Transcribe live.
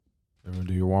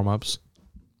warm-ups.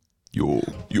 Yo.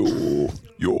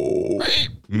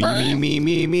 Me.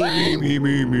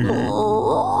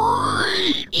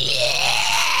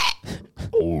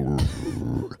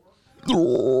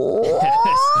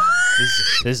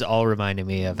 This is all reminding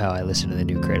me of how I listened to the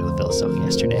new Cradle of Filth song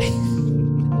yesterday.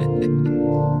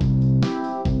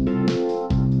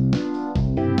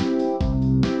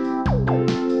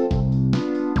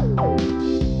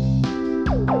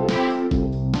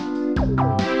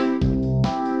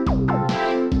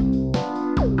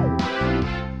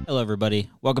 Hello, everybody.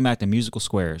 Welcome back to Musical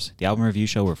Squares, the album review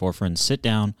show where four friends sit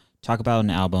down, talk about an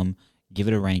album, give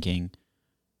it a ranking,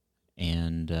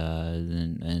 and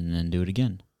then do it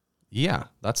again. Yeah,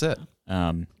 that's it.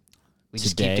 We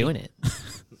just keep doing it.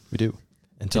 We do.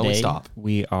 Until we stop.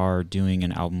 We are doing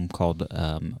an album called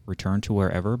Return to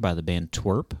Wherever by the band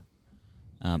Twerp.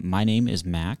 My name is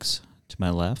Max, to my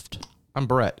left. I'm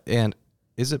Brett, and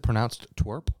is it pronounced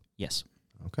twerp? Yes.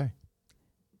 Okay.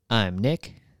 I'm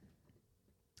Nick.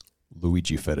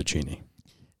 Luigi Fettuccine.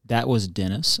 That was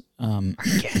Dennis.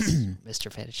 Yes,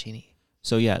 Mr. Fettuccine.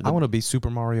 So, yeah. I want to be Super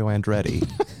Mario Andretti.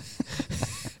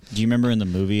 Do you remember in the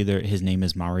movie his name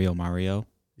is Mario?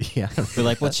 Yeah. They're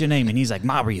like, what's your name? And he's like,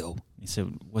 Mario. He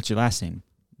said, what's your last name?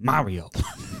 Mario.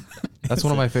 That's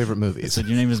one of my favorite movies. So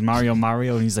your name is Mario?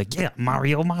 And he's like, yeah,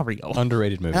 Mario.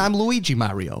 Underrated movie. And I'm Luigi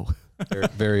Mario. Very,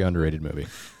 very underrated movie.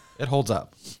 It holds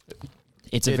up.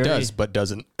 It does, but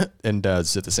doesn't, and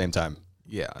does at the same time.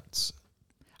 Yeah, it's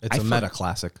a meta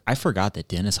classic. I forgot that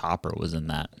Dennis Hopper was in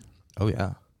that. Oh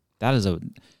yeah, that is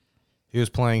he was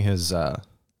playing his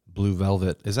Blue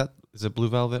Velvet. Is it Blue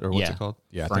Velvet or what's it called?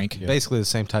 Yeah, Frank. Basically the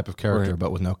same type of character,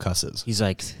 but with no cusses. He's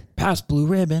like, pass Blue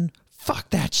Ribbon. Fuck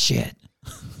that shit.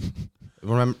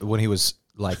 Remember when he was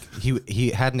like he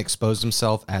hadn't exposed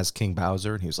himself as King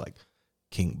Bowser, and he was like,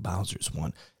 King Bowser's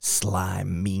one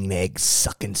slime, mean, egg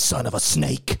sucking son of a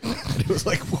snake. And it was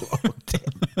like, whoa, damn.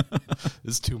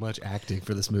 This is too much acting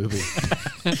for this movie.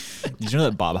 Did you know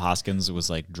that Bob Hoskins was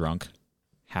like drunk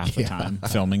half the time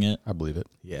filming it? I believe it.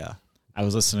 Yeah. I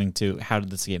was listening to How Did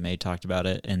This Get Made talked about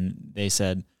it, and they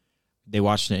said they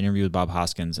watched an interview with Bob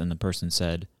Hoskins, and the person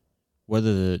said, what are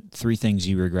the three things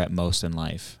you regret most in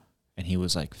life? And he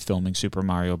was like, filming Super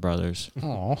Mario Brothers,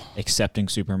 accepting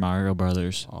Super Mario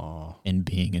Brothers, and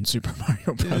being in Super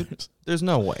Mario Brothers. There's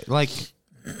no way. Like,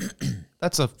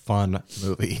 that's a fun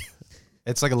movie.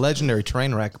 It's like a legendary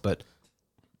train wreck, but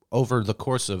over the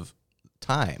course of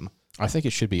time. I think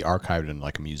it should be archived in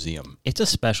like a museum. It's a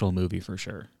special movie for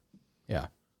sure. Yeah.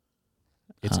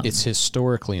 It's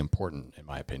historically important, in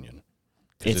my opinion.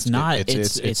 It's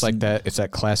like that. It's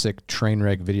that classic train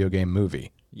wreck video game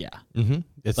movie. Yeah. Mm-hmm.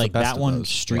 It's like the best that of one, those.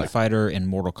 Street Fighter and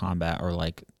Mortal Kombat are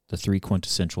like the three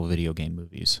quintessential video game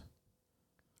movies.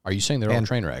 Are you saying they're all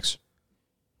train wrecks?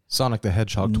 Sonic the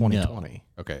Hedgehog 2020. No.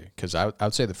 Okay, because I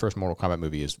would say the first Mortal Kombat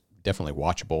movie is definitely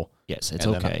watchable. Yes, it's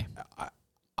okay.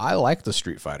 I like the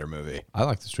Street Fighter movie. I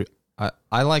like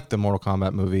I like the Mortal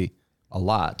Kombat movie a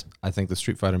lot. I think the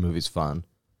Street Fighter movie's fun.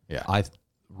 Yeah. I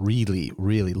really,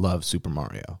 really love Super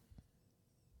Mario.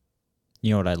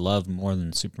 You know what I love more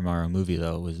than the Super Mario movie,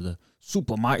 though, was the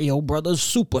Super Mario Brothers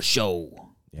Super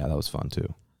Show. Yeah, that was fun,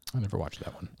 too. I never watched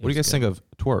that one. What do you guys think of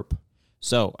Twerp?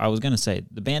 So, I was going to say,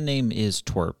 the band name is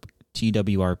Twerp,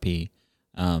 Twrp.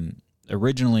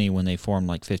 Originally, when they formed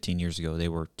like 15 years ago, they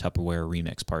were Tupperware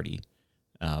Remix Party.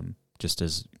 Because,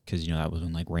 that was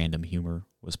when like random humor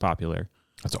was popular.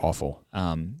 That's awful.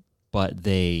 But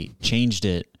they changed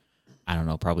it, I don't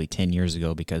know, probably 10 years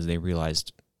ago because they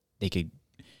realized they could,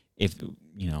 if,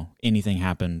 anything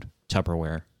happened,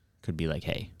 Tupperware could be like,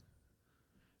 hey,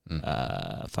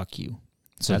 fuck you.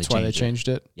 So that's why they changed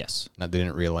it? Yes. Now, they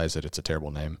didn't realize that it's a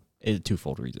terrible name? It's a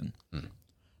twofold reason.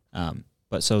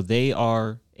 But so they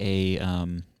are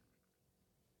they're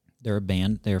a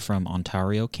band. They're from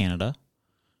Ontario, Canada.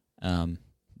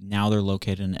 Now they're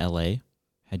located in LA.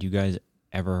 Had you guys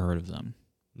ever heard of them?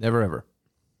 Never, ever.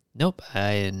 Nope,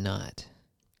 I did not.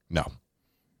 No.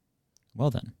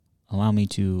 Well then, allow me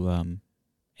to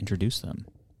introduce them.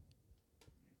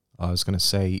 I was going to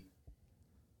say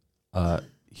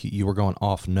you were going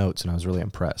off notes, and I was really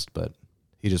impressed, but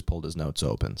he just pulled his notes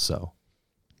open, so.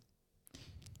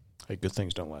 Hey, good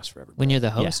things don't last forever. When you're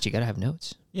the host, you got to have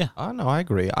notes. Yeah. No, I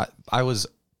agree. I was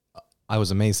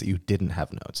amazed that you didn't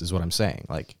have notes, is what I'm saying.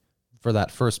 Like, for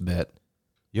that first bit,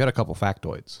 you had a couple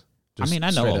factoids.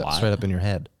 I know a lot. Straight up in your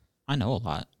head. I know a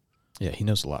lot. Yeah, he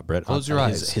knows a lot, Brett. Close your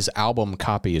eyes. His album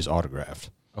copy is autographed.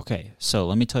 Okay, so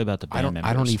let me tell you about the band members.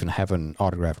 I don't even have an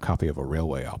autographed copy of a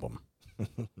Railway album.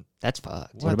 That's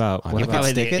fucked. What about You what could about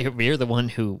stick it? You're the one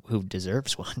who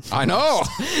deserves one. I know.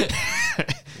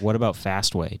 what about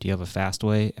Fastway? Do you have a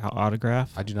Fastway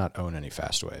autograph? I do not own any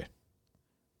Fastway.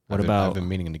 What I've been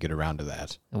meaning to get around to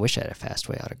that. I wish I had a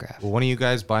Fastway autograph. Well, one of you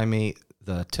guys buy me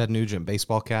the Ted Nugent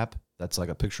baseball cap. That's like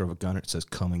a picture of a gunner. It says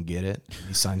 "Come and get it."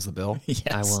 He signs the bill.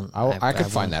 Yes. I won't. I could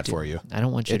find won't that do- for you. I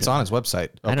don't want you. It's to, on his website.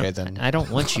 Okay, then I don't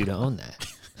want you to own that.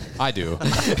 I do.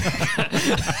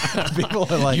 People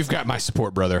are like, You've got my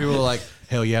support, brother. people are like,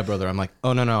 "Hell yeah, brother!" I'm like,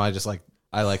 "Oh no,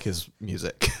 I like his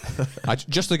music."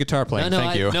 Just the guitar playing.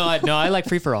 Thank you. No, I like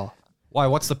Free for All. Why?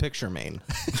 What's the picture mean?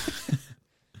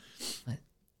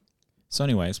 So,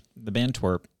 anyways, the band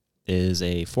Twerp is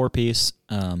a 4-piece.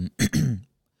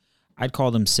 I'd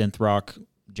call them synth rock,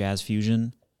 jazz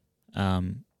fusion.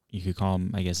 You could call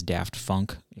them, I guess, Daft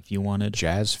Funk if you wanted.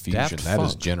 Jazz fusion. Daft That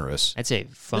is Funk. generous. I'd say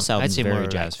funk. This album's I'd say very more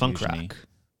jazz funk fusion-y. rock.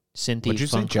 Synthy. Would you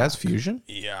say funk jazz rock. fusion?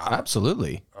 Yeah,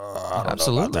 Absolutely.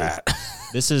 Absolutely.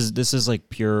 This is like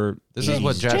pure. This is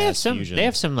what 80s jazz- They have some. fusion. They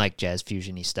have some like jazz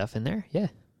fusiony stuff in there. Yeah.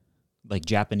 Like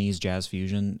Japanese jazz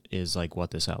fusion is like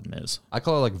what this album is. I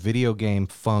call it like video game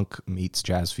funk meets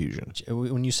jazz fusion.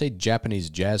 When you say Japanese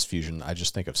jazz fusion, I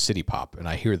just think of city pop, and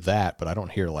I hear that, but I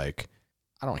don't hear like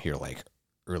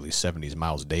early 70s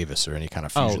Miles Davis or any kind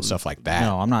of fusion stuff like that.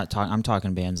 No, I'm not talking. I'm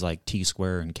talking bands like T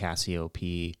Square and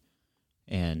Cassiope,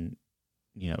 and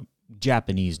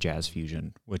Japanese jazz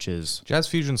fusion, which is Jazz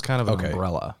fusion's kind of an Okay.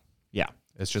 umbrella. yeah.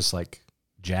 It's just like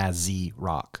jazzy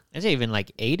rock. I'd say even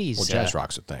like 80s. Well, jazz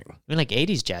rock's a thing. Even like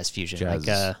 80s jazz fusion. Jazz.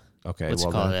 Like Okay, what's it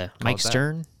well called? then, call Mike it that.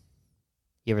 Stern.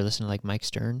 You ever listen to like Mike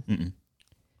Stern? Mm-mm.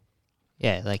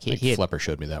 Yeah, like I think he had, Flepper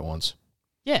showed me that once.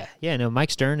 yeah. No,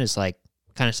 Mike Stern is like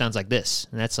kind of sounds like this,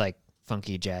 and that's like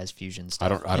funky jazz fusion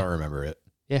stuff. I don't remember it.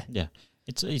 Yeah.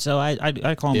 It's so I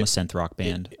call them a synth rock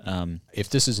band. If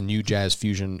this is new jazz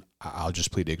fusion, I'll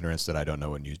just plead ignorance that I don't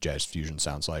know what new jazz fusion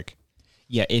sounds like.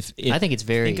 Yeah, if I think it's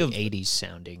very think of- 80s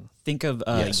sounding. think of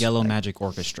Yes. Yellow Magic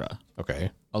Orchestra. Okay.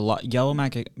 Yellow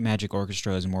Magic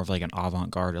Orchestra is more of like an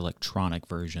avant-garde electronic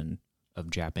version of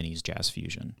Japanese jazz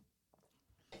fusion.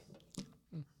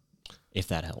 If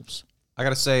that helps. I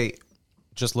gotta say,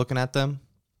 just looking at them,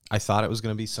 I thought it was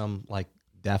gonna be some like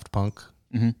Daft Punk,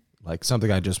 like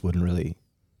something I just wouldn't really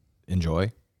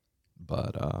enjoy.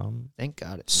 But Thank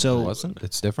God. it So wasn't.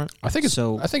 It's different. I think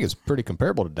So- it's pretty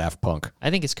comparable to Daft Punk. I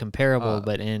think it's comparable,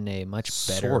 but in a much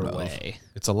better sort of. way.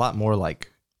 It's a lot more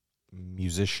like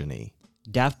musician-y.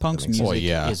 Daft Punk's That makes music sense. Oh,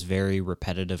 yeah. is very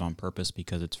repetitive on purpose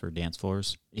because it's for dance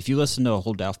floors. If you listen to a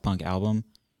whole Daft Punk album,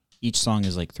 each song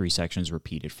is like 3 sections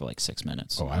repeated for like 6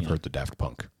 minutes. Oh, I've heard the Daft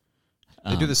Punk.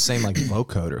 They do the same like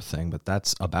vocoder thing, but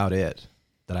that's about it.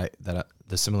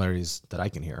 The similarities that I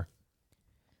can hear.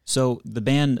 So the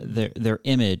band, their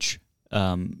image,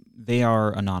 they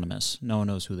are anonymous. No one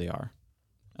knows who they are,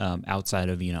 outside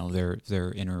of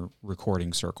their inner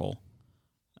recording circle.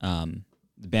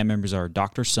 The band members are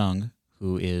Dr. Sung,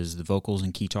 who is the vocals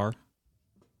and guitar,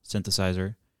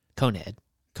 synthesizer,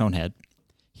 Conehead.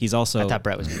 He's also I thought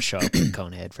Brett was going to show up with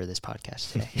Conehead for this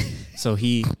podcast today. so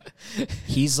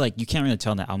he's like, you can't really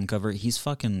tell in the album cover. He's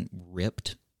fucking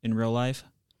ripped in real life,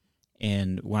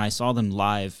 and when I saw them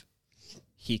live,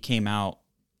 he came out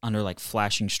under like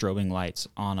flashing strobing lights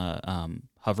on a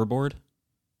hoverboard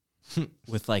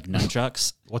with like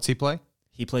nunchucks. What's he play?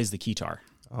 He plays the guitar,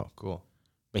 Oh, cool.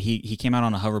 but he came out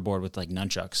on a hoverboard with like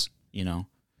nunchucks,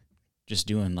 just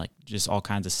doing like just all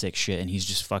kinds of sick shit, and he's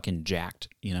just fucking jacked,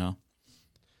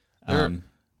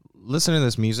 Listening to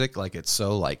this music, like it's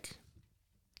so like,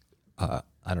 I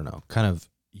don't know, kind of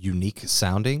unique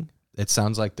sounding. It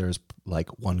sounds like there's like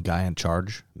one guy in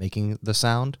charge making the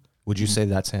sound. Would you say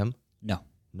that's him? No,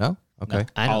 No? Okay.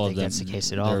 I don't all think of that's them, the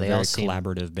case at all. They're a They very all seem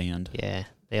collaborative band. Yeah,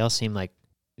 they all seem like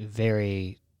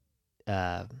very.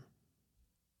 I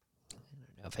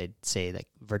don't know if I'd say like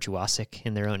virtuosic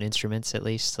in their own instruments. At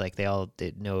least, like they all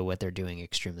know what they're doing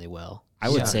extremely well. I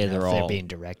would Yeah. say I don't know they're if all being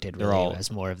directed. they're Really all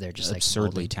as more of their just like absurdly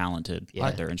molding. talented Yeah.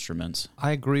 at their instruments.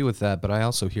 I agree with that, but I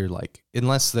also hear like,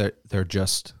 unless they're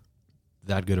just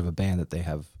that good of a band that they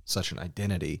have such an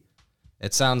identity,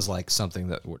 it sounds like something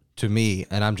that to me,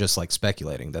 and I'm just like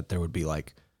speculating that there would be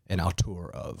like an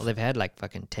auteur of. Well, they've had like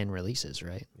fucking 10 releases,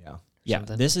 right? Yeah. Yeah,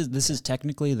 Something. this is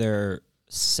technically their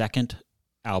second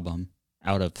album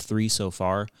out of 3 so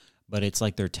far, but it's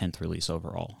like their 10th release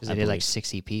overall. Because I they did like believe. 6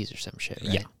 EPs or some shit.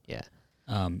 Right? Yeah.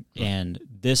 Yeah. And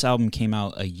this album came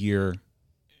out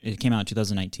it came out in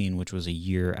 2019, which was a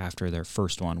year after their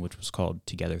first one, which was called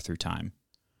Together Through Time.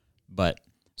 But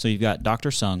so you've got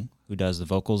Dr. Sung, who does the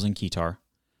vocals and guitar.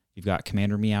 You've got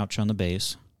Commander Meowch on the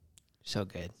bass, So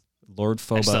good. Lord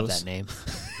I just love Phobos, that name.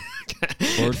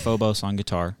 Lord Phobos on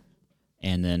guitar,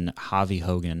 and then Javi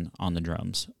Hogan on the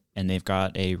drums. And they've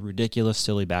got a ridiculous,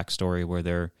 silly backstory where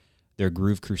they're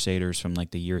Groove Crusaders from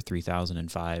like the year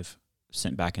 3005,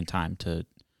 sent back in time to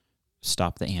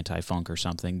stop the anti-funk or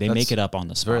something. They make it up on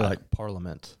the spot. Very like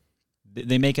Parliament.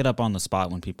 They make it up on the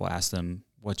spot when people ask them,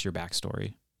 "What's your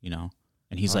backstory?" You know,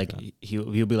 and he's like,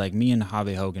 he'll be like, "Me and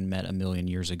Javi Hogan met a million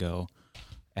years ago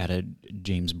at a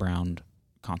James Brown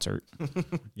concert,"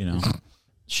 you know,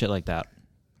 shit like that.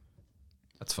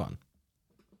 That's fun.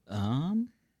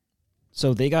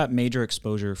 So they got major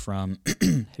exposure from.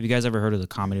 Have you guys ever heard of the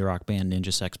comedy rock band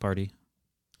Ninja Sex Party?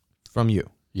 From you.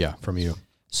 Yeah, from you.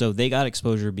 So they got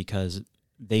exposure because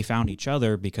they found each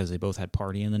other because they both had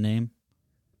party in the name.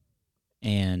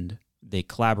 And they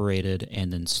collaborated,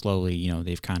 and then slowly, you know,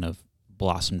 they've kind of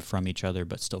blossomed from each other,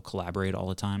 but still collaborate all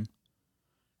the time.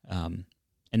 And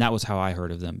that was how I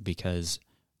heard of them, because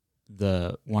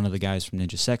one of the guys from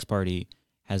Ninja Sex Party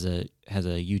has a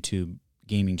YouTube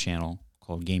gaming channel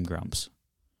called Game Grumps.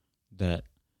 That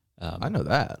I know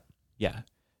that. Yeah,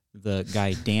 the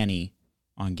guy Danny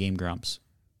on Game Grumps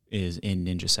is in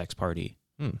Ninja Sex Party,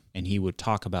 and he would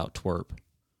talk about twerp,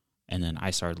 and then I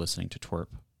started listening to twerp,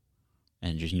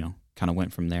 and just, you know, kind of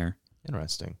went from there.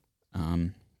 Interesting.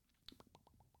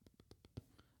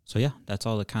 So yeah, that's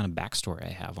all the kind of backstory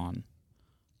I have on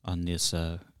this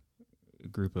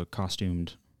group of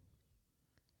costumed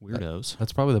weirdos.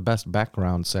 That's probably the best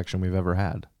background section we've ever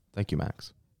had. Thank you,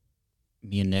 Max.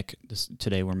 Me and Nick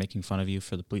today we're making fun of you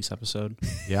for the police episode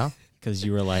Yeah? because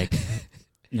you were like,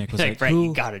 Nick was like, Brett, who?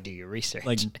 you got to do your research.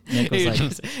 Like Nick was like,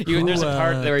 there's a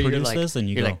part where you're produced like, this? And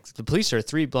you you're go, like, the police are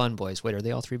 3 blonde boys. Wait, are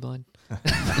they all 3 blonde?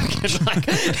 Like,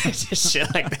 just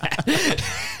shit like that.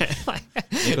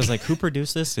 Nick was like, who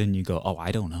produced this? And you go, oh,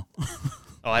 I don't know.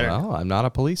 Oh, I don't know. Well, I'm not a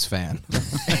police fan.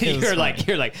 You're like,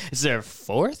 is their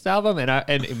 4th album?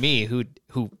 And me, who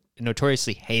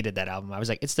notoriously hated that album, I was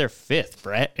like, it's their 5th,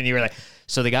 Brett. And you were like,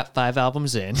 so they got 5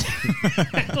 albums in.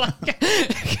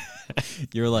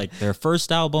 You're like, their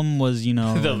first album was, you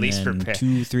know, The least and then prepared.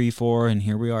 2, 3, 4, and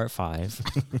here we are at 5.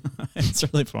 It's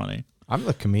really funny. I'm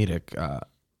the comedic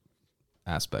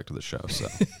aspect of the show, so.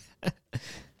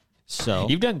 So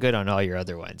You've done good on all your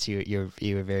other ones. You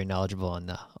were very knowledgeable on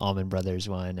the Allman Brothers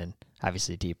one, and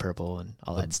obviously Deep Purple and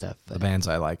all that stuff. The bands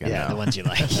I like. Yeah, the ones you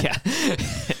like. Yeah.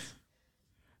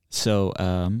 So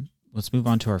let's move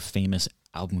on to our famous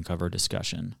album cover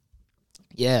discussion.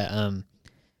 Yeah.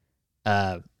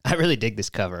 I really dig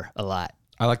this cover a lot.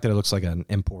 I like that it looks like an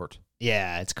import.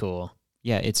 Yeah, it's cool.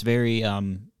 Yeah, it's very,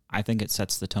 I think it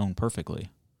sets the tone perfectly.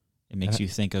 It makes you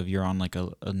think of you're on like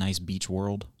a nice beach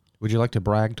world. Would you like to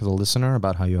brag to the listener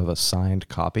about how you have a signed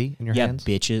copy in your hands?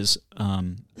 Bitches.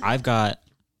 I've got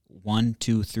 1,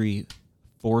 2, 3,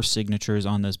 4 signatures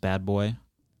on this bad boy.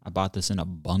 I bought this in a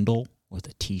bundle with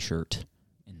a T-shirt,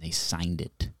 and they signed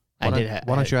it. Why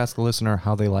don't you ask the listener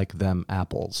how they like them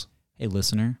apples? Hey,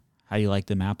 listener, how do you like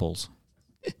them apples?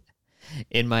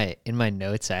 In my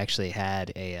notes, I actually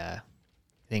had a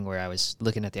thing where I was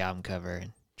looking at the album cover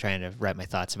and trying to write my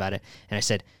thoughts about it, and I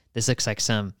said, this looks like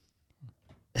some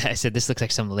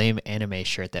lame anime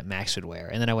shirt that Max would wear.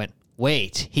 And then I went,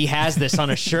 wait, he has this on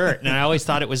a shirt, and I always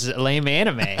thought it was a lame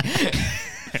anime.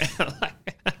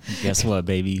 Guess what,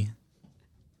 baby?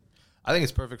 I think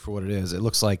it's perfect for what it is. It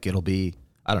looks like it'll be,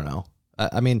 I don't know.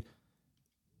 I mean,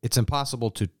 it's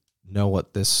impossible to know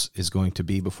what this is going to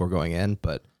be before going in,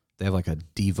 but they have like a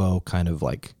Devo kind of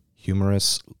like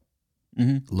humorous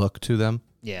look to them.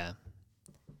 Yeah.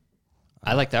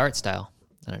 I like the art style.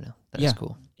 I don't know. That's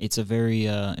cool. It's a very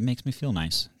it makes me feel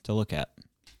nice to look at,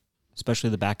 especially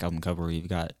the back album cover where you've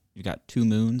got 2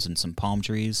 moons and some palm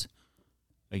trees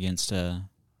against a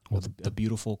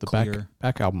beautiful clear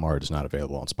back album art is not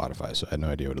available on Spotify, so I had no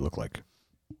idea what it looked like.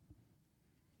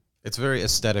 It's very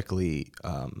aesthetically,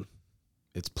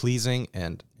 it's pleasing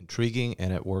and intriguing,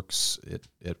 and it works.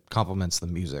 It complements the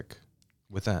music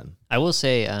within. I will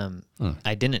say,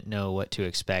 I didn't know what to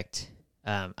expect.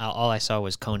 All I saw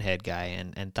was Conehead guy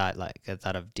and thought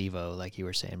of Devo, like you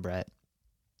were saying, Brett.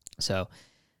 So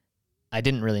I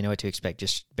didn't really know what to expect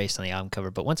just based on the album cover.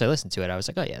 But once I listened to it, I was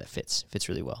like, oh yeah, that fits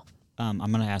really well. I'm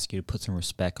going to ask you to put some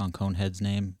respect on Conehead's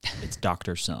name. It's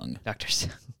Dr. Sung. Dr.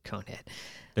 Sung, Conehead.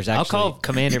 I'll call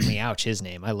Commander Meouch his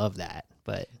name. I love that.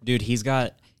 But dude, he's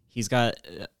got.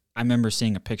 I remember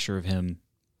seeing a picture of him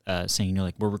saying, you're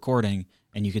like, we're recording,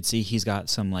 and you could see he's got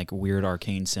some like weird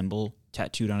arcane symbol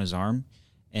tattooed on his arm.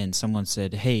 And someone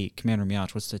said, hey, Commander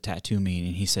Meouch, what's the tattoo mean?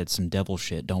 And he said, some devil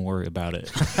shit. Don't worry about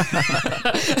it.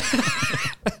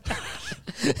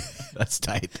 That's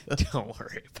tight. don't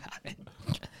worry about it.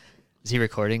 Is he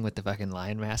recording with the fucking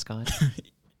lion mask on?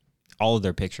 all of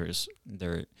their pictures.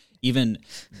 They're even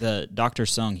the Dr.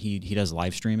 Sung. He does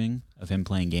live streaming of him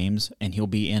playing games, and he'll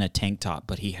be in a tank top,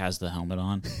 but he has the helmet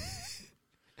on.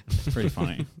 It's pretty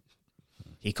funny.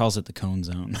 He calls it the cone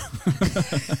zone.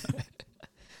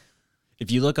 If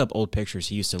you look up old pictures,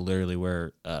 he used to literally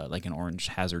wear like an orange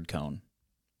hazard cone,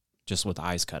 just with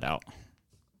eyes cut out.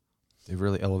 They've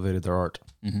really elevated their art.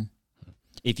 Mm-hmm.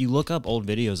 If you look up old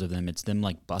videos of them, it's them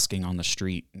like busking on the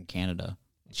street in Canada.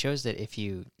 It shows that if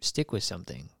you stick with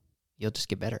something, you'll just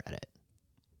get better at it.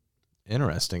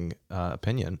 Interesting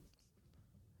opinion.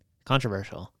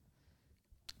 Controversial.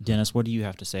 Dennis, what do you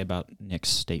have to say about Nick's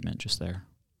statement just there?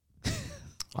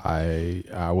 I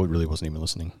really wasn't even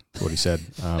listening to what he said.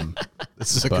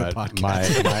 This is a good but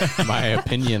podcast. my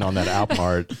opinion on that album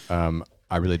art,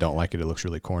 I really don't like it. It looks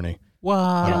really corny. What?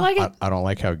 I don't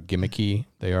like how gimmicky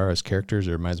they are as characters.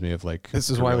 It reminds me of like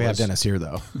This is why we have Dennis here,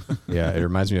 though. Yeah, it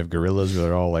reminds me of Gorillas, where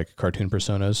they're all like cartoon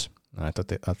personas. And I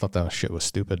thought that shit was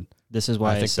stupid. This is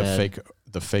why I think said,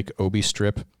 the fake Obi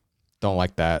strip, don't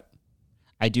like that.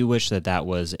 I do wish that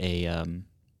was a,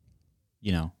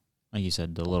 you know, like you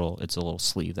said, it's a little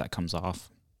sleeve that comes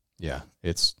off. Yeah,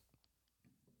 it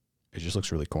just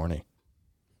looks really corny.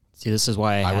 See, this is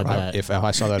why I had that. If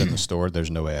I saw that in the store,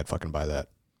 there's no way I'd fucking buy that.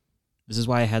 This is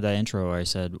why I had that intro where I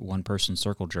said one person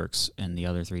circle jerks and the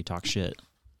other three talk shit.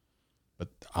 But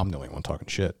I'm the only one talking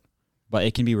shit. But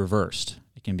it can be reversed.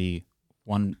 It can be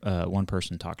one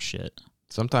person talks shit.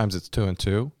 Sometimes it's 2 and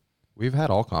 2. We've had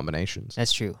all combinations.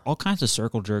 That's true. All kinds of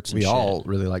circle jerks and We shit. all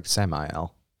really like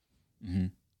Samael. Mm-hmm.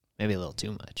 Maybe a little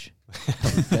too much.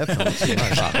 Definitely too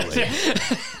much,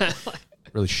 probably.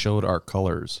 Really showed our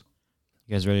colors.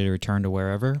 You guys ready to return to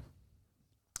wherever?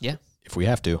 Yeah. If we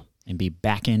have to. And be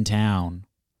back in town.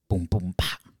 Boom, boom,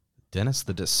 pa. Dennis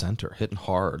the Dissenter hitting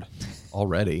hard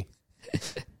already.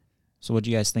 So what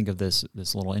do you guys think of this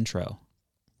little intro?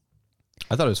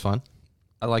 I thought it was fun.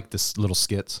 I like this little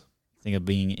skits. Think of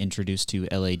being introduced to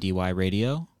LADY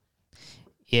radio?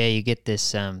 Yeah, you get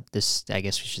this. This I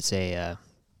guess we should say.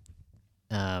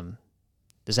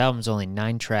 This album's only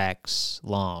 9 tracks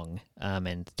long,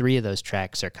 and 3 of those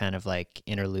tracks are kind of like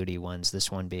interlude ones.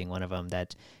 This one being one of them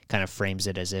that kind of frames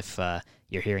it as if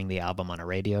you're hearing the album on a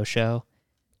radio show.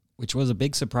 Which was a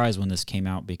big surprise when this came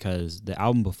out because the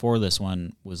album before this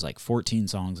one was like 14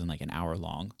 songs and like an hour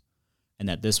long, and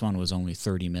that this one was only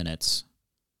 30 minutes.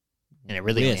 And it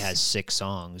really only has 6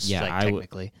 songs. Yeah, like,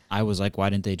 technically. I was like, why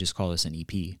didn't they just call this an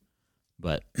EP?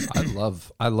 But I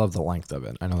love the length of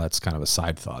it. I know that's kind of a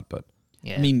side thought, but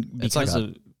Yeah. I mean, it's like because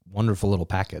a wonderful little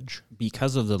package.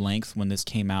 Because of the length, when this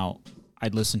came out,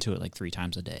 I'd listen to it like 3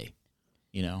 times a day.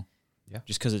 You know, Yeah.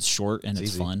 just because it's short and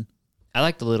it's easy. fun. I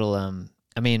like the little.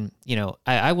 I mean, you know,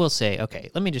 I will say,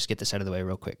 okay, let me just get this out of the way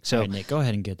real quick. So, All right, Nick, go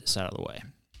ahead and get this out of the way.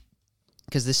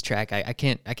 because this track, I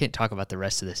can't talk about the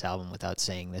rest of this album without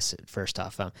saying this first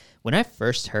off. When I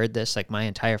first heard this, like my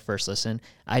entire first listen,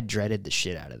 I dreaded the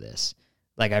shit out of this.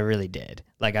 Like I really did.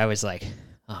 Like I was like,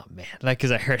 oh man, like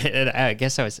because I heard it, and I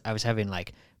guess I was having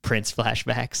like Prince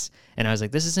flashbacks, and I was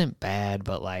like, this isn't bad,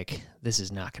 but like this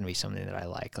is not going to be something that I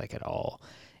like at all.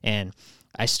 And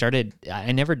I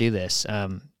never do this.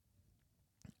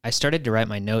 I started to write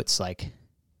my notes like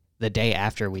the day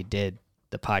after we did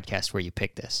the podcast where you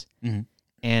picked this. Mm-hmm.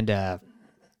 And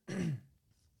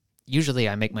usually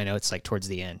I make my notes like towards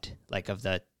the end, like of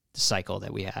the cycle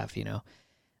that we have, you know,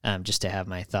 just to have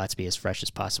my thoughts be as fresh as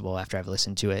possible after I've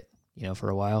listened to it, you know, for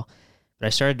a while. But I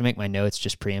started to make my notes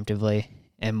just preemptively,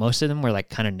 and most of them were like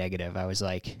kind of negative. I was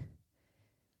like,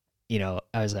 I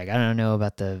don't know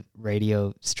about the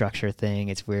radio structure thing.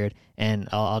 It's weird. And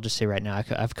I'll just say right now,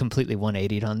 I've completely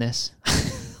 180'd on this.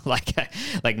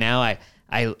 like now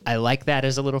I like that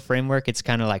as a little framework. It's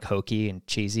kind of like hokey and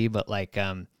cheesy, but like,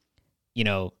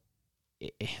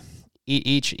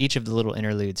 each of the little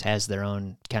interludes has their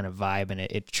own kind of vibe, and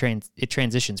it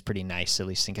transitions pretty nice, at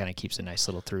least, and kind of keeps a nice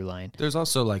little through line. There's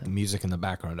also like music in the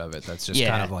background of it that's just Yeah.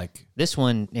 kind of like This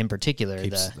one in particular,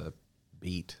 keeps the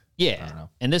beat. I yeah, don't know.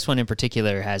 and this one in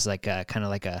particular has like a kind of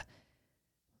like it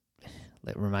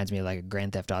reminds me of like a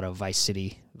Grand Theft Auto Vice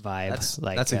City vibe.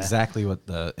 That's exactly what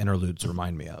the interludes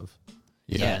remind me of.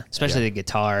 Yeah, especially the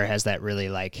guitar has that really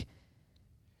like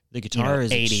The guitar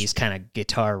is 80s kind of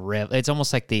guitar riff. It's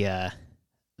almost like the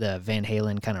Van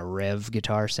Halen kind of rev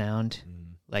guitar sound.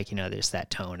 Like, there's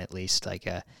that tone at least like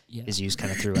is used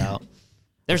kind of throughout.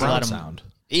 There's a lot of sound.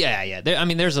 Yeah.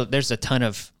 There's a ton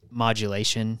of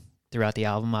modulation throughout the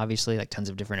album, obviously, like tons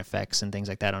of different effects and things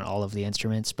like that on all of the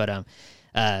instruments. But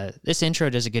this intro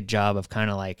does a good job of kind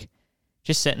of like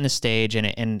just setting the stage,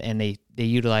 and they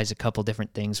utilize a couple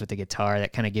different things with the guitar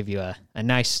that kind of give you a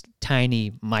nice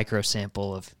tiny micro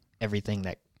sample of everything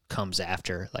that comes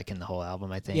after, like in the whole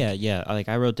album, I think. Yeah. Like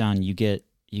I wrote down, you get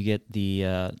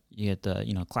the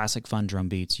classic fun drum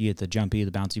beats. You get the jumpy,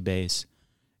 the bouncy bass.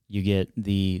 You get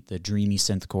the dreamy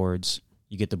synth chords.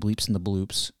 You get the bleeps and the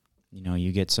bloops.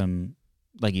 You get some,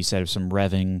 like you said, some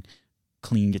revving,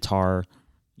 clean guitar.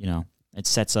 It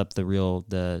sets up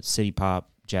the city pop,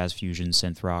 jazz fusion,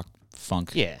 synth rock,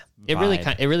 funk. Yeah,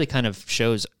 vibe. it really kind of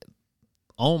shows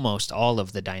almost all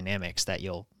of the dynamics that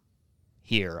you'll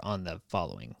hear on the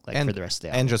following, like for the rest of the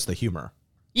album. And just the humor.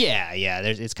 Yeah.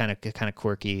 It's kind of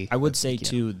quirky. I would say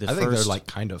too. I think they're like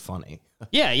kind of funny.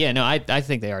 Yeah. No, I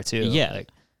think they are too. Yeah, Like,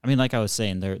 I mean, like I was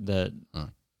saying, the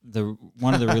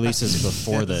one of the releases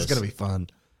before This is this, gonna be fun.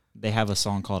 they have a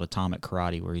song called Atomic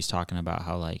Karate where he's talking about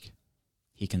how like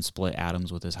he can split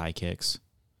atoms with his high kicks.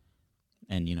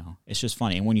 And, it's just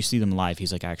funny. And when you see them live,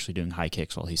 he's like actually doing high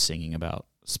kicks while he's singing about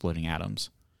splitting atoms.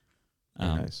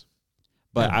 Very nice.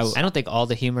 But I don't think all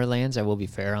the humor lands. I will be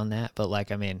fair on that, but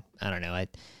like, I mean, I don't know.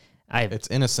 It's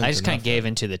innocent. I just kind enough of gave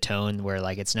into the tone where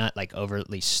like it's not like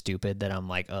overtly stupid that I'm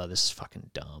like, oh, this is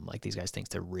fucking dumb. Like these guys think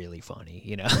they're really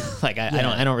funny, Like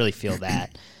I don't really feel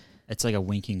that. it's like a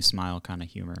winking smile kind of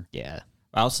humor. Yeah,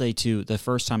 I'll say too, the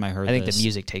first time I heard I think this, the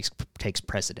music takes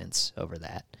precedence over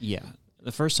that. Yeah.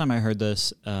 The first time I heard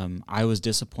this, I was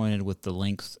disappointed with the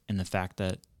length and the fact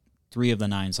that 3 of the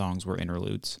 9 songs were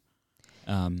interludes.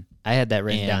 I had that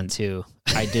written down and too.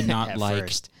 I did not at like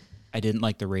first. I didn't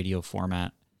like the radio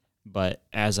format, but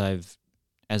as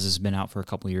it's been out for a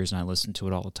couple of years and I listen to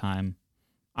it all the time,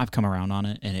 I've come around on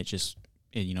it, and it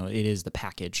is the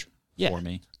package for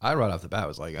me. I right off the bat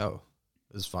was like, oh,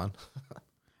 this is fun.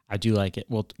 I do like it.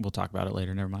 We'll talk about it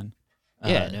later. Never mind.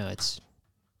 Yeah, no, it's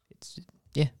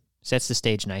sets the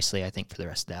stage nicely, I think, for the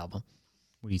rest of the album.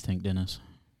 What do you think, Dennis?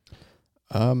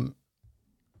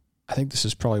 I think this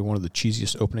is probably one of the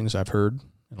cheesiest openings I've heard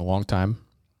in a long time.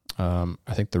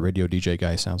 I think the radio DJ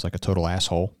guy sounds like a total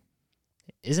asshole.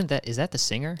 Is that the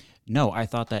singer? No, I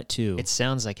thought that too. It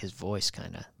sounds like his voice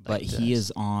kind of. But he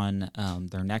is on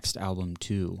their next album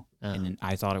too, and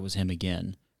I thought it was him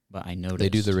again. But I noticed They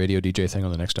do the radio DJ thing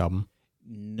on the next album.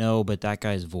 No, but that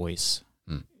guy's voice.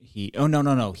 No.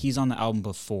 He's on the album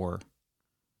before,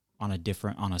 on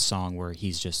a song where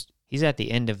he's at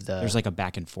the end of the. There's like a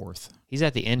back and forth. He's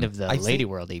at the end of the I Lady think-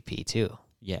 World EP too.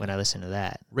 Yeah. When I listen to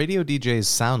that, Radio DJs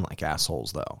sound like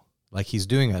assholes, though. Like he's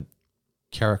doing a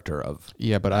character of.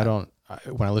 Yeah, but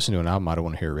when I listen to an album, I don't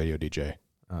want to hear a radio DJ.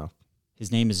 Oh,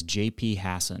 His name is J.P.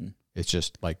 Hassan. It's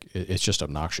just it's just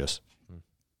obnoxious.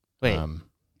 wait,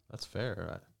 that's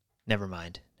fair. never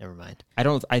mind.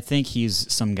 I think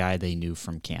he's some guy they knew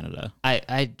from Canada.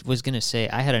 I was gonna say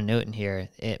I had a note in here,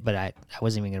 but I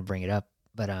wasn't even gonna bring it up,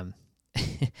 but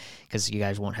because you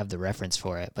guys won't have the reference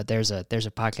for it. But there's a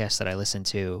podcast that I listen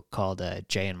to called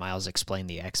Jay and Miles Explain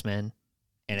the X-Men,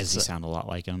 and Does he sound a lot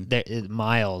like him?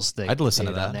 Miles. I'd listen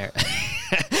to dude on that.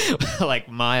 there. Like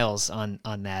Miles on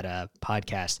that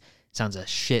podcast sounds a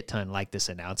shit ton like this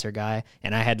announcer guy,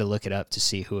 and I had to look it up to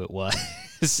see who it was.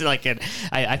 Like,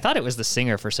 I thought it was the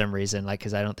singer for some reason, like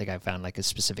because I don't think I found like a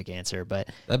specific answer. But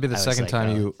That'd be the I was second like, time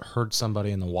oh. you heard somebody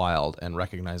in the wild and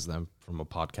recognized them from a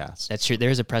podcast. That's true.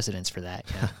 There's a precedence for that.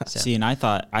 Yeah. So. See, and I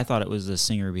thought it was the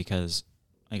singer because,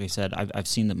 like I said, I've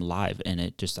seen them live, and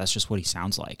that's just what he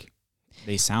sounds like.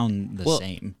 They sound the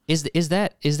same. Is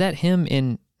that him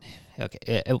in?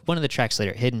 Okay, one of the tracks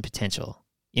later, Hidden Potential.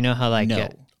 You know how like No.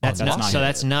 that's that's not not so him.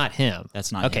 that's not him.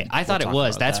 That's not okay. him. I thought We'll it talk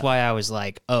was. about That's that. why I was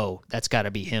like, oh, that's got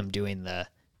to be him doing the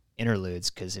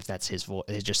interludes because if that's his voice,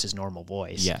 it's just his normal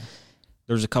voice. Yeah.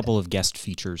 There's a couple of guest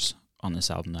features on this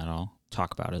album that I'll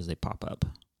talk about as they pop up.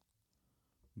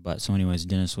 But so anyways,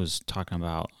 Dennis was talking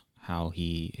about how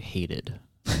he hated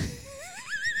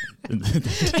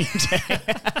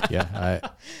Yeah,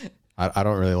 I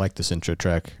don't really like this intro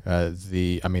track.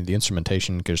 The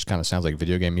instrumentation just kind of sounds like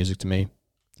video game music to me.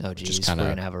 Oh geez, Just kinda- we're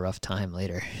gonna have a rough time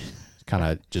later. It's kind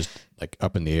of just like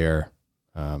up in the air.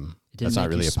 That's not make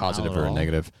really you a positive smile or at a all?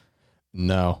 negative.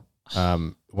 No.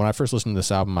 When I first listened to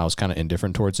this album, I was kind of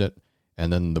indifferent towards it.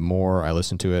 And then the more I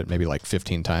listened to it, maybe like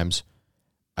 15 times,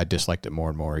 I disliked it more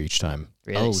and more each time.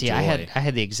 Really? Oh, See, I joy.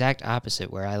 had the exact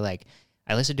opposite where I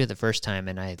listened to it the first time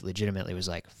and I legitimately was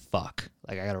like, fuck.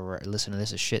 Like I gotta listen to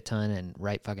this a shit ton and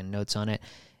write fucking notes on it.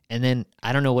 And then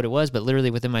I don't know what it was, but literally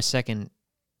within my second,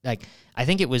 like I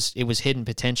think it was Hidden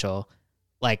Potential.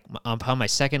 Like upon my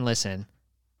second listen,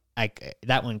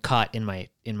 that one caught in my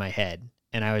head,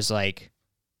 and I was like,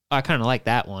 oh, I kind of like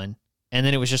that one. And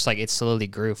then it was just like it slowly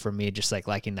grew from me just like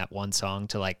liking that one song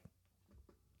to like,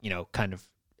 kind of.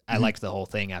 I liked the whole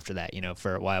thing after that,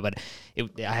 for a while, but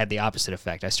I had the opposite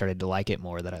effect. I started to like it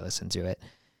more that I listened to it.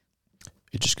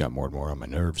 It just got more and more on my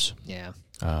nerves. Yeah.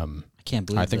 I can't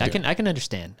believe I think that. I can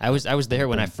understand. I was there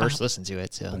when I first listened to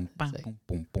it. So it's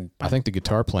like- I think the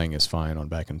guitar playing is fine on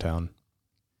Back in Town.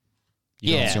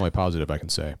 Yeah. It's the only positive I can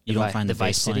say. You don't Vi- find the the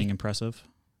Vice bass City? playing impressive?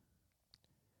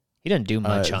 he doesn't do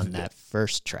much Uh, on that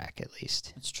first track, at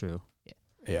least. That's true.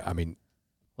 Yeah, I mean,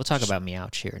 We'll talk about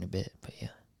Meowch here in a bit, but yeah,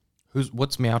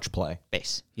 What's Meowch play?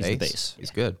 bass. He's the bass.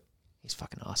 He's good. He's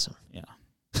fucking awesome. Yeah.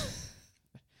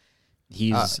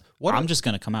 He's. what I'm a- just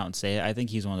gonna come out and say it. I think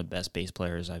he's one of the best bass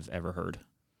players I've ever heard.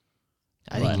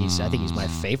 I think he's my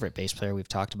favorite bass player we've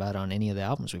talked about on any of the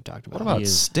albums we've talked about. What about He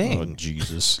is- Sting? oh,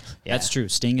 Jesus. Yeah. That's true.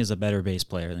 Sting is a better bass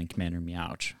player than Commander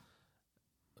Meowch.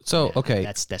 So Yeah, okay,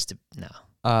 That's no.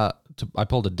 I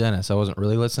pulled a Dennis. I wasn't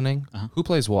really listening. Uh-huh. Who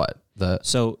plays what?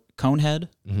 So Conehead,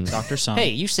 Mhm. Dr. Sun.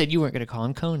 Hey, you said you weren't going to call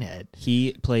him Conehead.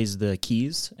 He plays the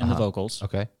keys and the Uh-huh. vocals.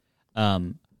 Okay.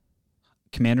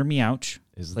 Commander Meowch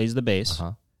Is plays the bass.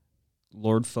 Uh-huh.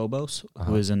 Lord Phobos, Uh-huh.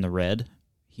 who is in the red,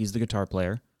 he's the guitar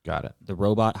player. Got it. The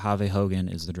robot Have Hogan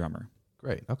is the drummer.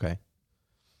 Great. Okay.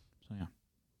 So yeah.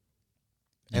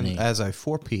 And they- as a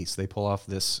 4-piece, they pull off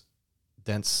this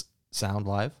dense sound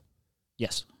live.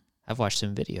 yes, I've watched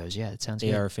some videos. Yeah, it sounds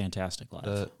they good. are fantastic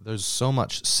live. There's so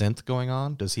much synth going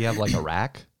on. Does he have like a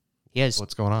rack? He has.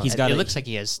 What's going on? He's It got a- looks like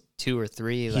he has 2 or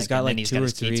 3. He's got and then like he's 2 got or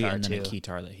his 3 guitar and then too. a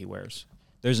guitar that he wears.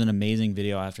 There's an amazing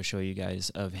video I have to show you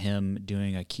guys of him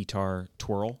doing a guitar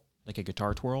twirl, like a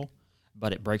guitar twirl,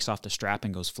 but it breaks off the strap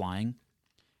and goes flying,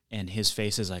 and his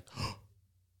face is like,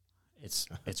 it's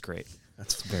great.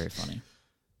 That's very funny.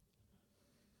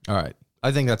 All right.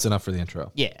 I think that's enough for the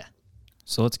intro. Yeah.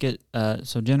 So let's get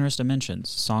so Generous Dimensions,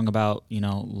 song about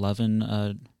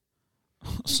loving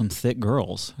some thick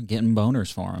girls, getting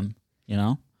boners for them.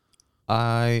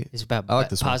 It's about I like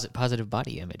this one. positive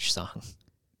body image song.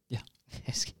 Yeah.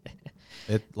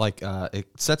 It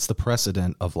sets the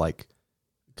precedent of like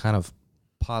kind of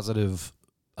positive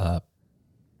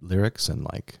lyrics and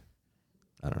like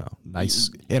I don't know, nice,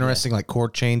 interesting like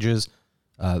chord changes.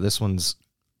 This one's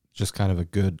just kind of a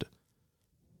good,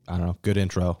 I don't know, good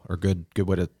intro or good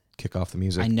way to kick off the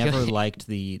music. I never liked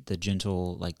the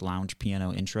gentle like lounge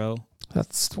piano intro.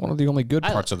 That's one of the only good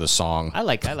parts of the song. I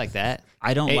like that.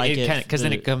 I don't like it because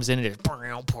then it comes in and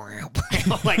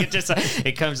it's like it just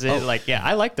it comes in like yeah.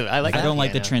 I like I that don't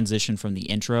like the piano. transition from the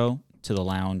intro to the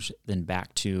lounge, then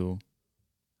back to,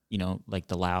 like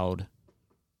the loud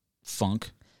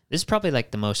funk. This is probably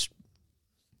like the most.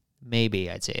 Maybe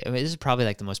I'd say this is probably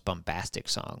like the most bombastic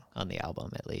song on the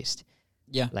album, at least.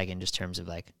 Yeah. Like in just terms of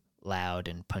like loud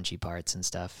and punchy parts and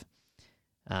stuff.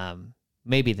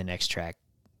 Maybe the next track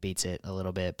beats it a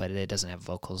little bit, but it doesn't have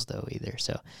vocals though either.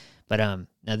 So, but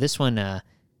now this one, I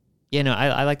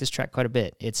like this track quite a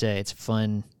bit. It's a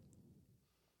fun,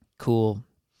 cool,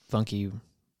 funky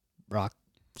rock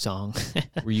song.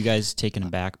 Were you guys taken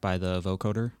aback by the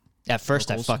vocoder? At first,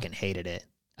 Vocals? I fucking hated it.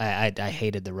 I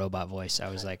hated the robot voice. I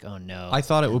was like, oh no. I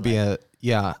thought it And would be like-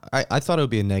 I thought it would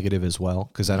be a negative as well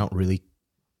because I don't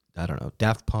know.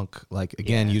 Daft Punk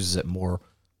uses it more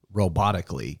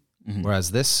robotically, Mhm.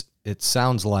 whereas this it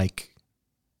sounds like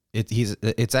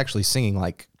it's actually singing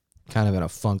like kind of in a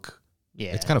funk.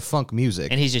 yeah. It's kind of funk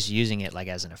music. And he's just using it like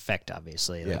as an effect,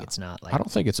 obviously. Like Yeah. it's not like I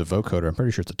don't think it's a vocoder. I'm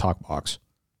pretty sure it's a talk box.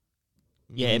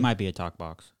 Yeah, it might be a talk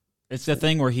box. It's the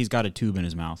thing where he's got a tube in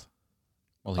his mouth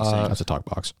while he's saying. That's a talk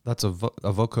box. That's a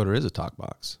vocoder is a talk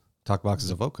box. Talk box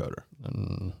is a vocoder.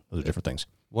 Those are different things.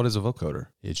 What is a vocoder?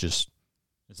 It's just,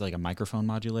 It's like a microphone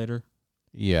modulator,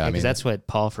 yeah, I because mean, that's what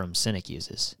Paul from Cynic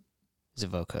uses. Is a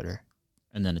vocoder.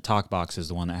 and then a talk box is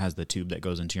the one that has the tube that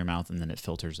goes into your mouth, and then it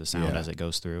filters the sound Yeah. as it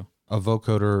goes through. A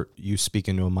vocoder, you speak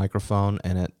into a microphone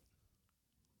and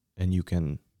you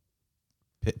can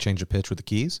change the pitch with the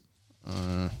keys.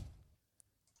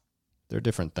 they're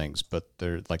different things, but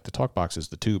they're like the talk box is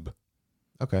the tube.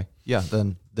 Okay. Yeah,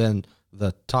 then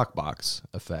the talk box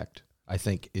effect I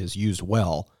think is used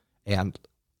well, and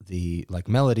the like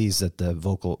melodies that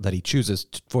that he chooses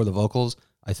for the vocals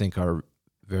I think are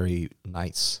very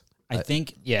nice. I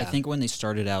think yeah. I think when they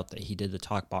started out that he did the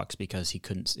talk box because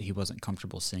he wasn't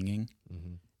comfortable singing.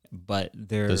 But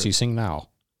there Does he sing now?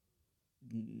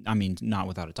 I mean, not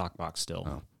without a talk box still.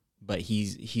 Oh. But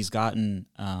he's gotten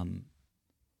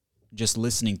just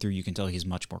listening through, you can tell he's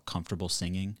much more comfortable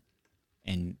singing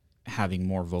and having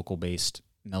more vocal based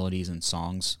melodies and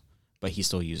songs, but he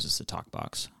still uses the talk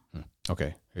box.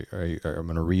 Okay, I'm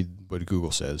going to read what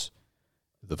Google says.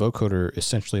 The vocoder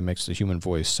essentially makes the human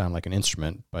voice sound like an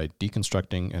instrument by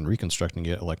deconstructing and reconstructing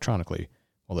it electronically,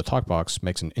 while the talk box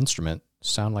makes an instrument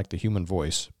sound like the human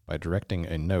voice by directing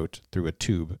a note through a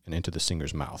tube and into the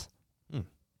singer's mouth.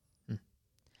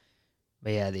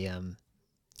 But yeah, the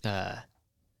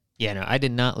Yeah, no, I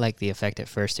did not like the effect at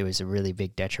first. It was a really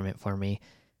big detriment for me.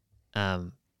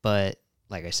 But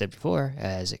like I said before,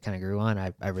 as it kind of grew on,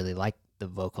 I really like the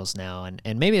vocals now.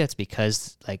 And maybe that's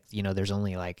because, like, you know, there's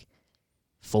only like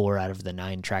 4 out of the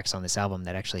 9 tracks on this album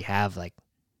that actually have, like,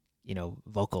 you know,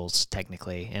 vocals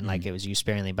technically. And like it was used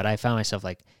sparingly. But I found myself,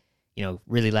 like, you know,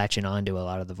 really latching on to a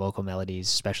lot of the vocal melodies,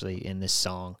 especially in this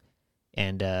song.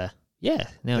 And yeah,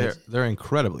 no, They're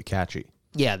incredibly catchy.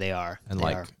 yeah, they are. And They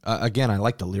like are. Again, I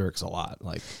like the lyrics a lot.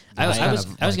 Like I was kind of,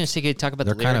 going like, to say, talk about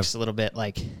the they're kind lyrics a little bit.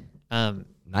 Like,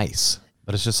 nice,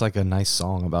 but it's just like a nice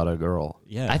song about a girl.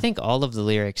 Yeah. I think all of the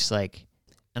lyrics, like,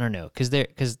 I don't know, because the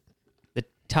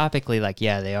topically, like,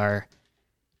 yeah, they are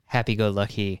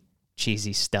happy-go-lucky,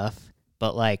 cheesy stuff,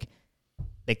 but like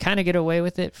they kind of get away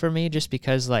with it for me just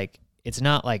because, like, it's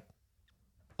not like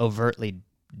overtly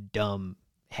dumb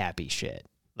happy shit.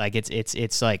 Like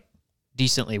it's like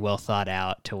decently well thought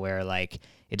out to where, like,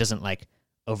 it doesn't like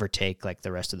overtake like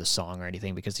the rest of the song or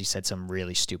anything because he said some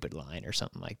really stupid line or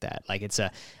something like that. Like, it's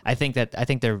I think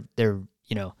they're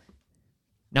you know,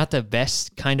 not the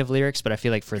best kind of lyrics, but I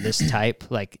feel like for this type,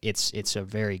 like, it's a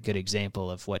very good example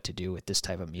of what to do with this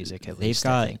type of music. At They've least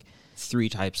got I think. 3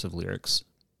 types of lyrics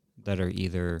that are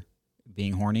either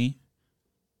being horny,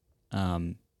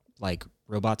 like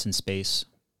robots in space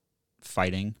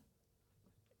fighting,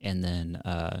 and then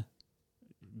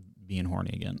being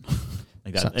horny again.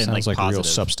 Like that. And Sounds like positive, real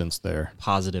substance there.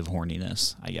 positive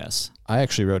horniness, I guess. I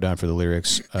actually wrote down for the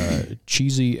lyrics,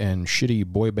 cheesy and shitty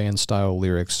boy band style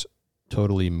lyrics,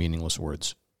 totally meaningless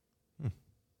words.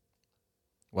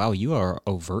 Wow, you are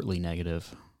overtly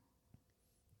negative.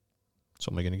 It's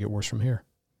only going to get worse from here.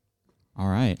 All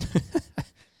right.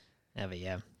 Yeah, but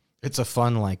yeah. It's a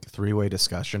fun like 3-way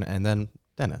discussion, and then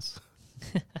Dennis.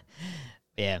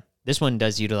 Yeah, this one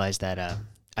does utilize that.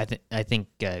 I think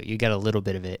you got a little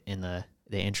bit of it in the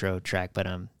intro track, but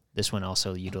this one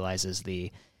also utilizes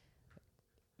the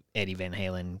Eddie Van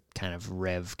Halen kind of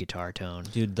rev guitar tone.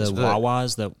 Dude, the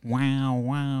wah-wahs, the wow,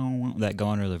 wow, wow, that go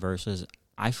under the verses,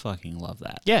 I fucking love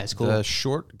that. Yeah, it's cool. The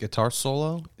short guitar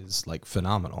solo is like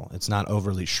phenomenal. It's not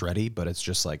overly shreddy, but it's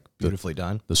just like beautifully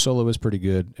done. The solo is pretty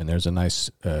good, and there's a nice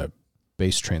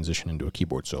bass transition into a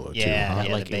keyboard solo, Yeah. too. That,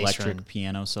 the like bass electric run.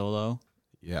 piano solo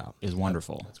Yeah, is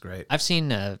wonderful. that's great. I've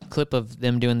seen a clip of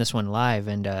them doing this one live,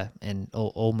 and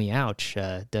Old Me Ouch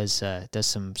does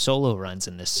some solo runs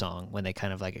in this song when they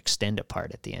kind of like extend a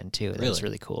part at the end too. That's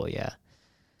really cool. Yeah,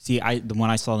 See, the one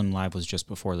I saw them live was just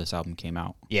before this album came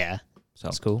out. yeah, So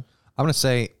that's cool. I was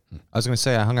gonna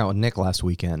say I hung out with Nick last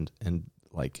weekend, and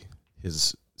like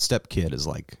his stepkid is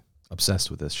like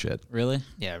obsessed with this shit. Really?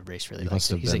 Yeah, Race really You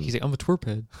likes must it. have He's like, been- I'm a twerp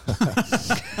head.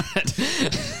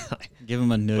 Give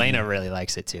him a noogie. Lena really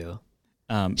likes it too.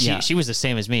 Yeah. She was the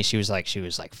same as me. She was like,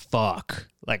 fuck.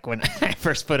 Like when I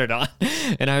first put it on,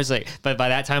 and I was like, but by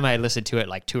that time I had listened to it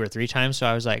like 2 or 3 times, so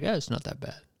I was like, oh, it's not that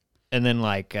bad. And then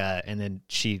and then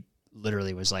she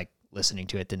literally was like listening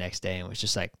to it the next day and was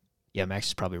just like, yeah, Max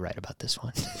is probably right about this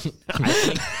one. I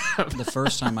think the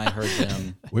first time I heard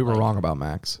them, We were wrong about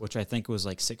Max. which I think was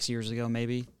like 6 years ago,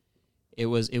 maybe. It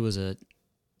was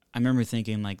I remember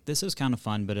thinking like, this is kind of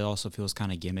fun, but it also feels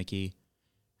kind of gimmicky.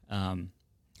 Kind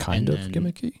of then-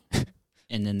 gimmicky.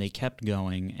 And then they kept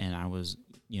going, and I was,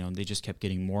 they just kept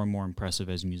getting more and more impressive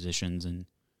as musicians, and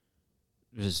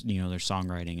just, their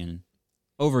songwriting. And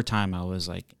over time, I was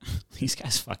like, these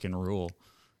guys fucking rule,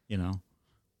 It's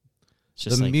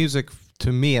just The like, music,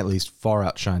 to me at least, far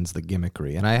outshines the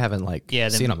gimmickry, and I haven't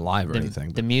seen them live or the, anything.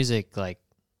 The But music like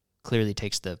clearly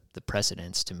takes the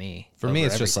precedence to me. for me, over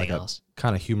it's just like everything a else.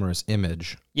 kind of humorous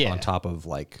image Yeah. on top of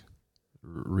like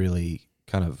really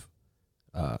kind of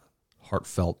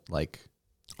heartfelt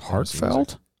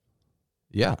Heartfelt?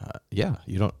 Yeah.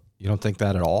 You don't think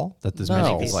that at all? That this No.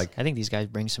 music is like I think these guys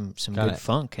bring some Kinda- good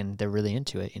funk, and they're really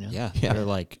into it. yeah, Yeah. they're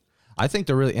like, I think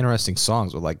they're really interesting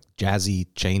songs with like jazzy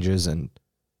changes and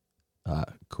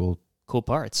cool. Cool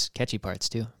parts, catchy parts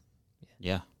too.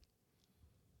 yeah.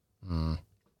 Mm.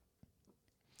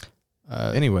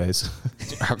 Anyways,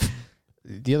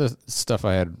 The other stuff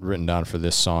I had written down for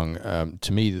this song,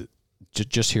 to me,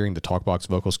 just hearing the Talkbox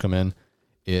vocals come in,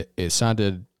 it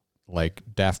sounded like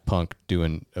Daft Punk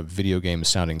doing a video game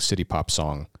sounding city pop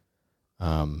song,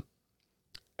 and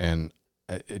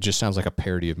it just sounds like a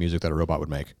parody of music that a robot would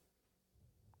make.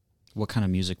 What kind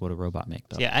of music would a robot make,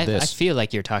 though? Yeah, I This. feel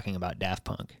like you're talking about Daft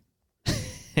Punk.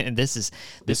 And this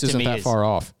This to isn't me that is- far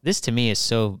off. This to me is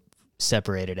so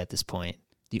separated at this point.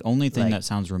 The only thing Like- that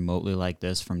sounds remotely like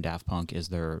this from Daft Punk is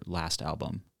their last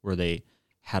album, where they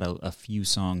had a few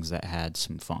songs that had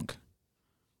some funk.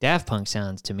 Daft Punk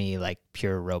sounds to me like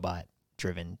pure robot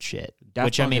driven shit, Daft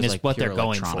which I Punk mean is, is like, what they're pure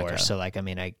going for. electronica. So like, I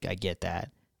mean, I get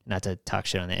that. Not to talk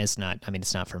shit on it. It's not, I mean,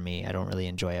 it's not for me. I don't really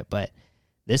enjoy it, but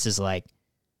this is like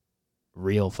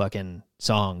real fucking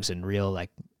songs and real like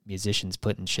musicians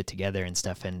putting shit together and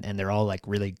stuff. And they're all like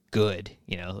really good,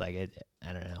 you know, like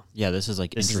I don't know. Yeah, this is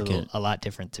like This is intricate a lot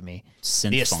different to me. synth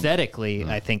The funk. aesthetically,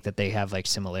 I think that they have like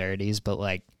similarities, but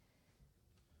like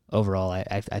overall,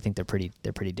 I think they're pretty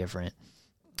different.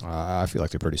 I feel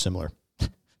like they're pretty similar.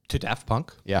 To Daft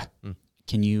Punk? Yeah.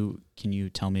 Can you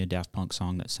tell me a Daft Punk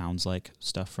song that sounds like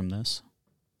stuff from this?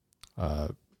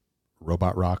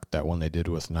 Robot Rock, that one they did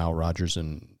with Nile Rodgers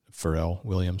and Pharrell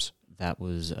Williams. That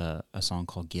was a song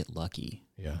called "Get Lucky."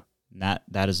 Yeah.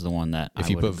 That is the one that If I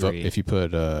you would put agree. if you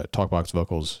put Talkbox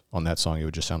vocals on that song, it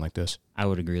would just sound like this. I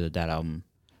would agree that album,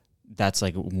 that's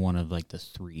like one of like the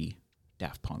 3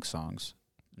 Daft Punk songs,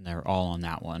 and they're all on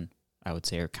that one. I would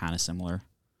say are kind of similar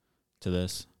to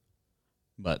this,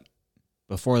 but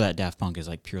before that, Daft Punk is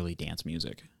like purely dance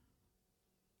music.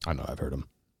 I know, I've heard them.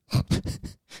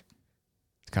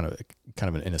 kind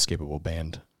of an inescapable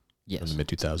band from Yes, the mid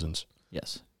 2000s.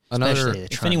 yes. Another Especially the if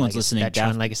Tron anyone's Legacy, listening, that Tron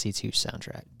Daft- Legacy 2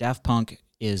 soundtrack. Daft Punk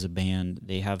is a band.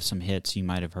 They have some hits you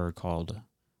might have heard called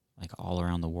like "All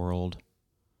Around the World."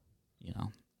 You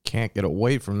know, can't get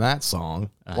away from that song.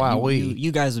 Wow,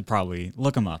 you guys would probably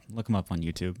look them up. Look them up on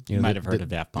YouTube. You know, might have heard of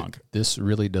Daft Punk. This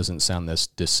really doesn't sound this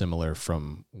dissimilar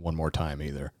from One More Time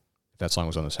either. If that song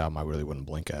was on this album, I really wouldn't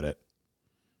blink at it.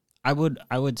 I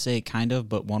would say kind of,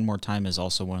 but One More Time is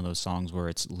also one of those songs where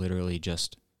it's literally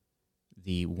just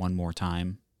the one more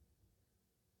time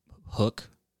hook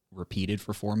repeated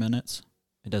for 4 minutes.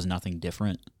 It does nothing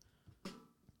different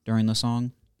during the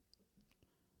song.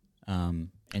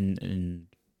 And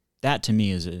that to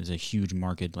me is a huge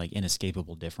marked, like,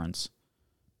 inescapable difference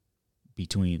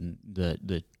between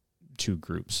the two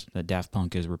groups. That Daft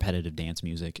Punk is repetitive dance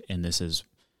music, and this is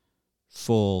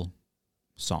full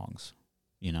songs,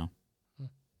 you know?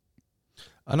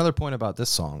 Another point about this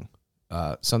song,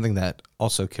 something that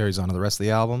also carries on to the rest of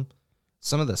the album,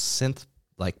 some of the synth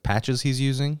like patches he's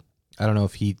using, I don't know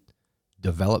if he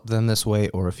developed them this way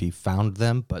or if he found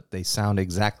them, but they sound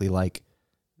exactly like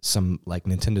some like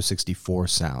Nintendo 64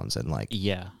 sounds, and like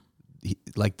Yeah.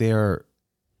 like there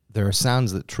are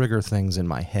sounds that trigger things in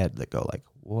my head that go like,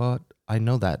 what? I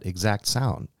know that exact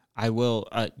sound. I will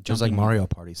There's like Mario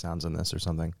Party sounds in this or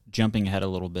something. jumping ahead a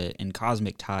little bit, in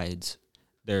Cosmic Tides,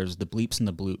 there's the bleeps and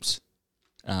the bloops.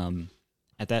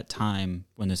 At that time,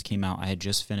 when this came out, I had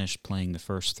just finished playing the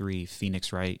first 3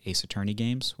 Phoenix Wright Ace Attorney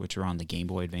games, which are on the Game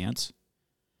Boy Advance.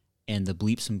 And the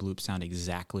bleeps and bloops sound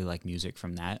exactly like music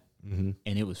from that. Mm-hmm.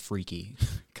 And it was freaky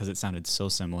because it sounded so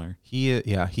similar. He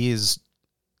is.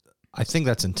 I think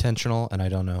that's intentional, and I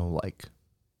don't know like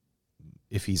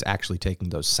if he's actually taking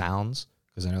those sounds,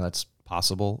 because I know that's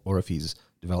possible, or if he's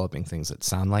developing things that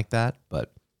sound like that.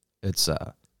 But it's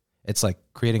like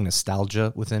creating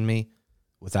nostalgia within me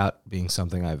without being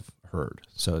something I've heard.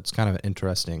 So it's kind of an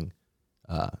interesting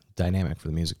dynamic for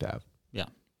the music to have.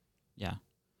 Yeah.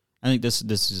 I think this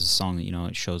is a song that, you know,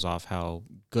 it shows off how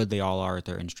good they all are at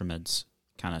their instruments,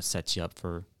 kind of sets you up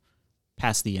for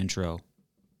past the intro,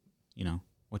 you know,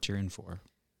 what you're in for.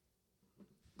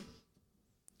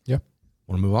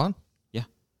 Want to move on?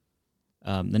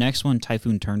 The next one,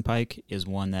 Typhoon Turnpike, is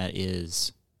one that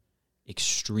is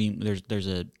extreme. There's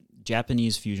a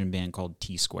Japanese fusion band called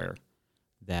T-Square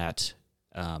that,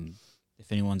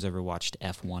 if anyone's ever watched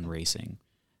F1 racing,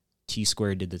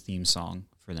 T-Square did the theme song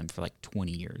for them for like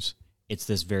 20 years. It's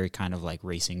this very kind of like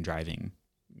racing driving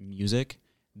music.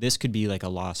 This could be like a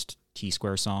lost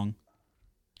T-Square song.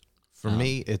 For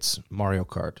me, it's Mario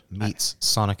Kart meets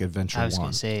Sonic Adventure 1. I was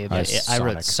going to say, Hi, I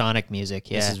wrote Sonic. Sonic music.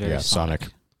 Yeah. This is very Yeah, Sonic.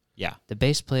 Yeah. The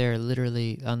bass player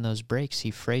literally on those breaks, he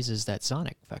phrases that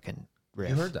Sonic fucking riff.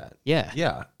 You heard that? Yeah.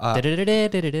 Yeah. Yeah,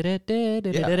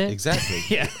 Exactly.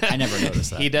 Yeah. I never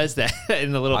noticed that. He does that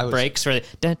in the little I was- breaks where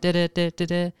It's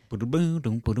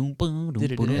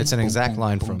an exact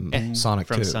line from Sonic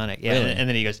 2. from Sonic. Yeah. Really? And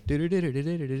then he goes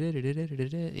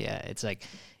yeah, it's like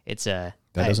That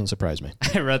doesn't surprise me.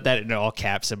 I wrote that in all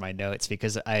caps in my notes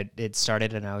because it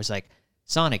started and I was like,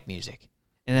 Sonic music.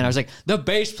 And then I was like, the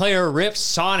bass player rips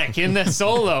Sonic in the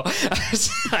solo. I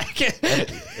was like,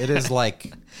 It is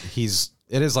like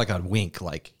it is like a wink,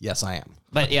 like, yes, I am.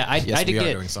 but yeah, I Yes, did we are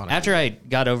get doing Sonic after I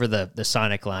got over the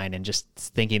Sonic line and just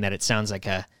thinking that it sounds like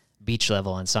a beach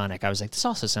level on Sonic. I was like, this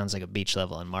also sounds like a beach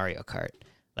level on Mario Kart.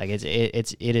 Like it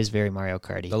is very Mario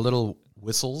Karty. The little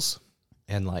whistles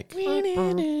and like, yeah,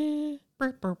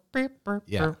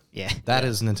 Yeah. that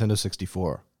is Nintendo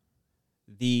 64.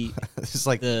 It's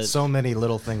like The- so many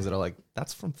little things that are like,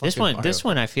 that's from fucking This Mario.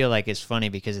 one I feel like is funny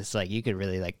because it's like you could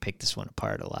really like pick this one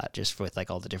apart a lot just with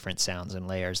like all the different sounds and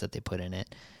layers that they put in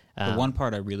it. The one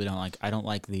part I really don't like, I don't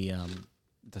like the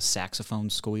saxophone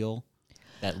squeal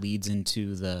that leads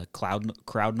into the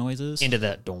crowd noises, into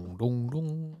the dong dong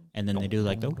dong. and then they do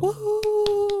like the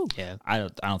woo. Yeah, I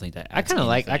don't think that. I adds kind of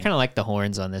anything. like the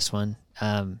horns on this one.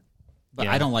 But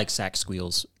yeah. I don't like sax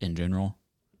squeals in general.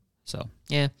 So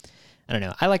Yeah, I don't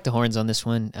know. I like the horns on this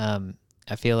one.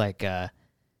 I feel like it.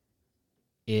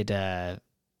 I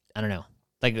don't know.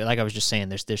 Like I was just saying,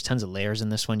 there's tons of layers in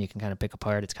this one you can kind of pick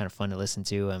apart. It's kind of fun to listen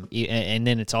to. And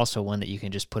then it's also one that you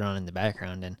can just put on in the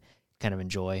background and kind of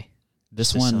enjoy.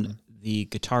 this Just one, something. the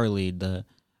guitar lead, the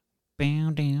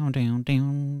down down down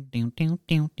down down down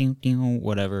down down down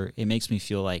whatever, it makes me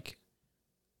feel like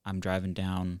I'm driving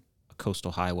down a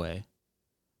coastal highway.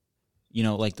 You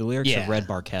know, like the lyrics Yeah. of Red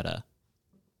Barchetta,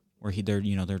 where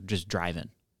they're just driving,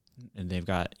 and they've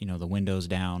got the windows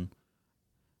down.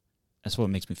 That's what it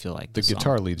makes me feel like. The this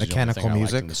guitar song. leads Mechanical the only thing I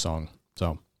liked music? in the song.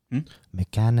 So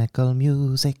Mechanical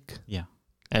music. Yeah,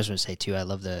 I just want to say too, I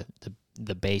love the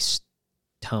bass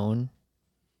tone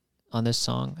on this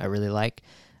song. I really like.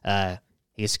 He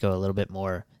gets to go a little bit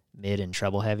more mid and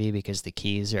treble heavy because the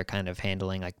keys are kind of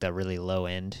handling like the really low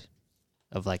end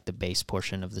of like the bass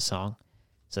portion of the song.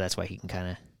 So that's why he can kind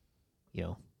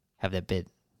of, have that bit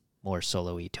more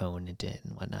solo-y tone into it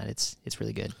and whatnot. It's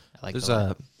really good. I like it a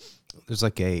lot. There's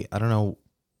like a, I don't know,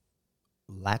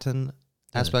 Latin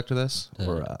aspect to this,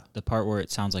 or the part where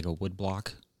it sounds like a wood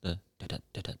block. The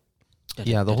da-da-da-da,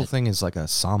 yeah, the whole da-da-da-da. thing is like a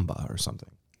samba or something.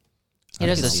 It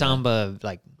has can a see that. samba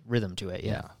like rhythm to it.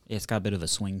 Yeah. It's got a bit of a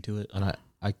swing to it. And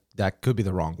I that could be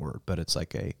the wrong word, but it's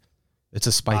like it's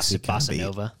a spicy kind of Bossa beat.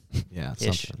 Nova Yeah, it's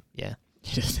ish. something. Yeah.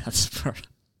 That's part.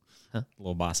 Huh? A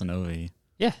little bossa nova.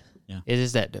 Yeah. Yeah. It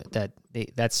is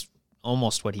that's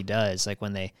almost what he does. Like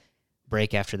when they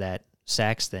break after that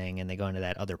sax thing and they go into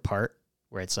that other part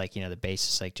where it's like, the bass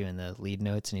is like doing the lead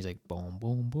notes and he's like boom,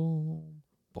 boom, boom,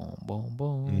 boom, boom,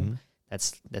 boom. Mhm.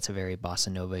 That's a very bossa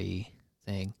nova-y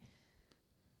thing.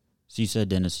 So you said,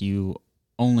 Dennis, you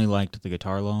only liked the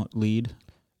guitar lead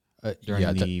during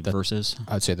yeah, the that- verses.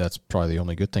 I'd say that's probably the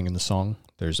only good thing in the song.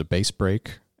 There's a bass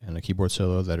break and a keyboard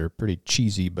solo that are pretty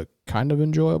cheesy but kind of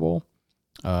enjoyable.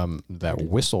 That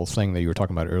whistle thing that you were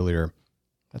talking about earlier,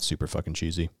 that's super fucking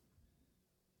cheesy.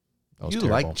 That was You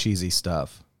terrible. like cheesy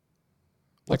stuff.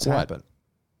 What's what? happened?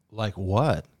 Like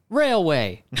what?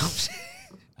 Railway. No,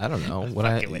 I don't know. I'm When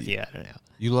fucking with you. I don't know.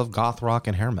 you love goth rock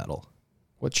and hair metal.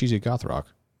 What cheesy goth rock?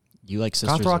 You like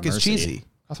Sisters Goth rock of is Mercy. cheesy.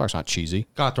 Goth rock's not cheesy.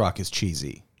 Goth rock is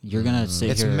cheesy. You're gonna sit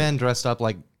It's here. men dressed up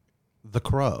like the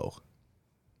Crow.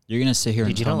 You're gonna sit here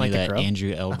and Dude, you tell don't me like The that Crow?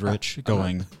 Andrew Eldritch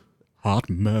going hot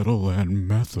metal and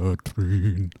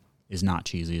methatrine is not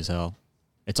cheesy as hell.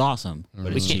 It's awesome,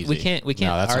 but it's cheesy. We can't No,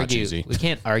 that's not argue. cheesy. We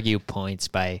can't argue points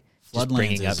by just Floodlands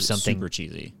bringing up is something super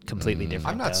cheesy. completely different.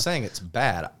 I'm not though. saying it's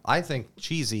bad. I think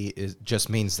cheesy just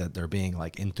means that they're being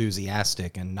like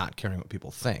enthusiastic and not caring what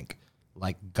people think.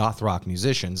 Like goth rock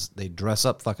musicians, they dress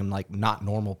up fucking like not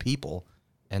normal people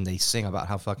and they sing about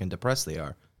how fucking depressed they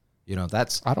are.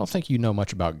 That's I don't think you know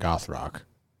much about goth rock.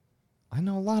 I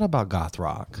know a lot about goth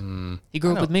rock. He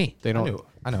grew I up know. with me. They don't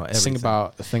I know everything. sing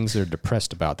about the things they're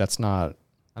depressed about. That's not...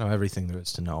 I know everything there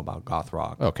is to know about goth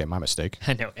rock. Okay, my mistake.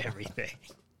 I know everything.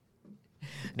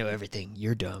 Know everything.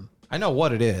 You're dumb. I know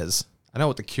what it is. I know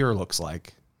what the Cure looks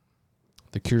like.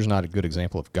 The Cure's not a good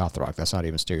example of goth rock. That's not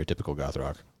even stereotypical goth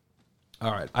rock.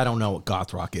 All right, I don't know what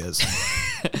goth rock is.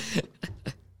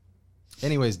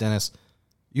 Anyways, Dennis,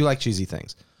 you like cheesy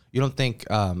things. You don't think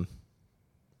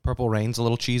Purple Rain's a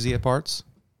little cheesy at parts?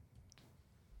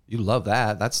 You love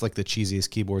that. That's like the cheesiest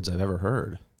keyboards I've ever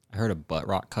heard. I heard a butt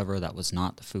rock cover that was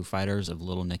not the Foo Fighters of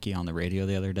Little Nicky on the radio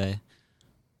the other day,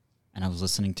 and I was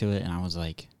listening to it and I was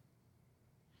like,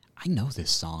 I know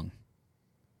this song.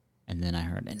 And then I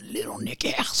heard, and Little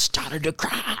Nicky started to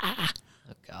cry.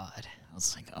 Oh God. I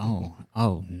was like,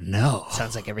 oh no.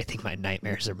 Sounds like everything my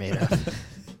nightmares are made of.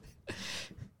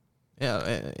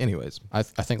 Yeah, anyways, I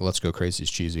think Let's Go Crazy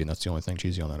is cheesy, and that's the only thing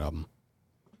cheesy on that album.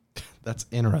 that's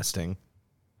interesting.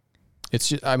 It's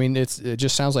just, it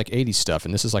just sounds like 80s stuff,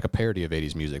 and this is like a parody of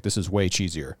 80s music. This is way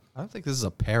cheesier. I don't think this is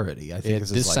a parody. I think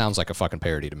this is like sounds like a fucking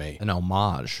parody to me. an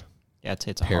homage. Yeah, I'd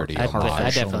say it's a Parody, hard, homage. I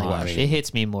definitely. homage. It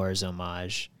hits me more as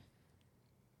homage.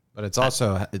 But it's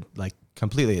also like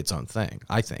completely its own thing,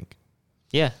 I think.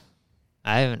 Yeah,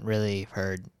 I haven't really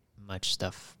heard much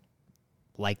stuff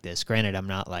like this. Granted, I'm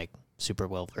not like super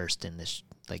well versed in this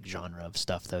like genre of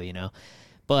stuff, though.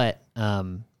 But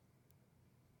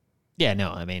yeah,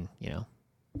 no, I mean,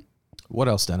 What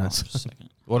else, Dennis? Just a second.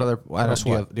 What other? else Do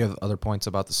you what? have other points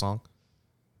about the song?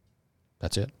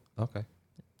 That's it. Okay.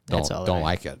 That's Don't all don't I-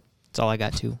 like it. That's all I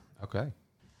got too. Okay.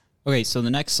 Okay, so the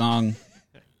next song,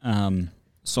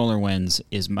 Solar Winds,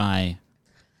 is my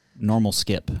normal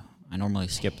skip. I normally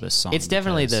skip this song. It's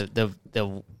definitely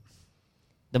because-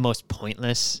 the most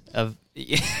pointless of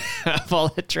of all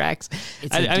the tracks.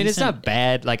 It's I a mean, it's decent- not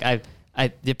bad. Like I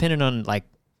depending on like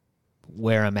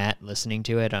where I'm at listening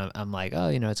to it, I'm like, oh,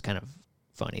 it's kind of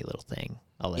funny little thing.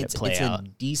 I'll let it play out. a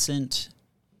decent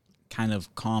kind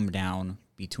of calm down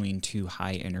between two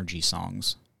high energy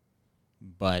songs,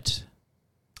 but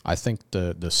I think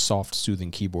the soft,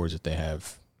 soothing keyboards that they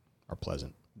have are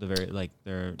pleasant.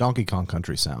 they're Donkey Kong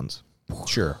Country sounds.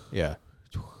 Sure. Yeah.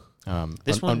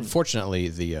 This one- Unfortunately,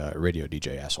 the radio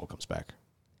DJ asshole comes back.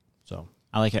 So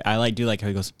I like it. Do like how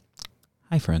he goes,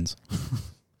 "Hi, friends."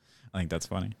 I think that's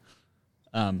funny.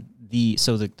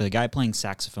 The guy playing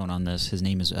saxophone on this, his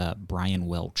name is Brian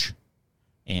Welch,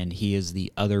 and he is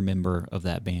the other member of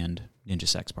that band, Ninja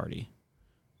Sex Party.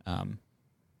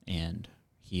 And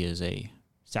he is a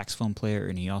saxophone player,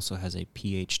 and he also has a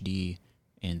PhD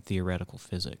in theoretical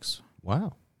physics.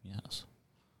 Wow. Yes.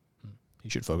 he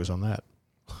should focus on that.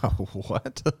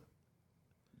 What?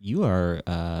 You are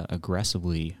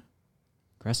aggressively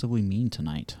mean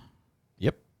tonight.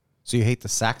 Yep. So you hate the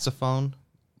saxophone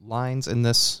lines in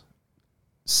this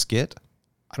skit?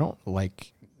 I don't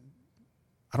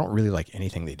really like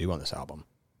anything they do on this album.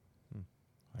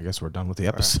 I guess we're done with the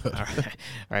episode. All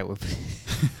right, we're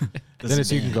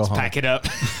Dennis, you can go home. pack it up.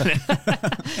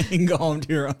 You can go home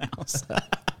to your own house.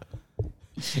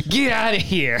 Get out of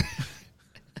here.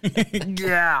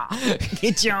 Yeah,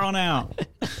 get your own out.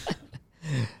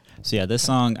 So yeah, this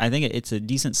song, I think it's a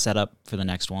decent setup for the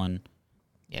next one,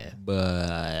 Yeah.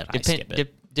 but I skip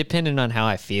it. Depending on how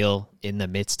I feel in the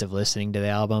midst of listening to the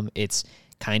album, it's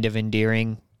kind of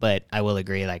endearing. But I will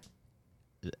agree, like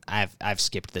I've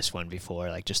skipped this one before,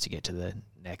 like just to get to the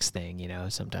next thing.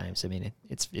 Sometimes I mean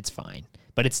it's fine,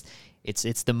 but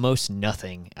it's the most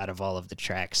nothing out of all of the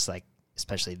tracks, like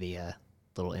especially the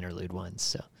little interlude ones.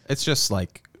 So It's just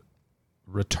like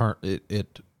return.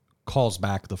 It calls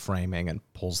back the framing and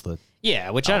pulls the. yeah,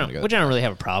 which Oh, I my don't God. which I don't really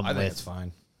have a I problem think with. it's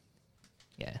fine.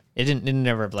 Yeah, it didn't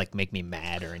never like make me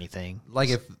mad or anything. Like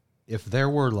if there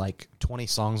were like 20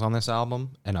 songs on this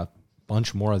album and a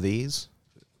bunch more of these,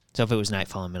 So if it was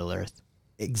Nightfall in Middle Earth,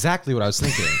 exactly what I was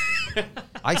thinking.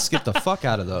 I skipped the fuck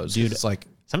out of those. Dude. It's like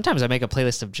sometimes I make a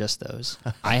playlist of just those.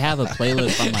 I have a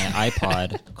playlist on my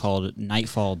iPod called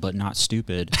Nightfall But Not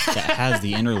Stupid that has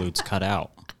the interludes cut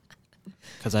out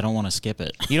because I don't want to skip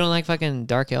it. You don't like fucking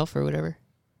Dark Elf or whatever?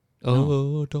 No.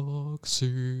 Oh, dark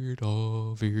seed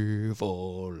of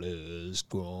evil is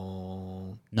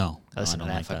grown. No, I listen I to don't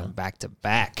that like fucking that. back to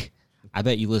back. I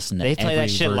bet you listen to They play every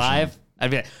that shit version. live. I'd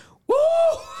be like, woo!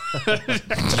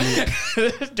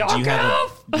 Dark Do you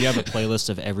Elf! have a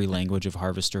playlist of every language of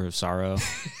Harvester of Sorrow?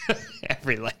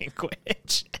 Every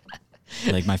language.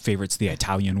 Like my favorite's the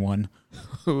Italian one.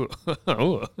 Oh.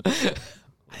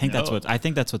 I think that's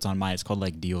what's on mine. It's called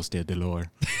like Dios de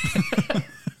Dolor.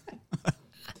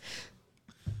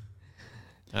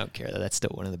 I don't care. That's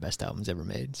still one of the best albums ever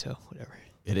made, so whatever.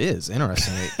 it is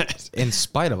interesting. In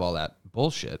spite of all that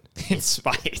bullshit, In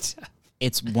spite.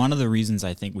 It's one of the reasons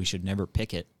I think we should never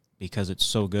pick it because it's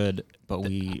so good. But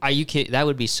we Are you kidding? That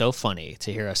would be so funny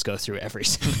to hear us go through every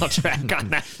single track on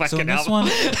that fucking so in this album. one,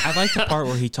 I like the part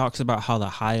where he talks about how the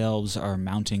high elves are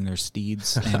mounting their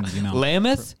steeds and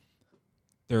Lambeth?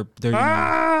 they're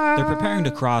they're preparing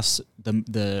to cross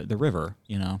the river.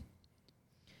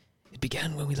 It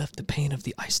began when we left the pain of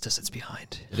the ice deserts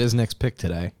behind. it is Nick's pick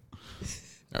today.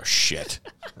 Oh shit.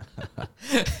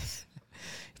 It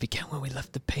began when we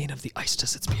left the pain of the ice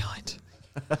deserts behind.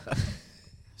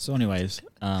 So, anyways,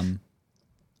 I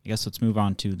guess let's move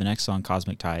on to the next song,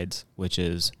 "Cosmic Tides," which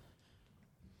is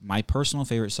my personal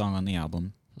favorite song on the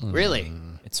album. Really?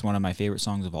 It's one of my favorite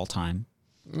songs of all time.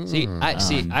 See,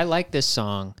 I like this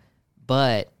song,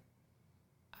 but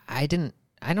I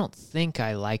don't think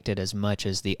I liked it as much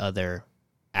as the other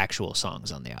actual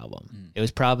songs on the album. It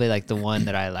was probably like the one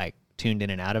that I like tuned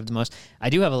in and out of the most. I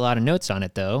do have a lot of notes on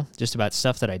it though, just about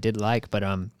stuff that I did like, but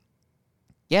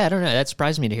yeah, I don't know. That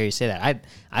surprised me to hear you say that.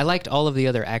 I liked all of the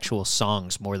other actual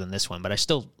songs more than this one, but I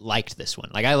still liked this one.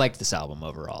 Like I liked this album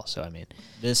overall. So I mean,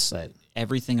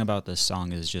 Everything about this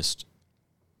song is just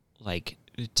like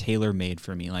tailor made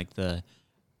for me. Like the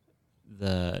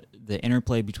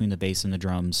interplay between the bass and the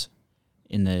drums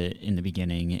in the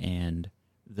beginning, and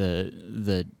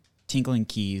the tinkling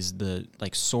keys, the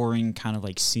like soaring kind of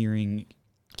like searing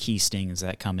key stings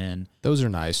that come in. Those are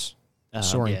nice.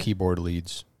 Soaring yeah. keyboard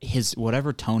leads. his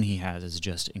whatever tone he has is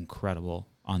just incredible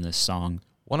on this song.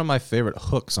 One of my favorite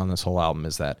hooks on this whole album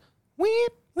is that whip,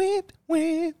 whip,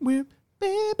 whip, whip,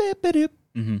 beep, beep, beep, doop.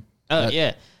 Mm-hmm. Oh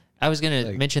yeah, I was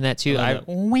gonna mention that too. I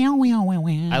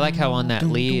like how on that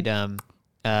lead,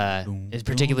 is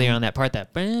particularly on that part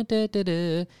that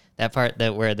part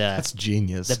that where That's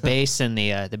genius. the bass and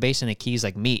the keys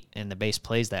like meet, and the bass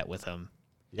plays that with them.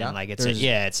 Yeah. And like it's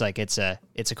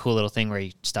a cool little thing where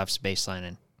he stops the bass line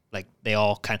and like they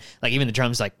all kind of like even the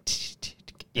drums like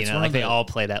you know like they all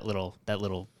play that little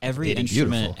every ditty.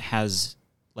 instrument Beautiful. has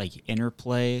like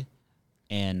interplay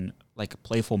and like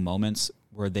playful moments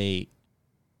where they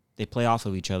play off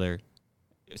of each other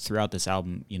throughout this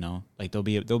album. You know, like there'll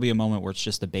be a moment where it's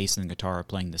just the bass and the guitar are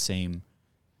playing the same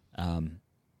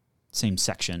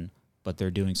section, but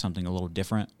they're doing something a little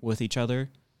different with each other.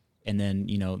 And then,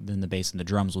 you know, then the bass and the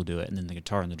drums will do it, and then the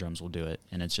guitar and the drums will do it,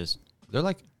 and it's just They're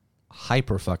like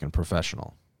hyper fucking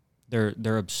professional.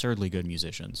 they're absurdly good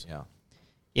musicians. Yeah.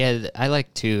 Yeah, I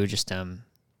like too just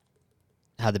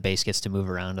how the bass gets to move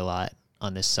around a lot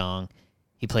on this song.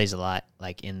 He plays a lot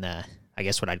like in the I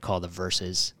guess what I'd call the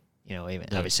verses. You know, even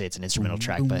obviously it's an instrumental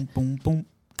track, but boom, boom,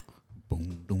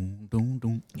 boom, boom, boom,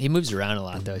 boom, he moves around a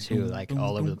lot though too, like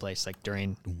all over the place, like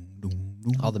during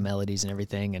all the melodies and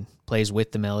everything, and plays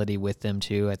with the melody with them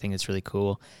too. I think it's really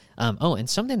cool. And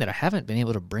something that I haven't been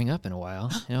able to bring up in a while.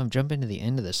 You know, I'm jumping to the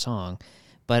end of the song,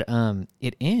 but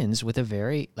it ends with a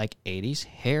very like 80s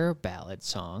hair ballad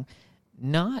song,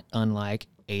 not unlike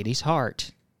 80s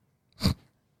Heart.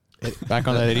 Back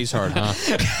on that 80s hard,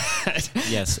 huh?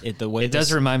 Yes, the way It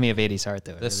does remind me of 80s Heart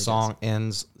though. It This really song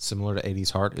ends similar to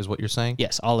 80s Heart, is what you're saying? does.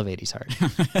 Yes, all of 80s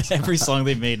Heart. every song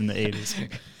they've made in the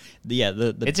 80s. Yeah,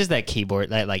 the It's just that keyboard,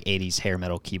 that like 80s hair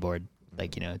metal keyboard,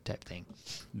 like, you know, type thing.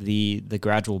 the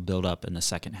gradual build up in the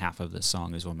second half of this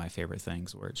song is one of my favorite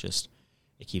things, where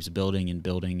it keeps building and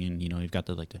building, and you know you've got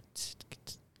the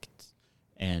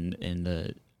and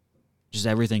the just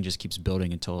everything just keeps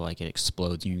building until like it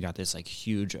explodes, and you got this like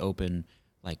huge open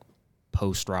like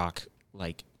post rock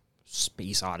like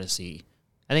space odyssey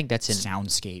I think that's an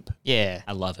soundscape. yeah.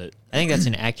 I love it. I think that's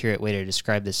an accurate way to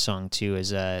describe this song too.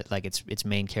 Is like its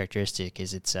main characteristic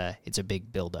is it's a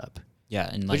big build up, Yeah,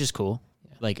 and like which is cool.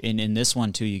 like in this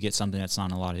one too, you get something that's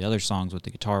not in a lot of the other songs with the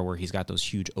guitar, where he's got those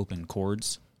huge open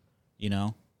chords. You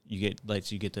know, you get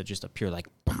just a pure like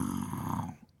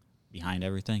behind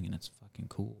everything, and it's fucking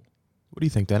cool. What do you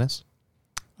think, Dennis?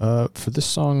 For this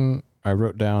song, I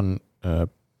wrote down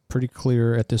pretty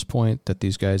clear at this point that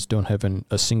these guys don't have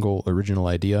a single original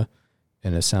idea,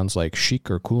 and it sounds like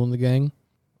Chic or Kool and the Gang.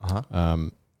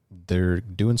 They're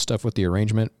doing stuff with the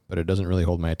arrangement, but it doesn't really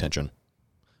hold my attention.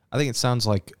 I think it sounds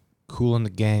like Kool and the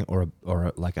Gang, or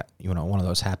like a, you know, one of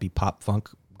those happy pop funk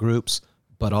groups,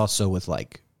 but also with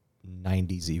like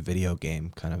 90s-y video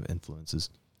game kind of influences.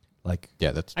 Like,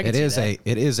 Yeah, that's I can it see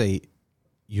is a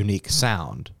unique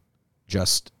sound.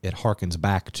 Just it harkens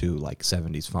back to like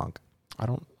 70s funk. I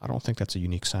don't think that's a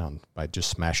unique sound by just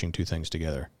smashing two things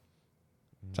together.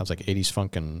 Sounds like 80s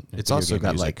funk and It's video also game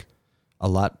got music. like a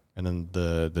lot. And then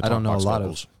the I don't know a talk box lot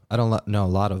vocals. of. I don't know a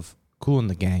lot of Kool and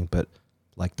the Gang, but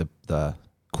like the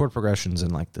chord progressions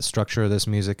and like the structure of this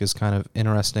music is kind of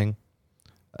interesting.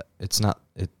 It's not.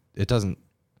 It doesn't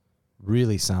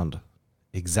really sound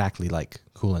exactly like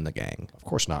Kool and the Gang. Of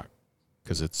course not,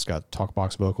 because it's got talk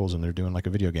box vocals and they're doing like a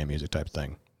video game music type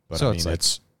thing. But So I mean, it's like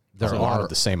it's there a lot are- of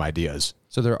the same ideas.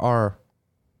 So there are.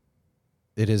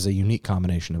 It is a unique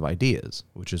combination of ideas,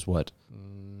 which is what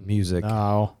music.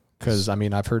 No, because I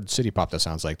mean, I've heard city pop that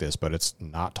sounds like this, but it's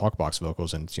not talk box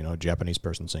vocals and it's, you know, a Japanese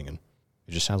person singing.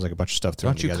 It just sounds like a bunch of stuff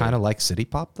thrown Don't you together. kind of like city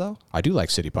pop though? I do like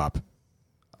city pop.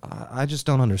 I just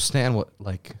don't understand what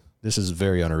like. This is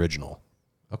very unoriginal.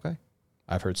 Okay.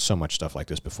 I've heard so much stuff like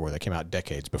this before that came out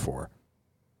decades before.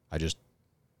 It's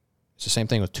the same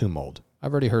thing with Tomb Mold.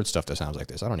 I've already heard stuff that sounds like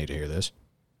this. I don't need to hear this.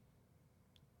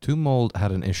 Tomb Mold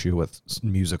had an issue with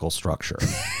musical structure.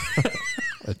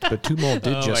 But Tomb Mold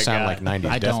did Oh my just sound God. like 90s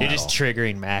I death don't- You're metal. just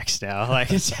triggering Max now.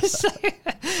 Like it's just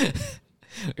like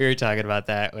we were talking about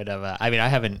that when I mean I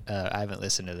haven't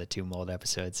listened to the Tomb Mold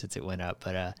episode since it went up,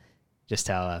 but just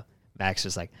how Max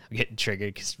was like, I'm getting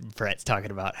triggered because Brett's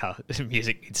talking about how the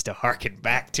music needs to harken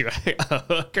back to a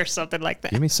hook or something like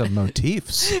that. Give me some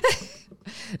motifs.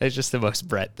 It's just the most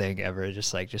Brett thing ever.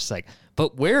 Just like,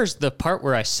 but where's the part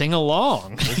where I sing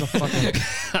along?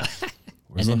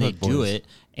 And then they do it,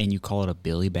 and you call it a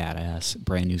Billy Badass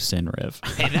brand new Sin riff.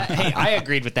 Hey, I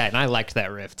agreed with that, and I liked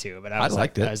that riff too. But I was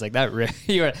liked like, it. I was like, that riff.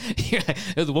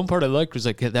 The one part I liked was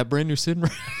like that brand new Sin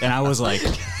riff. And I was like,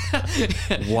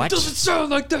 what? Doesn't sound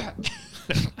like that.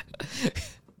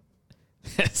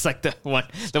 It's like the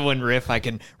one riff I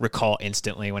can recall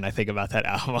instantly when I think about that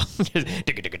album. And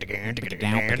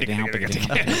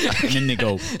then they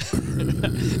go.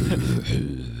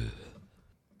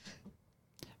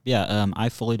 Yeah, I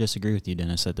fully disagree with you,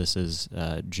 Dennis, that this is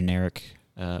generic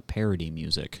parody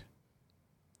music.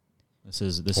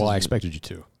 I expected you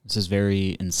to. This is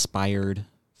very inspired,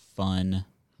 fun.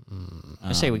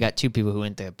 I say we got two people who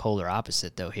went the polar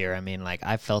opposite though here. I mean, like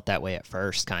I felt that way at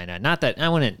first, kind of. Not that I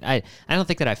don't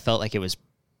think that I felt like it was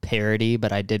parody,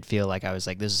 but I did feel like I was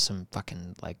like, this is some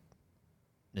fucking like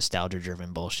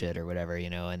nostalgia-driven bullshit or whatever, you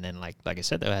know. And then like I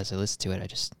said though, as I listened to it, I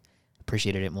just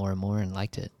appreciated it more and more and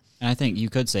liked it. And I think you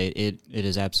could say it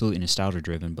is absolutely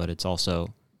nostalgia-driven, but it's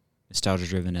also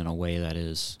nostalgia-driven in a way that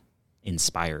is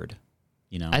inspired.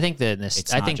 You know, I think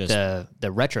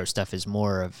the retro stuff is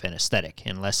more of an aesthetic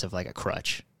and less of like a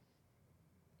crutch.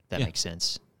 That makes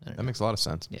sense. That makes a lot of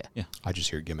sense. Yeah. I just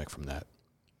hear gimmick from that.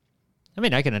 I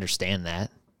mean, I can understand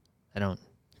that. I don't.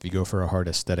 If you go for a hard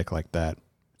aesthetic like that,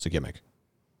 it's a gimmick.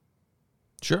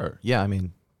 Sure. Yeah, I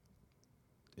mean,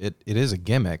 it is a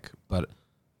gimmick, but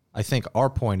I think our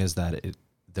point is that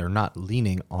they're not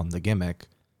leaning on the gimmick.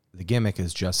 The gimmick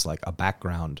is just like a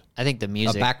background. I think the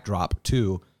music, a backdrop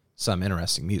to some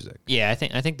interesting music. Yeah, I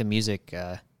think the music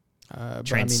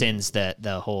transcends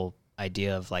the whole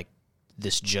idea of like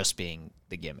this just being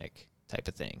the gimmick type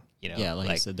of thing. You know? Yeah, like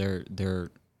I said, they're.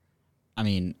 I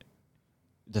mean,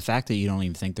 the fact that you don't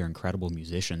even think they're incredible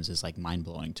musicians is like mind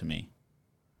blowing to me.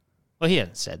 Well, he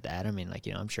hasn't said that. I mean, like,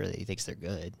 you know, I'm sure that he thinks they're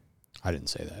good. I didn't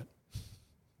say that.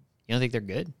 You don't think they're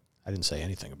good? I didn't say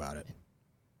anything about it.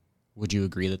 Would you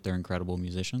agree that they're incredible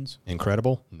musicians?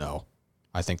 Incredible? No.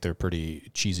 I think they're pretty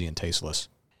cheesy and tasteless.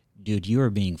 Dude, you are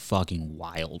being fucking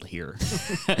wild here.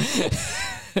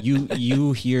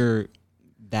 You hear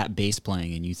that bass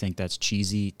playing and you think that's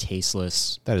cheesy,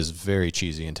 tasteless. That is very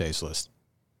cheesy and tasteless.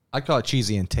 I call it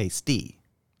cheesy and tasty.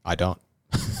 I don't.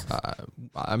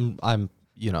 I'm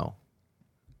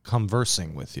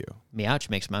conversing with you. Meowch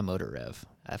makes my motor rev.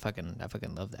 I fucking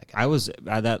love that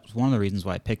guy. That's one of the reasons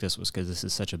why I picked this was because this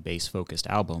is such a bass focused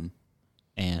album,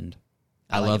 and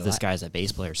I like love it a this lot. guy as a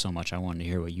bass player so much. I wanted to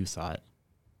hear what you thought.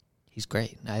 He's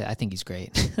great. I think he's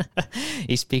great.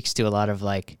 He speaks to a lot of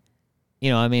like, you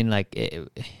know, I mean, like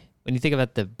when you think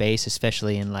about the bass,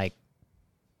 especially in like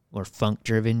more funk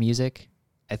driven music,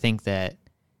 I think that,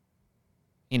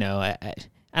 you know,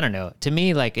 I don't know. To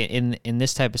me, like in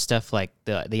this type of stuff, like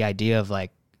the idea of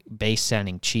like bass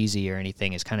sounding cheesy or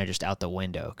anything is kind of just out the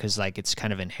window because like it's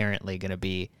kind of inherently going to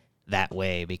be that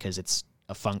way because it's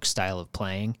a funk style of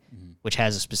playing, which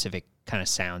has a specific kind of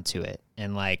sound to it.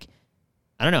 And like,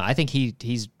 I don't know. I think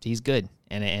he's good,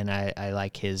 and I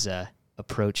like his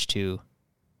approach to,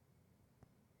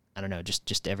 I don't know,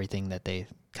 just everything that they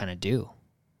kind of do.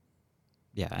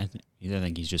 Yeah, I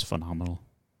think he's just phenomenal.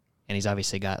 And he's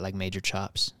obviously got like major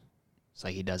chops. It's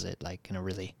like he does it like in a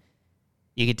really,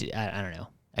 you get to, I don't know.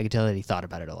 I could tell that he thought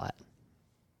about it a lot.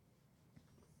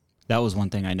 That was one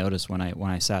thing I noticed when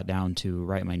I sat down to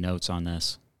write my notes on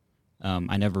this.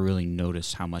 I never really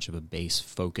noticed how much of a bass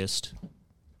focused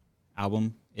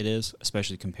album it is,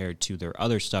 especially compared to their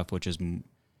other stuff, which is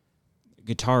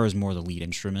guitar is more the lead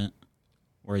instrument,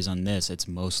 whereas on this it's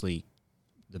mostly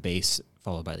the bass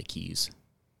followed by the keys,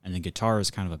 and the guitar is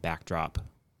kind of a backdrop.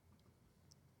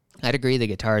 I'd agree the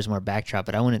guitar is more backdrop,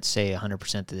 but I wouldn't say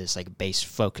 100% that it's like a bass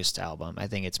focused album. I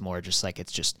think it's more just like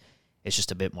it's just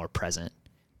a bit more present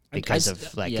because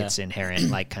of like its inherent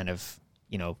like kind of,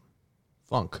 you know,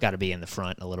 Funk. got to be in the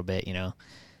front a little bit, you know.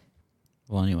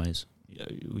 Well, anyways,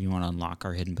 you want to unlock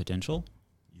our hidden potential?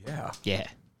 Yeah. Yeah.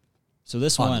 So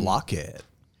this one, Unlock it.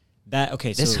 that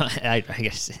okay. So This one, I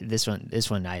guess this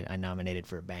one I nominated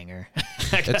for a banger.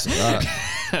 It's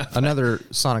another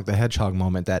Sonic the Hedgehog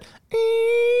moment that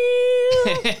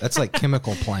that's like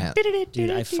Chemical Plant. dude,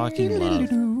 I fucking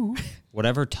love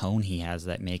whatever tone he has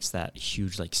that makes that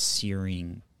huge like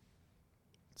searing.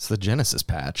 It's the Genesis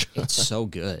patch. It's so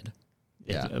good.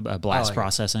 Yeah. Blast like it.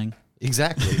 processing.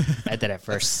 Exactly. I did at That's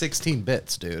first. 16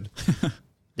 bits, dude.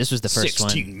 This was the first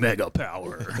 16 mega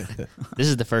power. This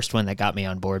is the first one that got me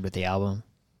on board with the album.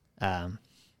 And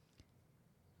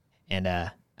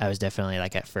I was definitely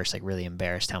like at first like really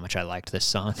embarrassed how much I liked this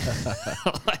song.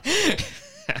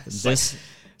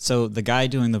 So the guy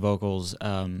doing the vocals,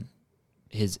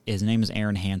 his name is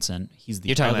Aaron Hansen. He's the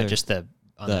You're talking other, about just the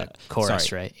chorus,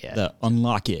 sorry, right? Yeah. The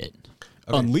unlock it,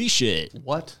 Okay. unleash it.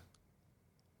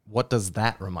 What does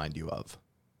that remind you of?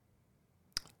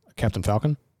 Captain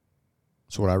Falcon?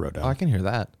 That's what I wrote down. Oh, I can hear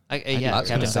that. yeah, I was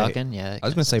Captain gonna say- Falcon. Yeah, I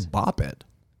was going to say Bop It.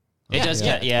 it does.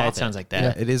 Yeah, Bop it sounds like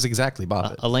that. Yeah, it is exactly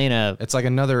Bop It. Elena, It's like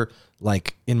another,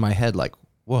 like, in my head, like,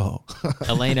 Whoa.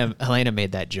 Elena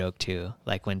made that joke too.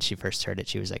 Like when she first heard it,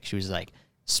 she was like,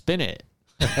 spin it,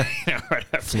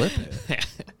 Flip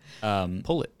it.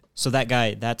 pull it. So that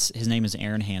guy, his name is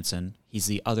Aaron Hansen. He's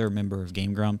the other member of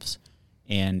Game Grumps,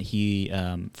 and he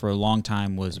for a long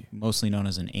time was mostly known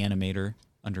as an animator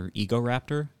under Ego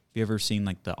Raptor. Have you ever seen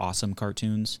like the Awesome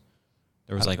cartoons?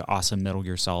 There was like Awesome Metal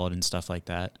Gear Solid and stuff like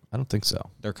that. I don't think so.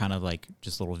 They're kind of like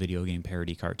just little video game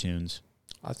parody cartoons.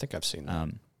 I think I've seen that.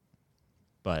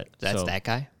 But That's that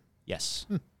guy. Yes.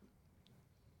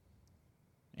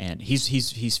 And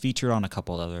he's featured on a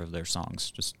couple other of their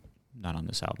songs, just not on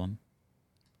this album.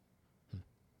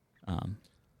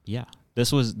 Yeah,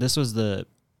 this was the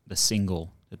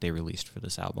single that they released for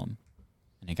this album,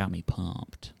 and it got me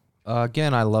pumped.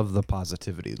 Again, I love the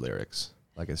positivity lyrics.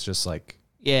 Like it's just like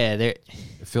Yeah, it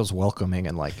feels welcoming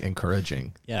and like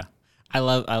encouraging. Yeah, I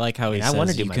like how he I says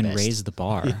wanna do you my can best. raise the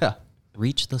bar, Yeah.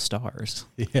 reach the stars.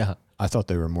 Yeah. I thought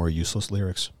they were more useless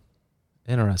lyrics.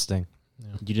 Interesting.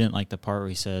 You didn't like the part where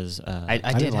he says, I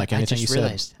didn't did. like I anything just you said.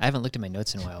 realized I haven't looked at my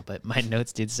notes in a while, but my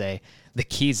notes did say the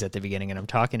keys at the beginning, and I'm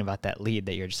talking about that lead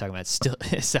that you're just talking about. Still,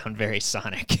 it sound very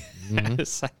Sonic.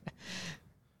 It's like-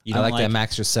 you I don't like that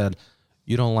Max just said,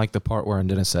 you don't like the part where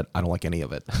Dennis said, I don't like any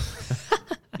of it.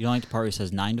 You don't like the part where he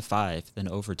says 9 to 5, then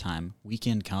overtime.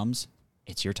 Weekend comes,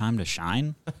 it's your time to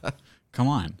shine. Come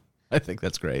on, I think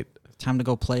that's great. time to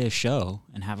go play a show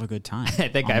and have a good time. I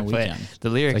think on I the put weekend. the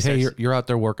Like, lyrics. hey, are- you're out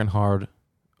there working hard.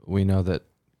 We know that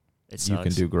It you can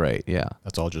sucks. do great. Yeah.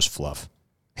 That's all just fluff.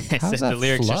 I How's said that the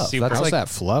lyrics are fluff? super. That's How's like- that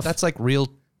fluff? That's like real.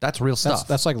 That's real stuff.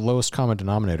 That's like lowest common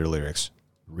denominator lyrics.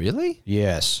 really?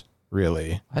 Yes,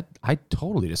 really. I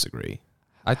totally disagree.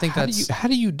 I think How that's. how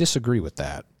do you disagree with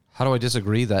that? How do I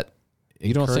disagree that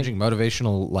You don't think- encouraging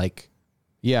motivational like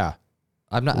Yeah,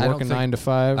 I'm not I don't working think, 9 to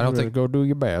 5. I don't think- go do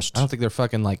your best. I don't think they're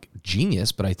fucking like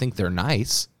genius, but I think they're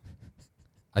nice.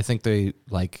 I think they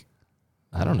like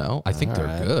I don't know. I think they're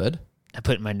Alright. good. I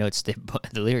put in my notes the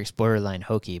lyrics borderline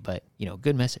hokey, but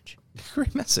good message.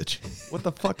 Great message. What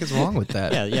the fuck is wrong with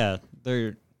that? Yeah,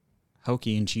 they're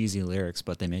hokey and cheesy lyrics,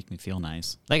 but they make me feel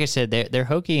nice. Like I said, they're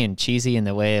hokey and cheesy in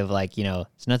the way of like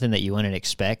it's nothing that you wouldn't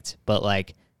expect, but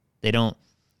like they don't.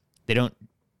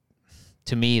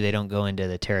 To me, they don't go into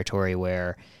the territory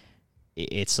where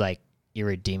it's like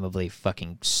irredeemably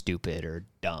fucking stupid or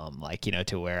dumb, like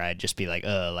to where I'd just be like,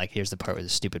 like here's the part where the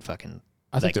stupid fucking.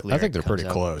 I think like, they're, I think they're lyric comes pretty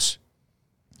up. close.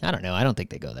 I don't know. I don't think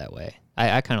they go that way.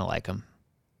 I kind of like them.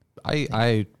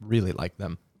 I really like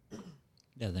them.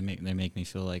 Yeah, they make me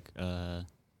feel like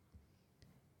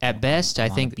At best, I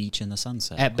I'm on a think beach in the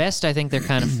sunset. At best, I think they're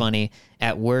kind of funny.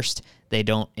 At worst, they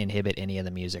don't inhibit any of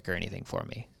the music or anything for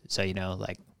me. So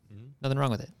nothing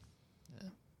wrong with it.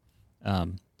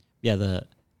 Yeah, the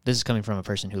This is coming from a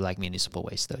person who liked municipal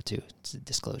waste, though, too. It's a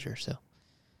disclosure. So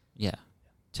yeah.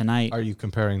 Tonight, Are you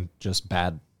comparing just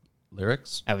bad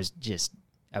lyrics? I was just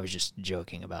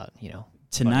joking about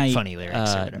tonight, funny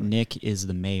lyrics or whatever. Nick is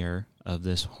the mayor of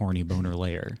this horny boner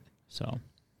layer. So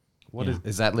What Yeah.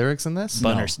 is that lyrics in this?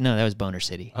 Boner. No, that was Boner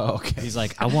City. Oh, okay. he's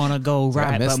like, I want to go Sorry, I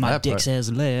right, missed but my that dick part.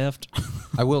 says left.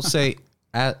 I will say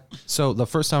so the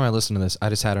first time I listened to this, I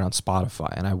just had it on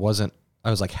Spotify and I was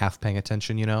like half paying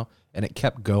attention, and it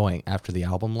kept going after the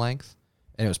album length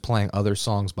and it was playing other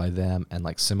songs by them and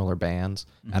like similar bands.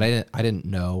 And I didn't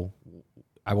know,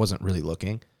 I wasn't really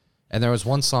looking. And there was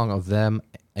one song of them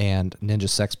and Ninja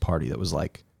Sex Party that was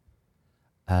like,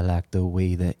 I like the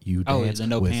way that you Oh, dance the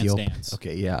no with pants your dance.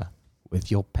 Okay, yeah. With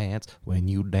your pants, when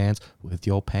you dance with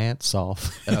your pants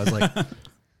off. And I was like,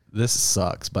 this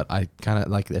sucks, but I kind of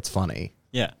like it's funny.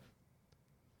 Yeah.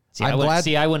 See, I'm glad-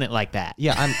 I wouldn't like that.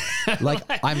 Yeah,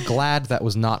 I'm glad that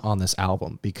was not on this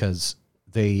album because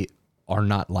they are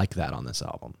not like that on this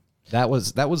album. That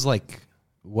was like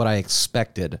what I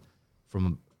expected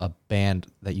from a band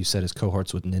that you said is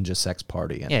cohorts with Ninja Sex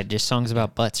Party. And Yeah, just songs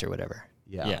about butts or whatever.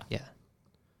 yeah.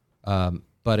 Yeah.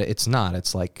 But it's not.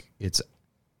 It's like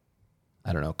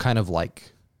I don't know, kind of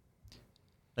like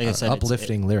Like I said,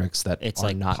 uplifting lyrics that it's are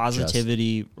like not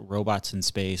positivity, robots in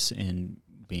space, and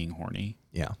being horny,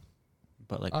 Just, yeah,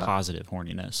 but like positive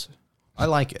horniness. I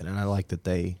like it, and I like that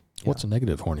they What's a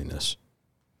negative horniness?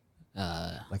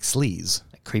 like sleaze.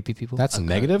 Like creepy people. That's a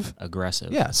negative?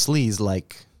 Aggressive. Yeah,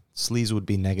 sleaze would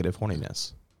be negative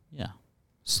horniness. Yeah.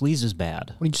 Sleaze is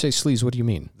bad. When you say sleaze, what do you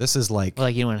mean? This is like Well,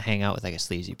 like you don't want to hang out with like a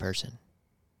sleazy person.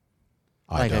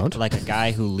 I don't. Like a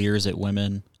guy who leers at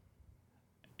women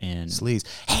and sleaze.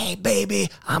 Hey, baby,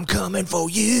 I'm coming for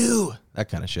you. That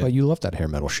kind of shit. But you love that hair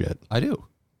metal shit. I do.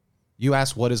 You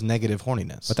asked what is negative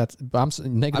horniness. But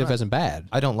negative I'm- isn't bad.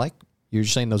 I don't like. You're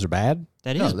just saying those are bad?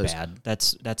 that No, is there's- bad.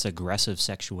 That's aggressive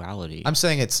sexuality. I'm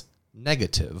saying it's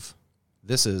negative.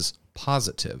 This is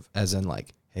positive, as in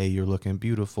like, hey, you're looking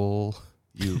beautiful.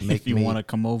 You make if you me want to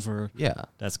come over, yeah.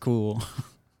 that's cool.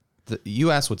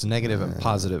 You asked what's negative and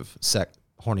positive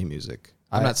horny music.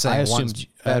 I'm not saying I one's assumed,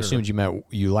 I better. assumed you meant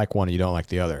you like one and you don't like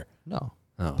the other. No.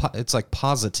 Oh. It's like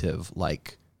positive,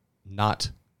 like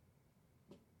not.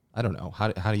 I don't know. How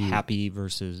do you Happy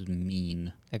versus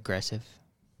mean. Aggressive.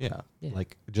 Yeah, Yeah.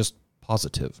 like just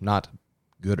positive, not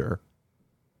gooder.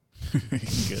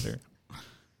 Gooder.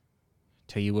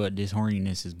 Tell you what, this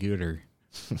horniness is gooder.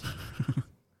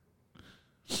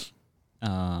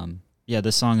 Yeah,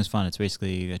 this song is fun. It's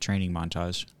basically a training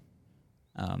montage.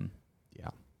 Yeah.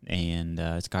 And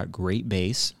it's got great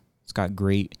bass. It's got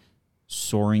great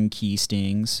soaring key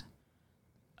stings.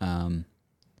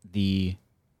 The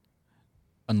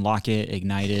unlock it,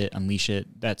 ignite it, unleash it,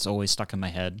 that's always stuck in my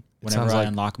head. Whenever sounds I like-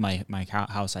 unlock my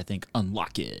house, I think,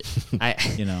 unlock it. I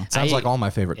You know? Sounds I- like all my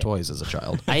favorite toys as a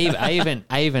child. I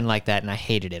even like that, and I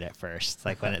hated it at first.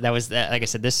 Like when that was that, like I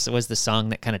said, this was the song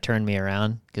that kind of turned me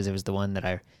around because it was the one that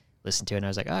I listened to, and I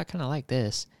was like, oh, I kind of like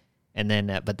this. And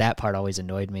then, but that part always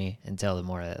annoyed me until the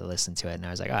more I listened to it, and I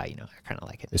was like, I kind of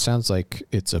like it. It sounds like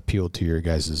it's appealed to your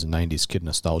guys' 90s kid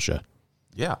nostalgia.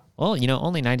 Yeah. Well,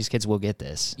 only 90s kids will get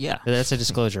this. Yeah. That's a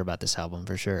disclosure about this album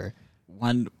for sure.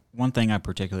 One thing I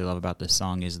particularly love about this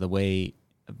song is the way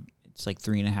it's like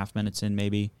 3.5 minutes in,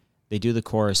 maybe they do the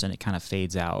chorus and it kind of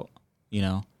fades out,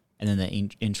 and then the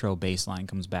intro bass line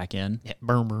comes back in. Yeah.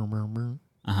 Burr, burr, burr, burr.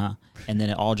 And then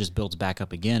it all just builds back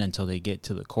up again until they get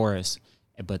to the chorus.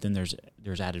 But then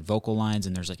there's added vocal lines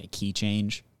and there's like a key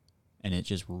change, and it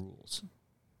just rules.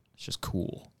 It's just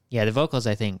cool. Yeah, the vocals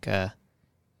I think are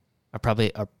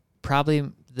probably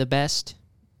the best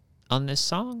on this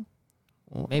song.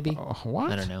 Maybe.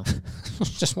 What? I don't know.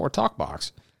 It's just more talk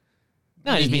box.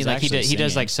 No, I just mean He's like he actually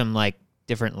does singing. like some like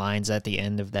different lines at the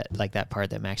end of that, like that part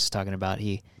that Max is talking about.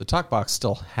 The talk box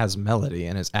still has melody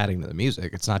and is adding to the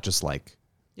music. It's not just like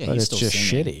Yeah, But he's it's still just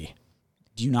singing. shitty.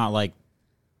 Do you not like?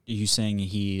 Are you saying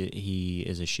he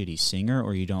is a shitty singer,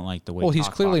 or you don't like the way? Well, he's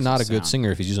talk clearly boxes not a good sound?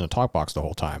 singer if he's using a talk box the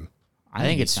whole time. I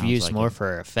think he it's sounds used like more a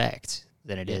for effect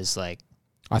than it is like.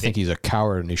 I think he's a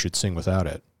coward and he should sing without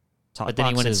it. talk But then he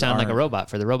wouldn't boxes sound like a aren't- robot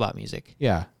for the robot music.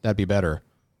 Yeah, that'd be better.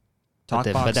 Talk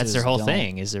But that's their boxes whole don't-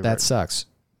 thing. Is they're, That sucks.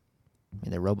 I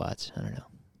mean, they're robots. I don't know.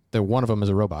 The one of them is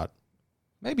a robot,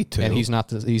 maybe two. and he's not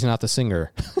the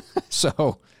singer.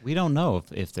 So We don't know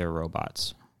if they're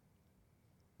robots.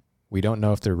 we don't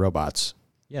know if they're robots.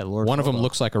 Yeah, Lord. One of them Phobos.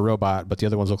 looks like a robot, but the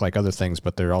other ones look like other things,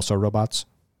 but they're also robots.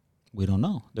 We don't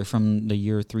know. They're from the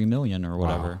year 3 million or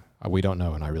whatever. Wow. We don't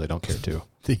know, and I really don't care too.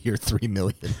 the year 3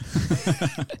 million.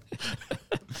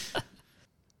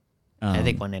 I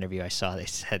think one interview I saw, they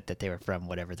said that they were from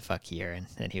whatever the fuck year,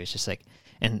 and he was just like,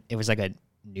 and it was like a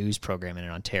news program in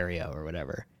Ontario or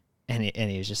whatever, and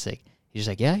he was just like,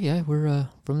 yeah, we're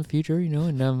from the future,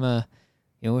 and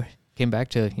we came back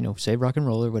to save rock and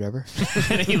roll or whatever.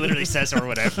 And he literally says or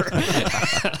whatever.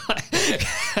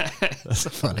 That's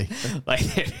funny.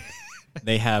 Like,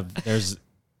 there's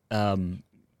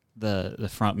the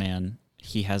front man.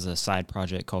 He has a side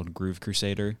project called Groove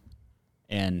Crusader,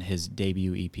 and his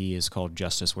debut EP is called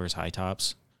Justice Wears High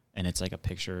Tops, and it's like a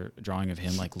picture drawing of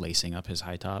him like lacing up his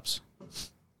high tops,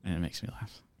 and it makes me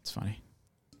laugh. It's funny.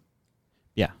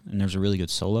 Yeah, and there's a really good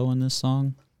solo in this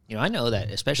song. I know that,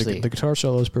 especially. The guitar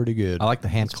solo is pretty good. I like the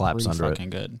hand It's claps pretty under it. fucking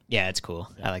good. Yeah, it's cool.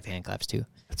 I like the hand claps too.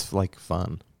 It's like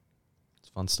fun. It's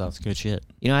fun stuff. It's good shit.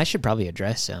 I should probably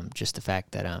address just the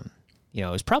fact that it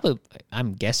was probably,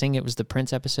 I'm guessing it was the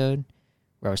Prince episode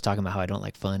where I was talking about how I don't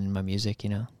like fun in my music,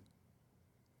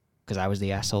 because I was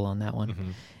the asshole on that one.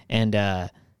 Mhm. And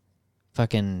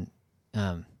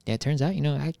it turns out,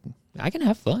 I can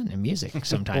have fun in music Well,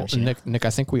 sometimes. Nick, I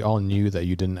think we all knew that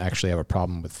you didn't actually have a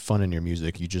problem with fun in your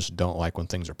music. You just don't like when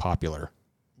things are popular.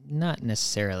 Not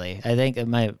necessarily. I think that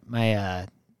my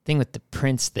thing with the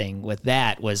Prince thing with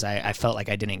that was I felt like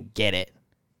I didn't get it,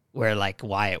 where like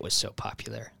why it was so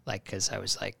popular. Like, because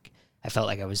I felt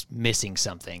like I was missing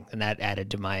something, and that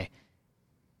added to my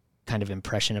kind of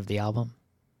impression of the album.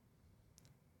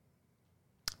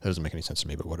 That doesn't make any sense to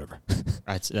me, but whatever.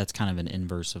 That's kind of an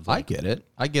inverse of I like, get it.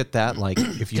 I get that. Like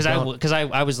if you Because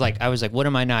I was like, what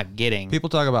am I not getting? people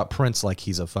talk about Prince like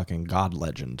he's a fucking god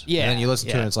legend. Yeah, And then you listen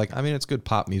to it yeah. and it's like, I mean, it's good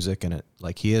pop music and it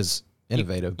like he is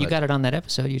innovative. You but got it on that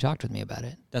episode. You talked with me about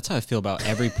it. that's how I feel about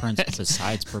every Prince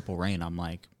besides Purple Rain. I'm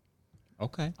like,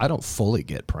 okay. I don't fully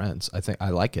get Prince. I think I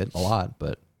like it a lot,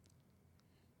 but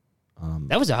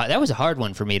That was a hard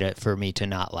one for me to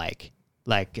not like.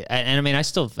 Like, and I mean, I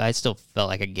still felt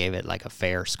like I gave it like a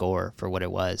fair score for what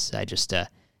it was. I just it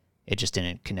just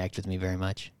didn't connect with me very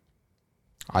much.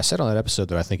 I said on that episode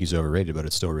that I think he's overrated, but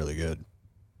it's still really good.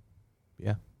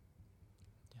 Yeah.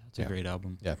 It's a great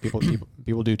album. Yeah, people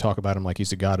do talk about him like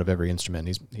he's the god of every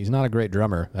instrument. He's not a great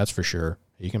drummer, that's for sure.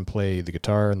 He can play the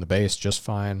guitar and the bass just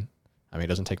fine. I mean, it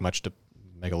doesn't take much to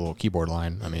make a little keyboard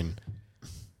line. I mean,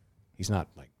 he's not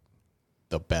like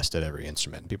the best at every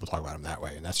instrument. People talk about him that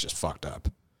way, and that's just fucked up.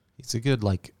 He's a good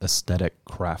like aesthetic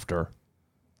crafter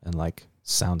and like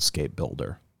soundscape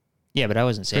builder. Yeah, but I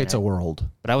wasn't saying. Creates a world.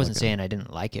 But I wasn't like saying I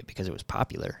didn't like it because it was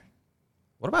popular.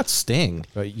 What about Sting?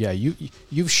 But yeah,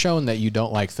 you've shown that you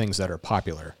don't like things that are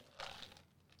popular.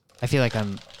 I feel like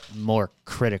I'm more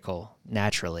critical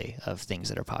naturally of things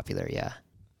that are popular. Yeah.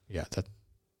 Yeah,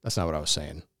 that's not what I was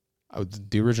saying.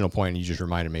 The original point you just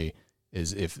reminded me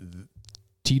is if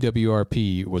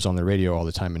TWRP was on the radio all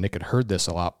the time and Nick had heard this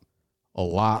a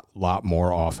lot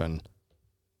more often,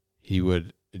 he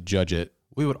would judge it.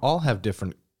 We would all have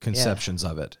different conceptions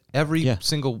of it. Every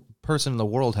single person in the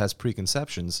world has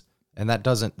preconceptions, and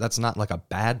that's not like a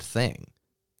bad thing.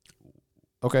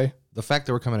 Okay. The fact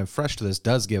that we're coming in fresh to this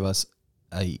does give us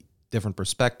a different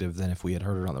perspective than if we had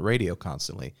heard it on the radio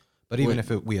constantly. But even if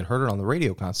we had heard it on the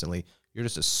radio constantly, you're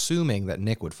just assuming that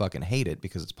Nick would fucking hate it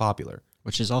because it's popular.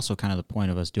 Which is also kind of the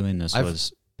point of us doing this,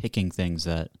 was picking things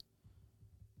that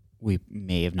we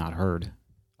may have not heard.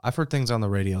 I've heard things on the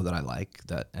radio that I like,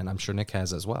 and I'm sure Nick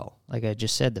has as well. Like I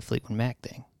just said, the Fleetwood Mac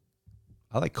thing.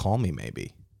 I like Call Me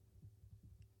Maybe.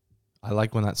 I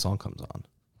like when that song comes on.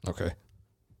 Okay.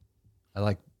 I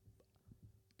like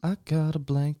I Got a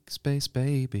Blank Space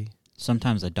Baby.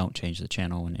 Sometimes I don't change the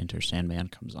channel when Enter Sandman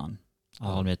comes on.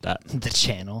 I'll admit that. The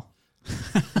channel.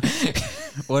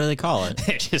 What do they call it?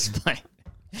 They're just playing.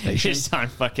 They're just on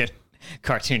fucking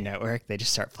Cartoon Network. They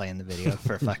just start playing the video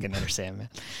for fucking Enter Sandman.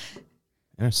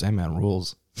 Enter Sandman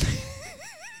rules.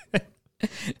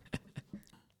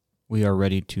 We are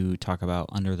ready to talk about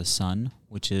Under the Sun,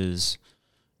 which is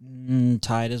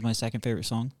tied as my second favorite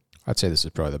song. I'd say this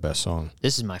is probably the best song.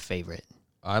 This is my favorite.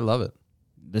 I love it.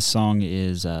 This song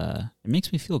is, it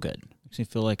makes me feel good. It makes me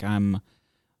feel like I'm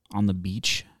on the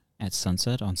beach at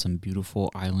sunset on some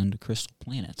beautiful island crystal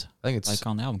planet. I think it's like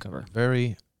on the album cover.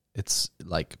 It's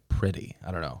like pretty.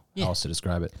 I don't know how else to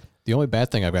describe it. The only bad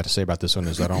thing I've got to say about this one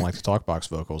is I don't like the talk box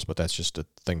vocals, but that's just a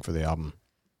thing for the album.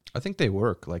 I think they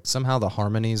work. Like somehow the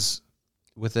harmonies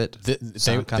with it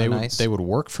sound kind of nice. They would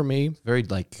work for me Very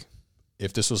like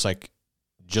if this was like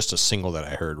just a single that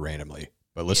I heard randomly.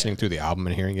 But listening through the album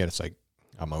and hearing it, it's like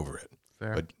I'm over it.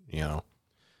 fair. But oh,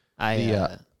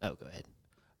 go ahead.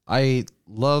 I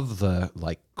love the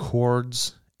like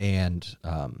chords and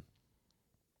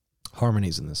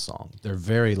harmonies in this song. They're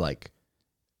very like,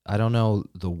 I don't know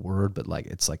the word, but like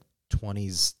it's like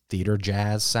 20s theater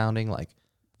jazz sounding, like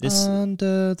This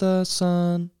Under the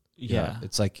Sun. Yeah.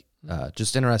 It's like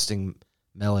just interesting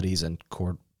melodies and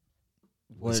chord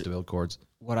What- to build chords.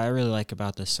 What I really like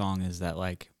about this song is that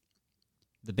like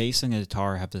the bass and the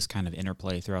guitar have this kind of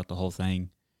interplay throughout the whole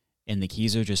thing, and the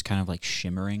keys are just kind of like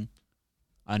shimmering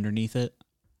underneath it,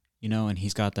 you know. And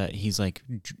he's got that. He's like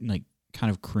kind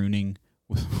of crooning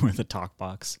with a talk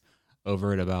box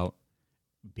over it about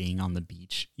being on the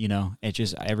beach. You know, it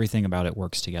just everything about it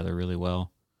works together really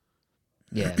well.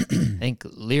 Yeah, I think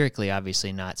lyrically,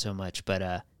 obviously not so much,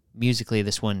 but musically,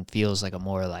 this one feels like a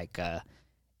more like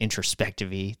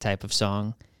introspective-y type of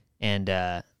song, and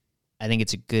I think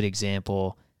it's a good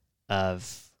example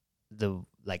of the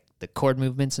chord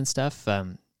movements and stuff.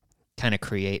 Kind of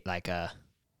create like a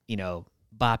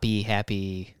boppy,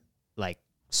 happy like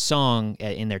song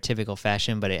in their typical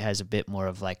fashion, but it has a bit more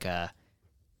of like a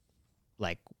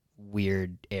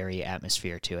weird, airy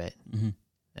atmosphere to it. Mm-hmm.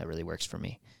 That really works for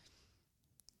me.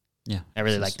 Yeah, I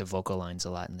really like the vocal lines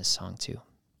a lot in this song too,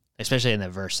 especially in the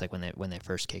verse, like when they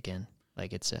first kick in.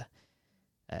 Like it's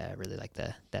I really like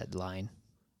that line.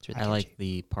 It's really I catchy. like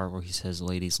the part where he says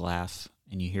 "ladies laugh"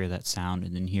 and you hear that sound,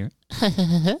 and then you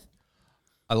hear.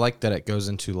 I like that it goes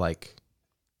into like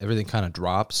everything kind of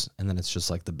drops, and then it's just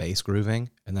like the bass grooving,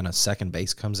 and then a second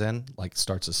bass comes in, like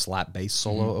starts a slap bass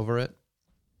solo over it.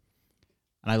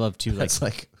 And I love too, like That's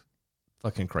like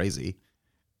fucking crazy.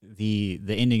 the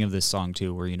ending of this song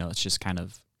too, where it's just kind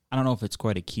of, I don't know if it's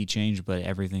quite a key change, but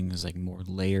everything is like more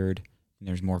layered. And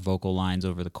there's more vocal lines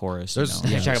over the chorus. There's,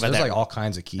 You're talking about there's that- like all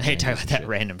kinds of key Hey, talk changes about and that shit.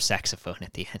 random saxophone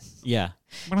at the end. Yeah.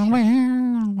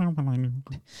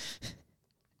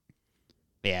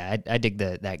 Yeah, I dig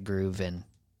that groove and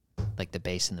like the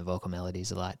bass and the vocal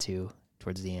melodies a lot too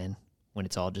towards the end when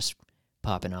it's all just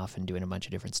popping off and doing a bunch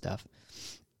of different stuff.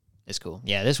 It's cool.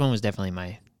 Yeah, this one was definitely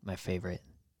my favorite.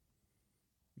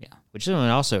 Yeah. Which is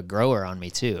also a grower on me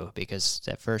too, because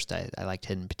at first I liked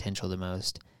Hidden Potential the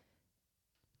most.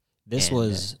 This And,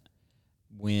 was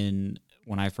when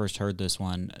I first heard this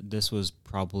one. This was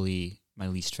probably my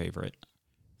least favorite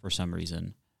for some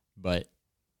reason, but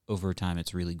over time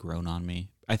it's really grown on me.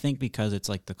 I think because it's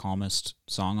like the calmest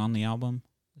song on the album.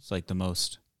 It's like the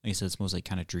most, like I said, it's most like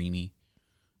kind of dreamy,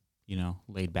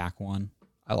 laid back one.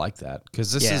 I like that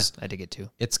because this is, I dig it too.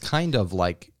 it's kind of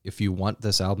like if you want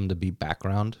this album to be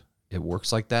background, it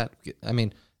works like that. I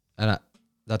mean, and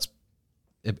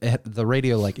the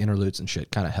radio like interludes and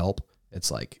shit kind of help. It's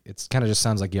like, it's kind of just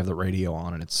sounds like you have the radio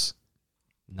on and it's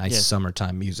nice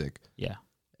summertime music. Yeah.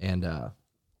 And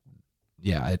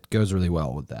it goes really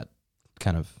well with that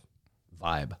kind of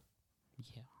vibe.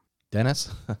 Yeah. Dennis?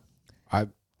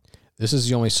 This is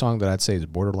the only song that I'd say is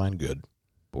borderline good.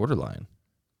 Borderline.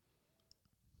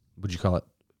 Would you call it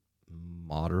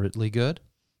moderately good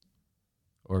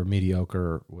or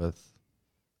mediocre with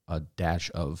a dash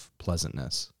of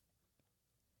pleasantness?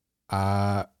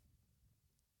 I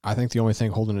think the only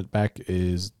thing holding it back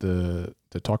is the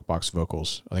talkbox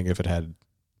vocals. I think if it had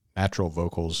natural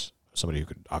vocals, somebody who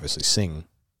could obviously sing,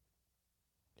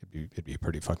 it'd be a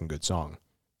pretty fucking good song.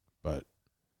 But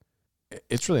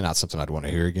it's really not something I'd want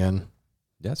to hear again.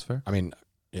 That's fair. I mean,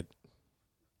 it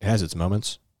has its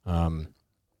moments. I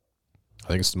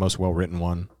think it's the most well written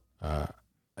one. I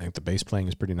think the bass playing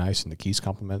is pretty nice and the keys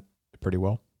complement it pretty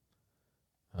well.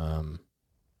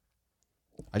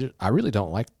 I really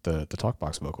don't like the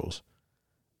talkbox vocals.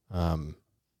 I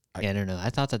don't know. I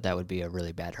thought that would be a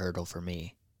really bad hurdle for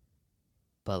me,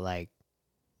 but like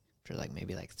after like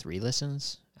maybe like 3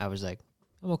 listens, I was like,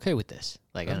 I'm okay with this.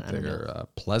 Like I don't know. They're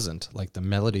pleasant. Like the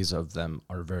melodies of them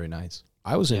are very nice.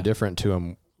 I was indifferent to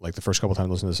them like the first couple times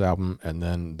I listened to this album, and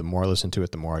then the more I listened to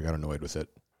it, the more I got annoyed with it.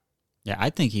 Yeah, I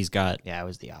think he's got Yeah, I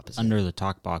was the opposite. under the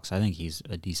talk box. I think he's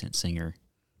a decent singer.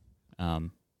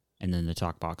 And then the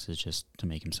talk box is just to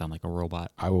make him sound like a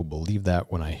robot. I will believe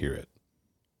that when I hear it.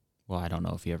 Well, I don't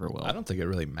know if he ever will. I don't think it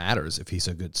really matters if he's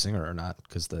a good singer or not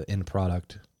because the end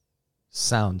product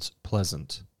sounds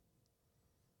pleasant.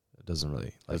 It doesn't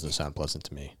really Doesn't sound pleasant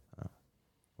to me.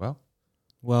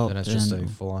 Well, then it's just a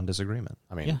full-on disagreement.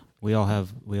 I mean, yeah, we all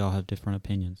have different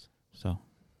opinions. So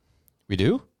we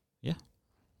do? Yeah.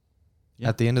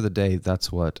 At the end of the day,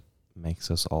 that's what makes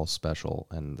us all special,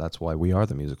 and that's why we are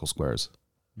the Musical Squares.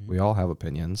 We all have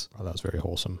opinions. Oh, that was very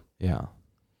wholesome. Yeah.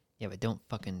 Yeah, but don't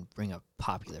fucking bring a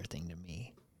popular thing to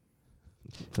me.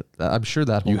 I'm sure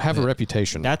that You whole have a bit-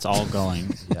 reputation. that's all going.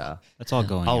 Yeah. That's all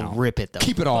going. I'll out. rip it.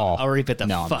 Keep it all. I'll rip it the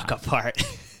No, I'm fuck not. apart.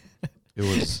 It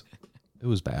was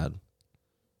bad.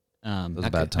 It was a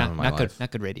bad time in my not life. good.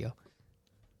 Not good radio.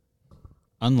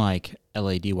 Unlike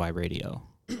LADY Radio,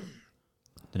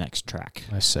 the next track.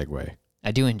 Nice segue.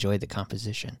 I do enjoy the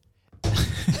composition.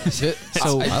 So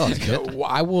I like it.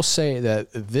 I will say that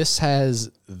this has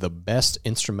the best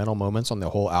instrumental moments on the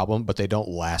whole album, but they don't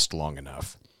last long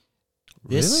enough.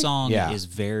 This Really? song Yeah. is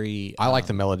very. I like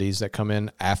the melodies that come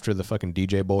in after the fucking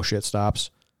DJ bullshit stops.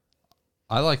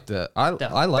 I like I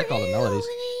like all the melodies.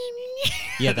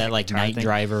 Yeah, that like Guitar Night thing.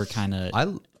 Driver kind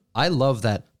of. I love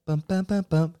that. Bum, bum, bum,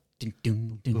 bum.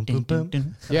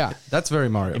 Yeah. That's very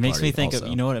Mario. It makes Party me think also.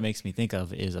 of, you know what it makes me think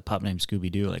of is a pup named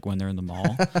Scooby Doo, like when they're in the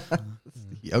mall.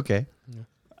 Okay.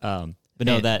 But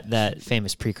no, Yeah. that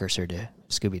Famous precursor to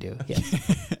Scooby Doo. Yeah.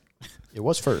 It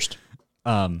was first.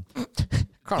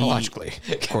 Chronologically,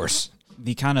 of course.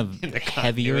 the kind of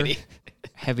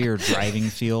heavier driving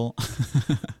feel.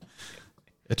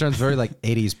 It turns very like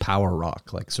 80s power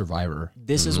rock, like Survivor.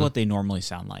 This is what they normally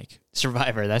sound like.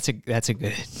 Survivor. That's a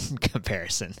good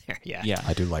comparison there. Yeah. Yeah,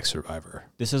 I do like Survivor.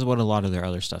 this is what a lot of their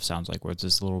other stuff sounds like, where it's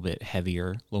just a little bit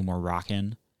heavier, a little more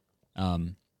rockin'.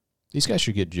 These guys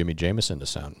should get Jimmy Jameson to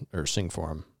sound or sing for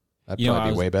him. That'd You know, probably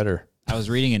I be was- way better. I was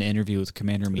reading an interview with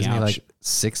Commander Isn't he Meowch. like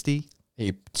 60?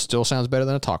 He still sounds better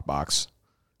than a talk box.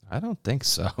 I don't think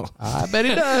so. I bet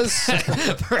he does.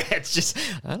 It's just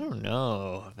I don't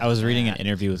know. I was reading an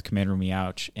interview with Commander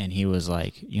Meowch, and he was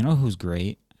like, "You know who's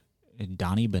great?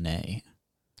 Donnie Benet.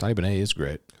 Donnie Benet is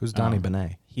great. Who's Donnie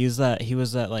Benet? He was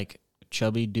that like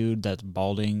chubby dude that's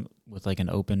balding with like an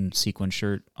open sequin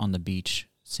shirt on the beach,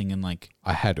 singing like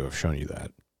shown you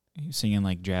that.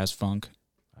 jazz funk.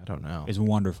 I don't know. It's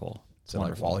wonderful. Is it like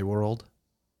Wonderful. Wally World?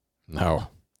 No.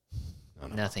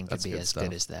 Nothing could That's be good as stuff.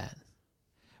 good as that.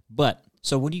 But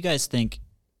so, what do you guys think?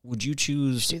 Would you Let's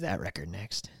choose? do that record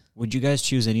next. Would you guys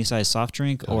choose any size soft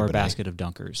drink Donnie or a Benet. basket of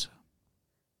Dunkers?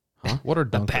 Huh? What are A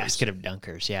dunkers? basket of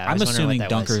Dunkers. Yeah. I I'm was wondering what assuming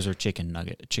that Dunkers was. are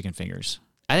chicken fingers,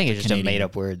 I think it's just Canadian. a made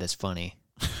up word that's funny.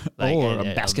 or a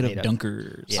basket of made up-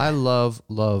 Dunkers. Yeah. I love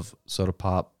soda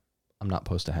pop. I'm not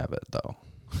supposed to have it though.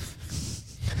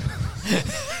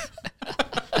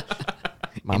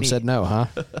 Mom said no, huh?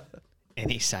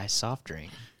 Any size soft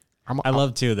drink. I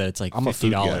love too that it's like I'm a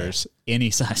food guy. $50 any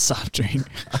size soft drink.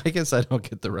 I guess I don't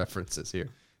get the references here.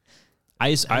 I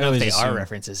I don't know always if they are assume-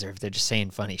 references or if they're just saying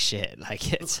funny shit.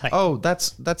 Like it's like, Oh,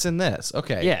 that's in this.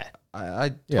 Okay. yeah,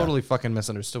 I totally fucking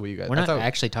misunderstood what you guys. we're I not thought,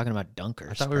 actually talking about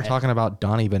dunkers. I thought we were Brett. talking about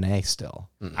Donnie Benet still.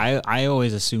 I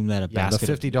always assume that a Yeah, the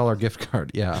basket. $50 gift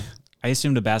card. Yeah. I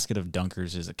assumed a basket of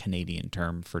Dunkers is a Canadian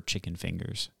term for chicken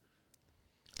fingers.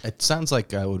 It sounds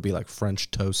like it would be like French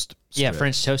toast. Yeah, strip.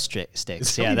 French toast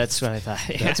sticks. Yeah, that's what I thought.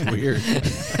 Yeah. That's weird.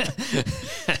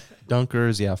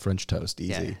 Dunkers, yeah, French toast,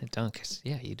 easy. Yeah, dunks.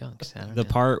 Yeah, you dunks. I don't The know.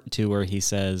 part too where he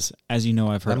says, "As you know,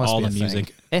 I've heard That must all be the a thing.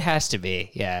 music." It has to be.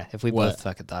 Yeah, if we What? both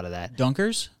fucking thought of that.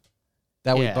 Dunkers,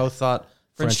 That we Yeah. both thought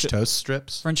French French toast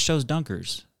strips. French toast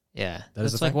Dunkers. Yeah. That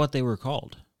is That's a like thing? what they were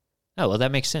called. Oh well,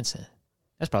 that makes sense. Then.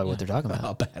 That's probably what they're talking A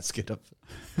about. basket of.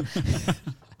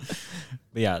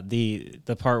 But yeah,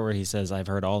 the part where he says, "I've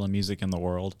heard all the music in the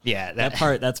world." Yeah, That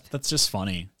part that's just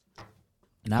funny.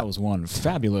 And that was one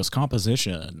fabulous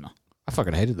composition. I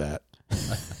fucking hated that. I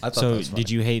thought that So, was funny. did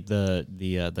you hate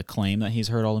the claim that he's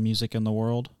heard all the music in the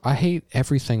world? I hate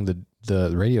everything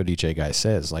the radio DJ guy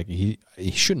says. Like he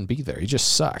shouldn't be there. He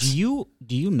just sucks. Do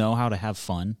you know how to have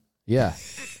fun? Yeah,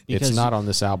 Because it's not on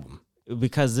this album.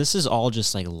 Because this is all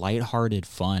just like lighthearted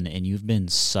fun, and you've been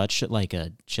such like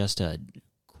a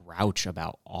grouch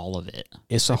about all of it.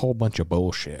 It's a whole bunch of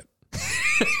bullshit.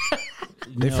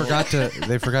 They forgot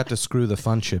to screw the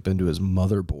fun chip into his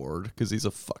motherboard because he's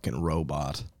a fucking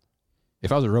robot.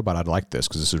 If I was a robot, I'd like this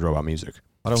because this is robot music.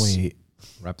 Why don't we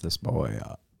wrap this boy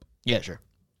up? Yeah, sure.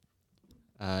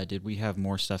 Did we have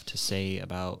more stuff to say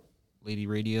about Lady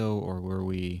Radio, or were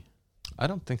we? I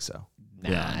don't think so. Nah,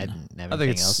 Yeah. I didn't have I think anything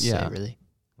it's- else to yeah. say, really.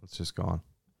 Let's just go on.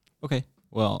 Okay.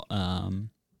 Well,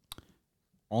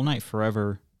 All Night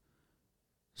Forever,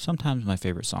 sometimes my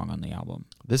favorite song on the album.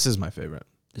 This is my favorite.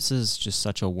 This is just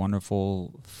such a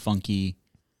wonderful, funky.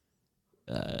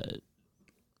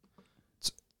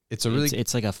 It's a really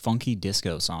it's like a funky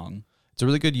disco song. it's a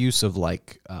really good use of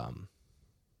like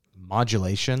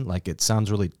modulation. Like it sounds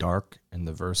really dark in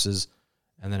the verses,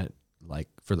 and then it like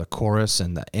for the chorus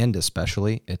and the end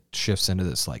especially, it shifts into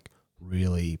this like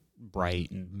really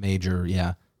Bright and major.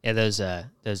 Yeah, Yeah,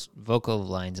 those vocal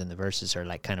lines in the verses are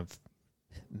like kind of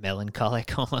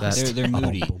melancholic almost. They're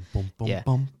moody. Yeah.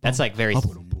 That's like very.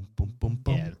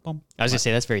 Yeah. I was gonna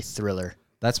say that's very Thriller.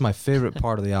 That's my favorite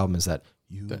part of the album is that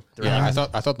you. Yeah,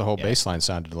 I thought the whole Yeah. bass line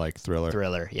sounded like Thriller.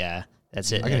 Thriller. Yeah,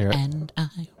 that's it. I can hear it. And I.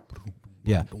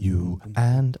 Yeah, you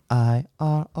and I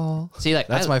are all. See, like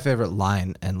That's I, my favorite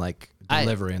line and like I-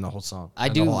 delivery in the whole song. I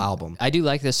and do the whole album. I do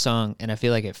like this song, and I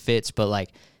feel like it fits. But like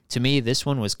to me, this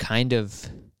one was kind of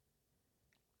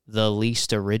the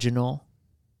least original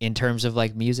in terms of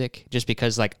like music, just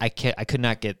because like I could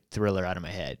not get Thriller out of my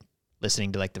head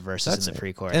listening to like the verses That's and the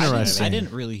pre-chorus. interesting. I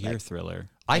didn't really hear Thriller.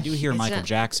 I- I do hear It's Michael not-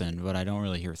 Jackson, but I don't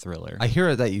really hear Thriller. I hear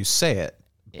it that you say it,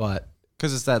 Yeah. but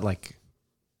because it's that like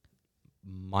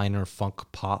minor funk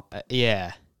pop,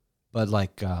 Yeah, but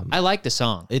like I like the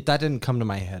song. that didn't come to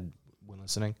my head when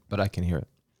listening, but I can hear it.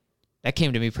 That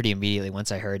came to me pretty immediately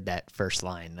once I heard that first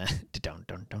line. Dun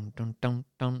dun dun dun dun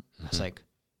dun. I was like,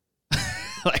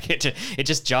 like it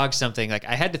just jogged something. Like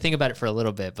I had to think about it for a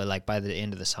little bit, but like by the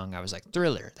end of the song, I was like,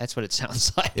 Thriller. That's what it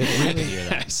sounds like. It really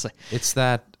I was like, It's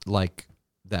that like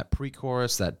that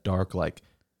pre-chorus, that dark like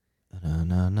na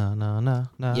na na na na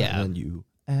na. Yeah. And then you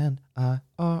and I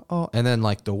are all, and then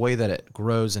like the way that it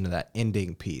grows into that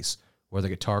ending piece where the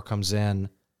guitar comes in,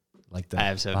 like the I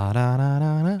have so-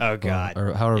 ba-da-da-da-da, Oh, God.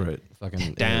 or however it fucking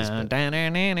is. dun, but- dun,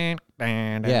 dun, dun, dun,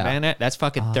 dun, Yeah. dun, dun. That's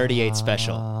fucking 38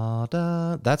 special.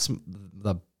 Da-da. That's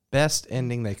the best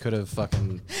ending they could have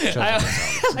fucking chosen. I-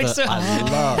 themselves. like, so- I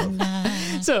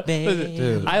love. So listen,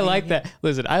 Dude. I like that.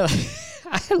 Listen, I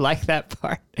like that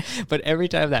part, but every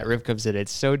time that riff comes in,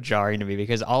 it's so jarring to me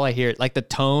because all I hear, like the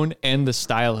tone and the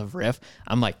style of riff,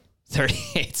 I'm like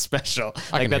 38 special.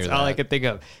 Like can that's hear all I that. could think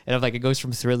of. And if like it goes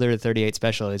from Thriller to 38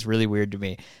 special, it's really weird to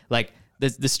me. Like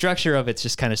the structure of it's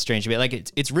just kind of strange to me. Like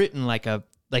it's written like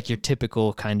your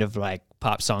typical kind of like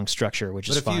pop song structure, which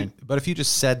is fine. But if you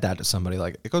just said that to somebody,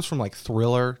 like it goes from like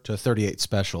Thriller to 38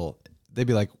 Special, they'd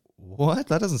be like, "What?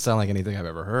 That doesn't sound like anything I've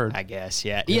ever heard." I guess,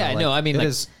 yeah, You know, yeah. like, No, I mean, it like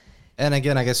is. And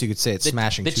again, I guess you could say it's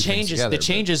smashing the two things changes. together, The but-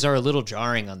 changes are a little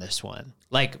jarring on this one.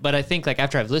 Like, but I think like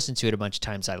after I've listened to it a bunch of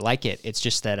times, I like it. It's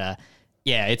just that,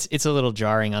 yeah, it's a little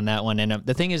jarring on that one. And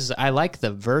the thing is, I like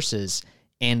the verses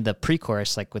and the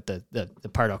pre-chorus, like with the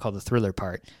part I'll call the Thriller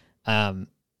part.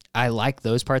 I like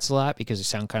those parts a lot because they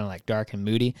sound kind of like dark and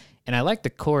moody. And I like the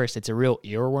chorus. It's a real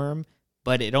earworm,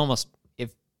 but it almost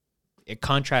it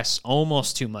contrasts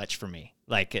almost too much for me.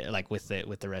 Like with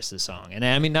the rest of the song. And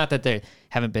I mean, not that there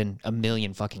haven't been a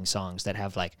million fucking songs that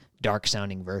have like dark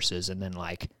sounding verses and then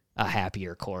like a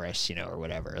happier chorus, you know, or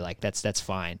whatever. Like that's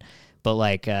fine. But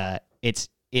like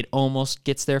it almost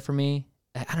gets there for me.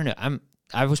 I don't know.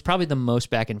 I was probably the most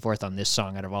back and forth on this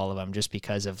song out of all of them just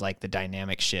because of like the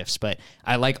dynamic shifts, but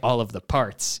I like all of the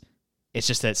parts. It's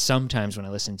just that sometimes when I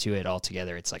listen to it all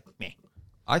together, it's like meh.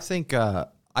 I think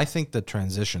the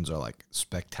transitions are like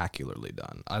spectacularly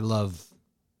done. I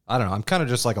don't know. I'm kind of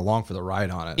just like along for the ride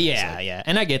on it. Yeah, It's yeah.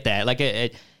 And I get that. Like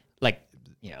like,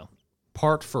 you know,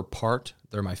 part for part,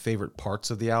 they're my favorite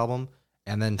parts of the album.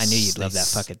 And then I knew you'd love that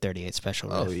fucking 38 special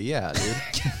riff. Oh yeah, dude.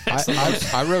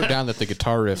 I wrote down that the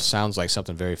guitar riff sounds like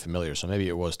something very familiar, so maybe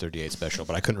it was 38 Special,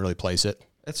 but I couldn't really place it.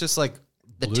 It's just like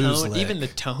The blues tone, lick. even the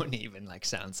tone even like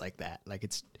sounds like that. Like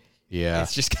it's Yeah.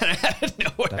 it's just kind of out of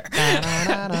nowhere.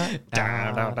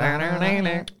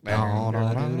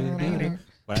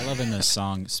 What I love in this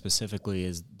song specifically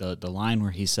is the line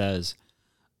where he says,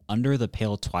 "Under the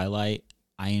pale twilight,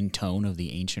 I intone of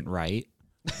the ancient rite."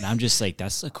 And I'm just like,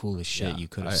 that's the coolest shit Yeah, you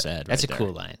could have said. That's right a cool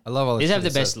there. line. I love all. These the have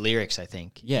shit the it best says. lyrics, I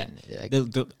think. Yeah, And,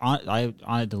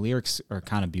 like, the lyrics are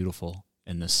kind of beautiful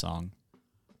in this song.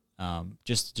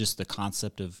 Just the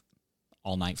concept of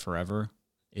all night forever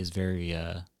is very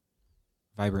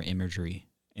vibrant imagery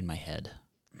in my head.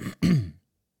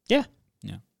 Yeah.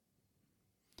 Yeah.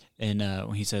 And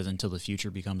when he says until the future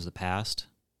becomes the past,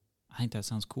 I think that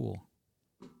sounds cool.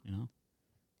 You know?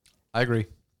 I agree.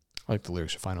 I like the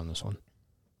lyrics are fine on this one.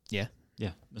 yeah.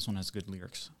 Yeah, this one has good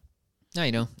lyrics. No,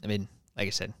 you know, I mean, like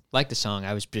I said, like the song,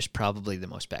 I was just probably the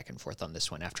most back and forth on this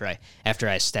one after I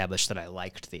established that I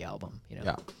liked the album, you know.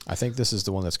 Yeah. I think this is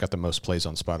the one that's got the most plays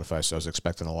on Spotify, so I was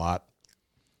expecting a lot.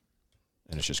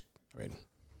 And it's just, I mean,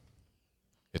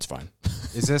 it's fine.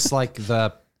 Is this like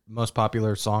the most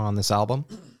popular song on this album?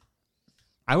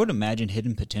 I would imagine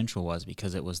Hidden Potential was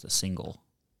because it was the single.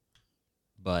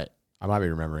 But I might be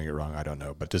remembering it wrong. I don't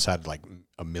know. But this had like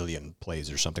a million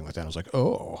plays or something like that. I was like,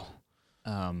 oh.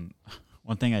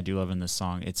 one thing I do love in this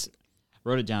song, I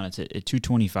wrote it down. It's at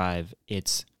 2:25.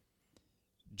 It's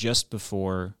just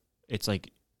before. It's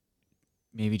like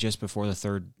maybe just before the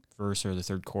third verse or the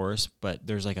third chorus. But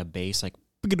there's like a bass, like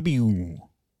you know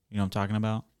what I'm talking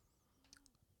about?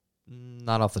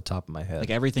 Not off the top of my head. Like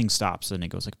everything stops and it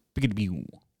goes like and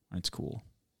it's cool.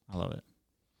 I love it.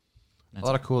 A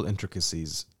lot of cool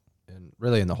intricacies, and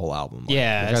really in the whole album. Like,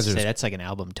 Yeah, the I was guys gonna are say, just- that's like an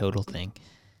album total thing.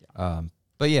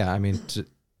 but yeah, I mean,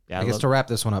 Yeah, I guess to wrap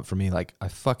this one up for me, like I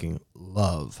fucking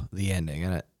love the ending,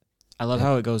 and I love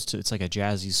how it goes to, it's like a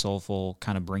jazzy, soulful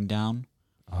kind of bring down,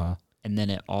 and then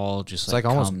it all just it's like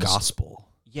almost comes, gospel.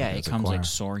 Yeah, like, it as a comes choir. like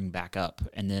soaring back up,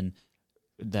 and then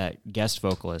that guest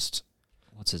vocalist,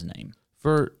 what's his name?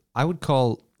 I would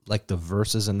call like the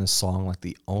verses in this song like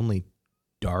the only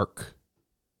dark,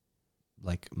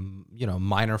 like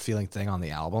minor feeling thing on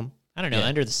the album. I don't know. Yeah.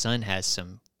 Under the Sun has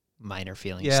some minor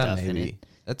feeling Yeah, stuff in it. maybe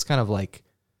that's kind of like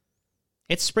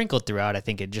It's sprinkled throughout, I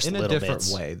think, in just in a little different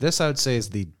bits. way. This I would say is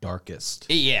the darkest.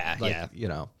 Yeah, Like,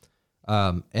 yeah.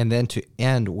 And then to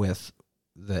end with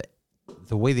the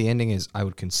way the ending is, I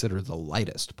would consider the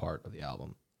lightest part of the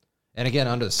album. And again,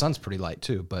 Under the Sun's pretty light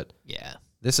too, but Yeah.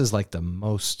 this is like the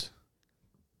most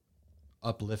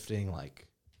uplifting, like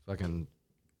fucking.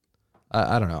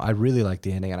 I don't know. I really like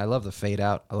the ending, and I love the fade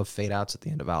out. I love fade outs at the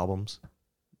end of albums.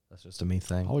 That's just a me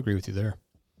thing. I'll agree with you there.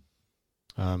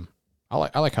 I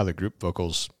like how the group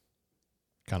vocals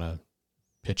kind of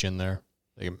pitch in there.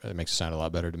 It makes it sound a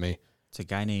lot better to me. It's a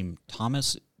guy named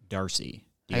Thomas Darcy.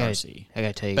 I gotta- DRC. I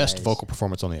gotta tell you Best guys, vocal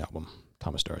performance on the album,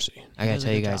 Thomas Darcy. I gotta does a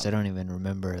tell you good guys, job. I don't even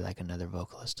remember like another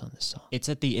vocalist on this song. It's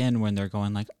at the end when they're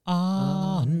going like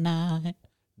all night.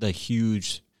 The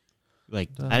huge, like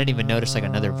I didn't even notice like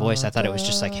another voice. I thought it was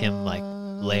just like him like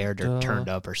layered or turned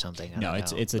up or something. I no,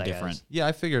 don't know. it's a Like, I different. was- Yeah,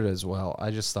 I figured it as well.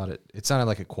 I just thought it sounded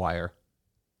like a choir.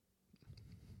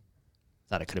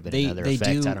 thought it could have been They- another they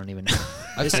effect. do- I don't even know.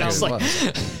 I It figured sounds it like was.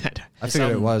 I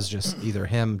figured it was just either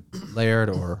him layered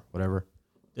or whatever.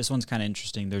 This one's kind of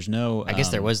interesting. There's no. I guess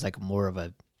there was like more of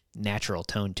a natural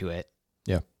tone to it.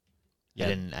 Yeah. Yeah.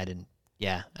 I didn't.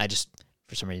 Yeah, I just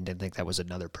for some reason didn't think that was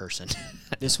another person.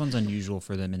 This one's unusual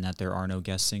for them in that there are no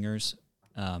guest singers.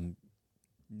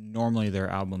 Normally, their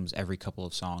albums, every couple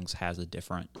of songs, has a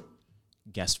different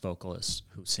guest vocalist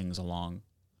who sings along.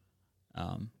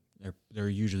 They're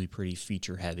usually pretty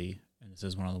feature heavy, and this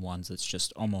is one of the ones that's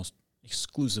just almost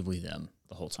exclusively them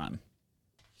the whole time.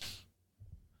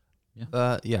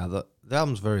 The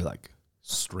album's very like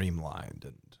streamlined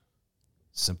and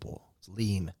simple. It's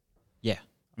lean. Yeah,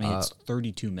 I mean it's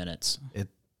 32 minutes. It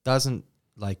doesn't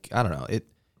like I don't know. It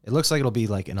It looks like it'll be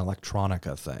like an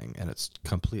electronica thing, and it's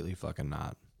completely fucking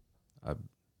not. I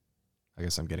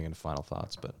guess I'm getting into final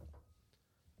thoughts, but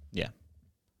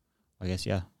I guess,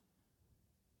 yeah.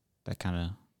 That kind of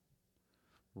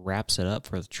wraps it up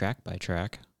for the track by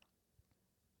track.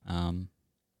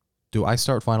 do I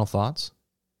start final thoughts,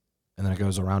 and then it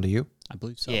goes around to you? I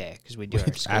believe so. Yeah, because we do We our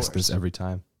ask this scores. every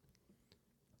time.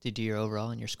 To do your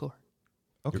overall and your score.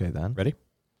 Okay, then. Ready?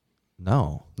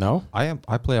 No, No? I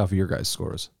play off of your guys'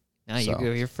 scores. No, you So-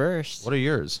 go. You're first. What are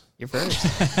yours? You're first.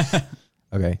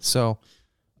 Okay, so,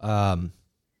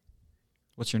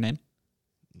 What's your name?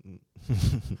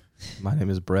 my name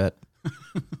is Brett,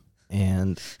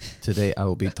 and today I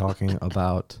will be talking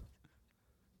about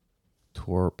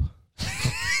Torp.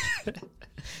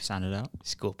 Sound it out.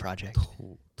 School project.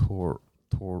 Torp.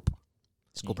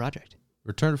 School project.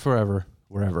 Return to forever,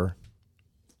 wherever.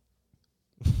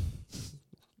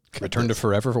 Return to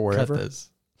forever for wherever? Cut this.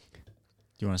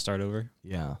 Do you want to start over?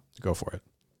 Yeah, Go for it.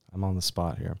 I'm on the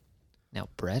spot here. Now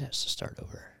Brett has to start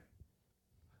over.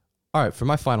 All right, for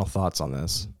my final thoughts on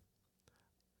this.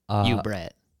 You,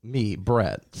 Brett. Me,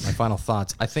 Brett. My final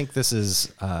thoughts. I think this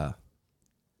is. I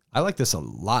like this a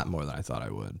lot more than I thought I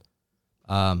would.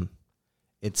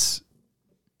 It's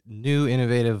new,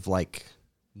 innovative. Like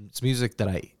it's music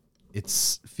that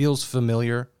feels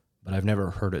familiar, but I've never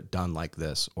heard it done like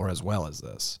this or as well as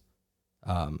this.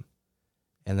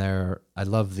 And I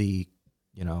love the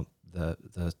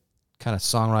kind of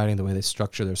songwriting, the way they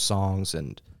structure their songs,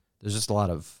 and there's just a lot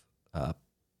of.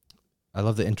 I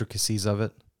love the intricacies of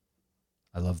it.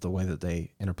 I love the way that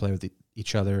they interplay with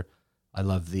each other. I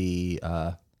love the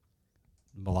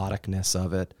melodicness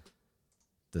of it,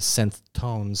 the synth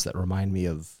tones that remind me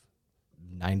of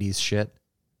 90s shit.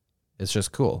 It's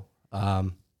just cool.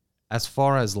 As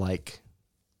far as like,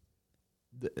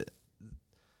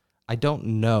 I don't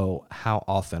know how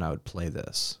often I would play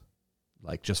this,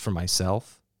 like just for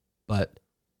myself, but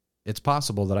it's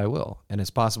possible that I will. And it's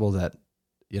possible that,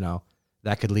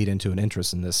 that could lead into an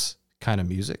interest in this kind of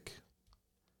music.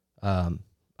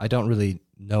 I don't really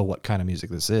know what kind of music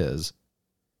this is,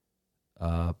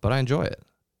 but I enjoy it,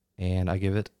 and I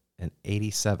give it an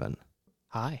 87.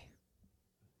 Hi.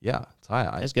 Yeah, it's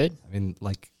high. That's good. I mean,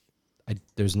 like,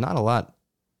 there's not a lot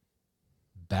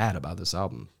bad about this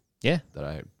album. Yeah.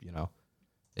 That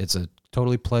it's a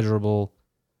totally pleasurable,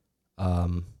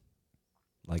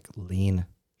 like lean,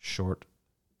 short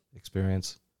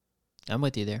experience. I'm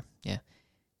with you there. Yeah.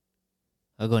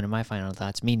 I'll go into my final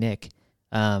thoughts. Me, Nick.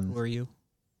 Who are you?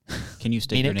 Can you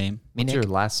state your Nick? name? Me, What's Nick.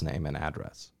 your last name and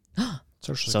address?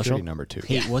 Social Social? Security number 2.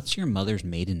 Hey, what's your mother's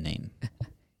maiden name? You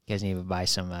guys need to buy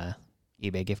some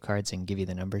eBay gift cards and give you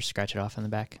the numbers, scratch it off on the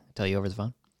back, tell you over the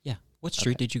phone. Yeah. What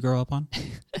street did you grow up on?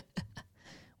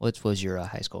 What was your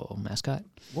high school mascot?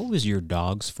 What was your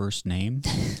dog's first name?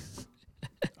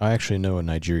 I actually know a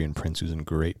Nigerian prince who's in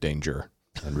great danger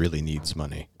and really needs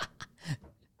money.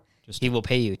 Just He will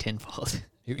pay you tenfold.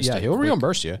 Yeah, he'll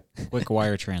reimburse you. quick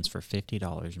wire transfer,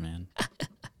 $50, man.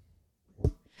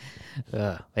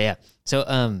 But yeah. So,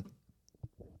 I'm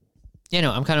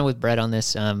kind of with Brett on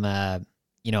this. I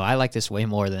like this way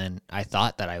more than I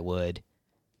thought that I would,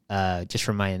 just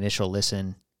from my initial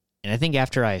listen. And I think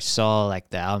after I saw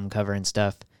like the album cover and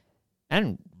stuff, I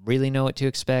didn't really know what to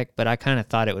expect, but I kind of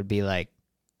thought it would be like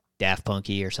Daft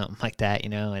Punky or something like that,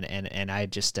 and I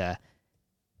just,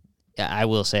 I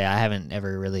will say I haven't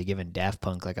ever really given Daft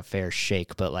Punk like a fair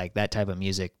shake, but like that type of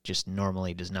music just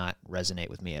normally does not resonate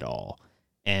with me at all.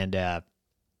 And,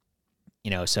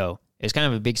 so it was kind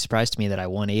of a big surprise to me that I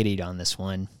 180'd on this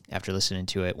one after listening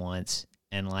to it once.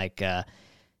 And like, I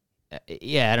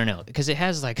don't know, because it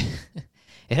has like,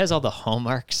 it has all the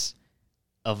hallmarks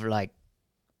of like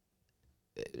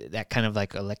that kind of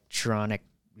like electronic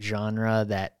genre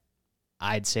that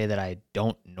I'd say that I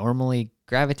don't normally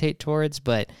gravitate towards,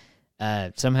 but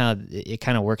somehow it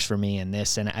kind of works for me in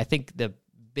this. And I think the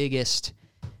biggest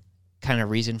kind of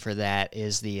reason for that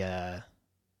is the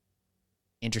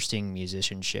interesting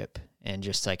musicianship and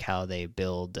just like how they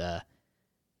build,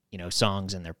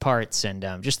 songs and their parts.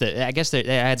 And just I guess that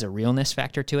adds a realness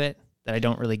factor to it that I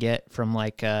don't really get from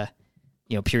like,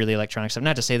 purely electronic stuff.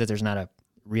 Not to say that there's not a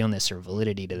realness or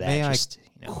validity to that. May just,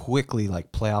 I quickly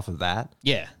like play off of that?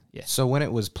 Yeah. So when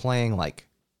it was playing like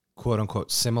quote unquote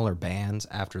similar bands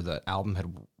after the album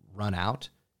had run out,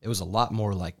 it was a lot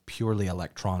more like purely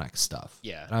electronic stuff.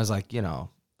 Yeah. And I was like,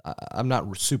 I'm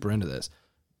not super into this.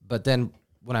 But then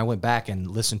when I went back and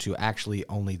listened to actually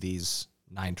only these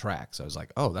 9 tracks, I was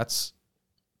like, oh, that's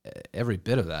every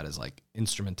bit of that is like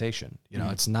instrumentation.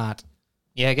 It's not.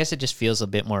 Yeah, I guess it just feels a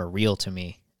bit more real to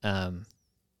me on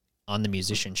the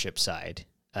musicianship side,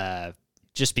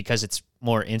 just because it's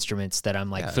more instruments that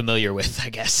I'm like Yeah. familiar with, I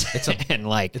guess. And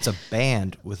like It's a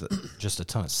band with just a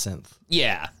ton of synth.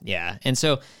 yeah. And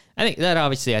so I think that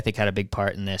obviously I think had a big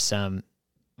part in this.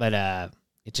 But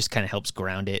it just kind of helps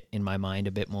ground it in my mind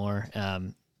a bit more.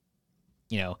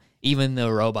 You know, even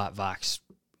the Robot Vox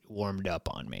warmed up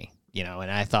on me, you know,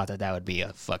 and I thought that would be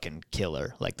a fucking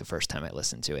killer, like the first time I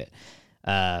listened to it.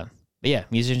 But yeah,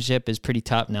 musicianship is pretty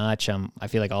top notch. I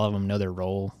feel like all of them know their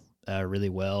role really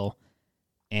well,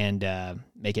 and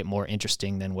make it more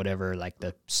interesting than whatever like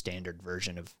the standard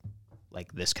version of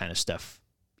like this kind of stuff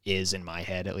is in my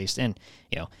head, at least. And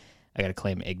you know, I got to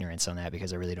claim ignorance on that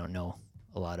because I really don't know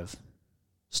a lot of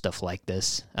stuff like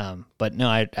this. But no,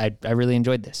 I really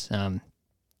enjoyed this.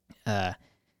 I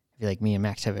feel like me and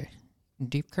Max have a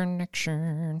deep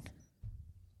connection.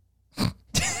 It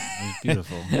was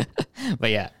beautiful.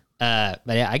 But yeah,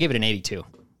 I give it an 82.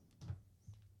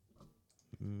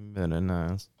 Very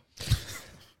nice.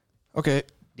 Okay,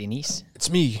 Denise, it's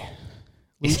me,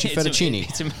 Luigi Fettuccine.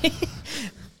 It's me.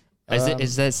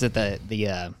 Is this the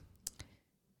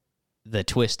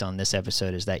twist on this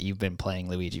episode is that you've been playing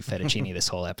Luigi Fettuccine this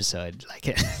whole episode?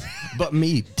 Like, But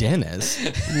me, Dennis,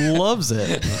 loves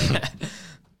it.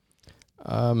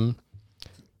 I'll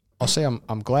say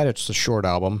I'm glad it's a short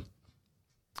album.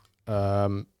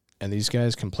 And these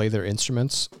guys can play their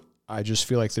instruments. I just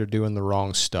feel like they're doing the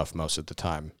wrong stuff most of the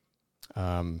time.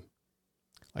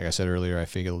 Like I said earlier, I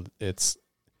feel it's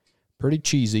pretty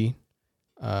cheesy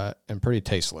and pretty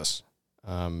tasteless.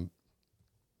 I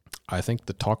think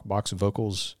the talk box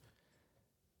vocals,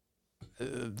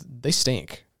 they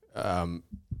stink.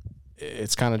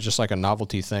 It's kind of just like a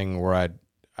novelty thing where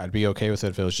I'd be okay with it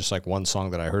if it was just like one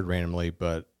song that I heard randomly,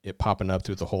 but it popping up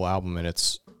through the whole album, and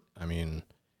it's, I mean,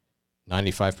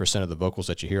 95% of the vocals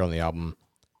that you hear on the album,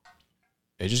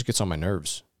 it just gets on my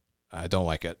nerves. I don't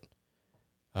like it.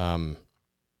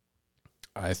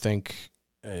 I think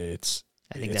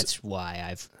that's why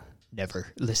I've never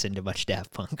listened to much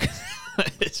Daft Punk.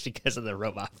 It's because of the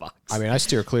Robot Vox. I mean, I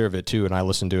steer clear of it too, and I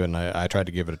listened to it, and I tried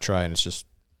to give it a try, and it's just,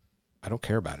 I don't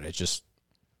care about it. It's just,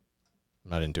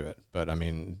 I'm not into it. But I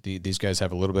mean, these guys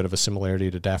have a little bit of a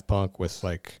similarity to Daft Punk with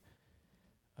like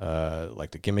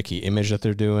the gimmicky image that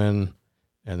they're doing,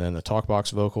 and then the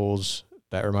talkbox vocals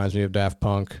that reminds me of Daft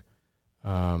Punk.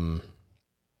 I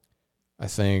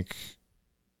think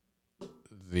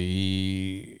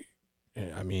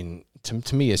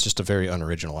to me, it's just a very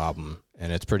unoriginal album,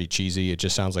 and it's pretty cheesy. It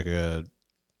just sounds like a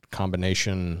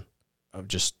combination of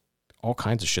just all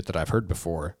kinds of shit that I've heard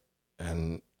before,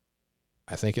 and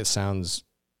I think it sounds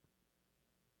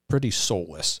pretty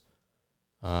soulless.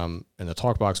 And the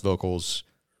talkbox vocals,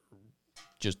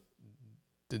 just,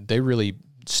 they really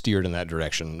steered in that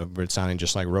direction of it sounding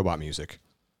just like robot music.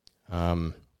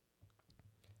 I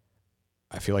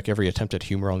feel like every attempt at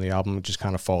humor on the album just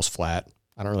kind of falls flat.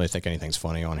 I don't really think anything's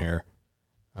funny on here.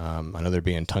 I know they're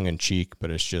being tongue-in-cheek,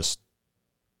 but it's just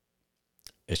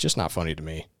not funny to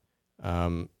me.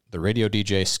 The radio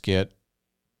DJ skit,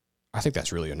 I think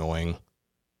that's really annoying,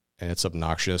 and it's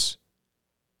obnoxious.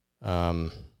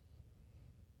 There's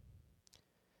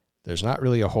not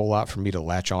really a whole lot for me to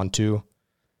latch onto,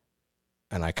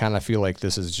 and I kind of feel like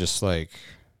this is just like,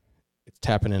 it's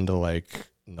tapping into like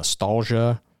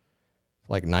nostalgia,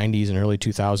 like 90s and early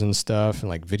 2000s stuff, and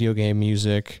like video game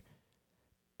music,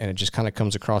 and it just kind of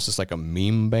comes across as like a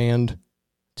meme band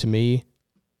to me.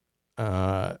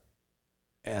 And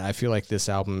I feel like this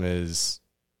album it's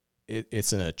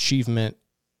an achievement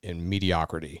in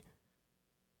mediocrity,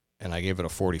 and I gave it a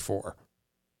 44.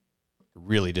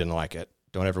 Really didn't like it.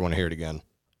 Don't ever want to hear it again.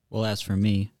 Well, as for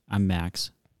me, I'm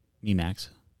Max. Me, Max.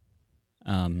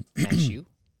 Max, you?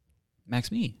 Max,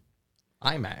 me.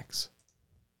 IMAX.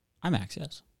 I'm Max,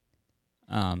 yes.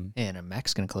 And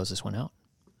Max going to close this one out.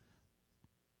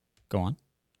 Go on.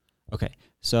 Okay,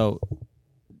 so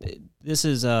this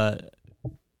is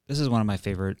one of my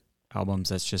favorite albums.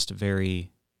 That's just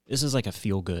this is like a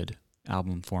feel good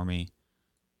album for me.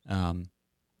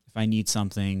 If I need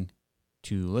something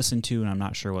to listen to and I'm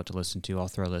not sure what to listen to, I'll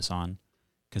throw this on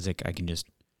because I can just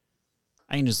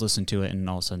listen to it and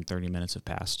all of a sudden 30 minutes have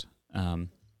passed.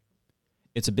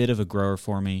 It's a bit of a grower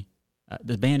for me.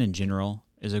 The band in general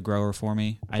is a grower for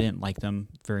me. I didn't like them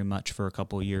very much for a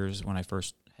couple of years when I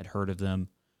first had heard of them.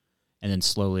 And then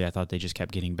slowly I thought they just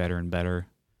kept getting better and better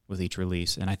with each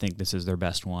release. And I think this is their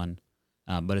best one.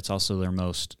 But it's also their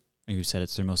most, like you said,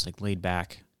 it's their most like laid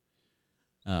back,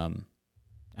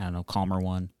 calmer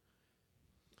one.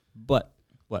 But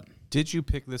what? Did you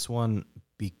pick this one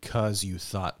because you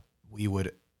thought we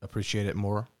would appreciate it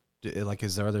more? Like,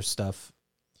 is there other stuff,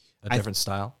 a different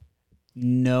style?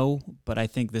 No, but I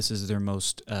think this is their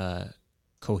most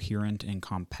coherent and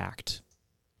compact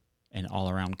and all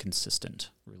around consistent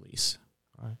release.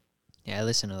 Yeah, I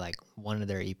listened to like one of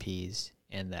their EPs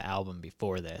and the album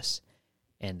before this,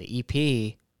 and the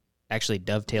EP actually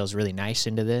dovetails really nice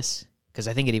into this because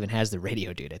I think it even has the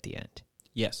radio dude at the end,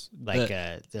 Yes. like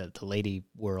the Lady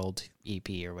World EP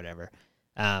or whatever.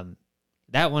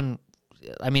 That one,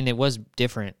 I mean, it was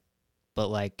different, but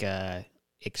like it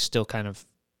still kind of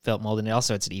felt molded. And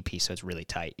also, it's an EP, so it's really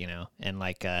tight, you know. And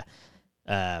like,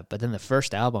 but then the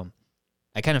first album,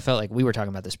 I kind of felt like we were talking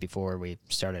about this before we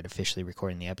started officially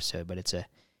recording the episode, but it's a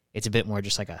bit more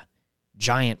just like a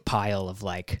giant pile of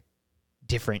like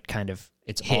different kind of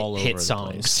It's all over hit the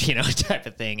songs, place. you know, type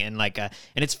of thing. And like, and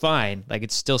it's fine. Like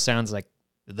it still sounds like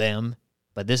them,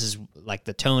 but this is like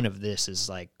the tone of this is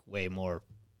like way more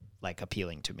like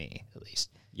appealing to me, at least.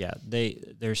 Yeah,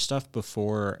 their stuff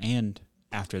before and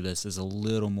after this is a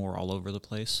little more all over the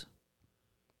place.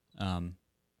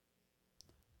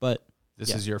 But This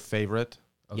Yeah. is your favorite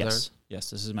of theirs? Yes,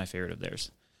 this is my favorite of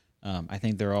theirs. I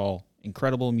think they're all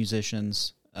incredible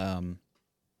musicians. I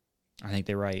think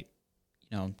they write,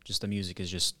 you know, just the music is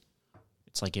just,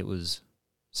 it's like it was,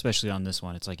 especially on this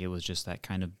one, it's like it was just that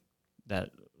kind of,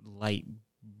 that light,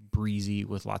 breezy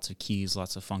with lots of keys,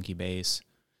 lots of funky bass.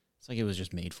 It's like it was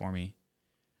just made for me.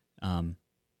 I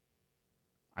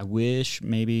wish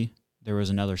maybe there was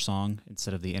another song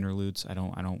instead of the interludes. I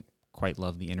don't quite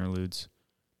love the interludes.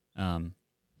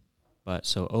 But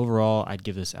so overall, I'd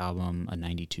give this album a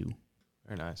 92.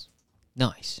 Very nice.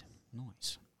 Nice.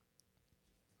 Nice.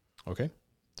 Okay.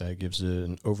 That gives it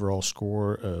an overall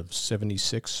score of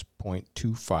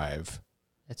 76.25.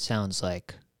 That sounds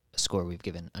like a score we've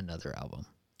given another album.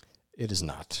 It is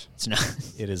not. It's not.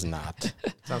 It is not.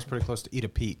 Sounds pretty close to Eat a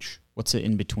Peach. What's it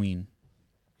in between?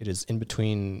 It is in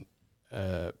between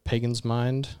Pagan's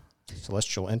Mind,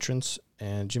 Celestial Entrance,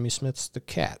 and Jimmy Smith's The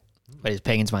Cat. But is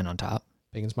Pagan's Mind on top?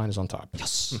 Pagan's Mind is on top.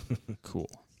 Yes. Cool.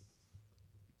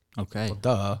 Okay, Well,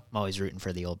 duh. I'm always rooting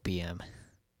for the old BM.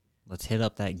 let's hit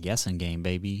up that guessing game,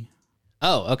 baby.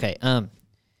 Oh, okay.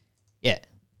 Yeah,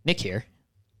 Nick here,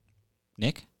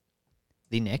 Nick?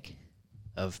 the Nick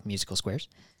of Musical Squares,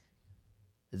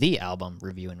 the album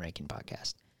review and ranking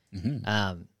podcast.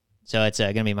 Mm-hmm. So it's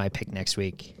gonna be my pick next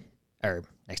week or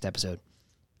next episode.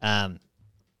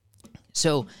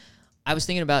 So I was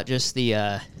thinking about just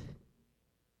the,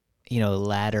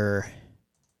 latter,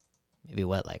 maybe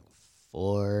like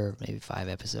 4, maybe 5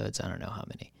 episodes. I don't know how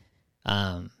many.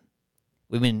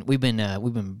 We've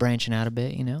been branching out a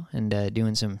bit, and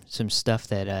doing some stuff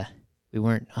that we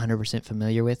weren't 100%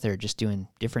 familiar with, or just doing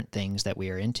different things that we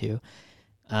are into.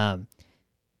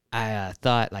 I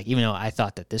thought, even though I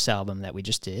thought that this album that we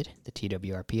just did, the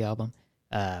TWRP album,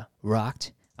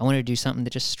 rocked, I wanted to do something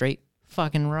that just straight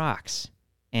fucking rocks.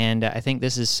 And I think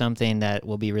this is something that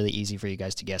will be really easy for you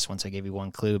guys to guess once I give you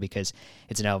one clue, because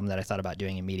it's an album that I thought about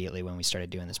doing immediately when we started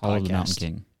doing this All podcast. of the Mountain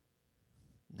King.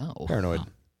 No. Paranoid.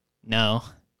 No.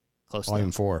 Close Volume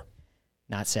enough. 4.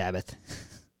 Not Sabbath,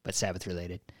 but Sabbath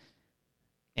related.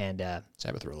 And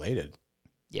Sabbath related.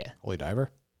 yeah, Holy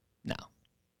Diver. no.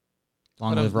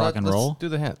 Long Live Rock and Roll? Let's do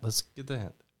the hint. Let's get the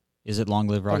hint. Is it Long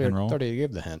Live Rock and Roll? Thought you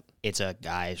gave the hint. It's a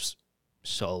guy's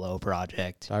solo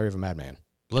project. Diary of a Madman.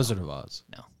 Blizzard of Oz.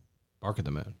 No. Bark at the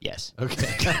Moon. Yes. Okay.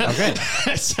 Okay.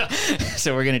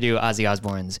 so we're going to do Ozzy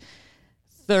Osbourne's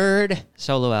third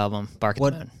solo album, Bark at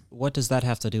the Moon. What does that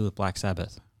have to do with Black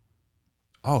Sabbath?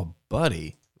 Oh,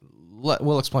 buddy.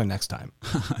 We'll explain next time.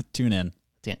 Tune in.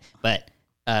 But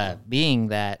being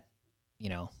that,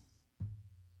 I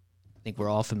think we're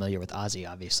all familiar with Ozzy,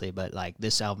 obviously, but like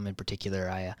this album in particular,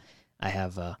 I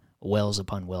have wells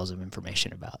upon wells of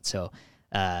information about. So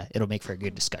it'll make for a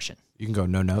good discussion. You can go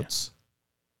no notes.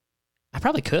 I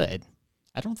probably could.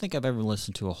 I don't think I've ever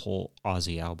listened to a whole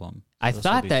Ozzy album. I This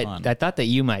thought will be that fun. I thought that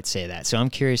you might say that. So I'm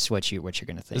curious what you're going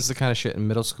to think. This is the kind of shit in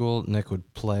middle school Nick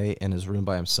would play in his room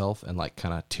by himself and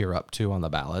kind of tear up to on the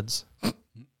ballads.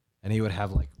 And he would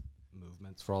have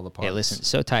movements for all the parts. Hey, listen,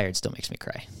 So Tired still makes me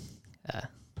cry.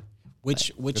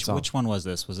 Which song. which one was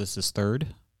this? Was this his third?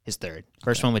 His third.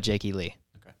 First one with Jake E. Lee.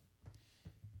 Okay.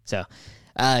 So,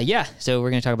 so we're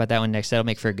going to talk about that one next. That'll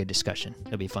make for a good discussion.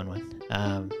 It'll be a fun one.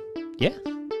 Yeah.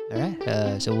 All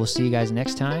right. So we'll see you guys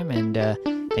next time, and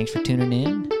thanks for tuning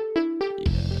in.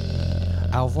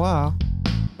 Au revoir.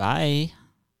 Bye.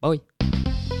 Bye.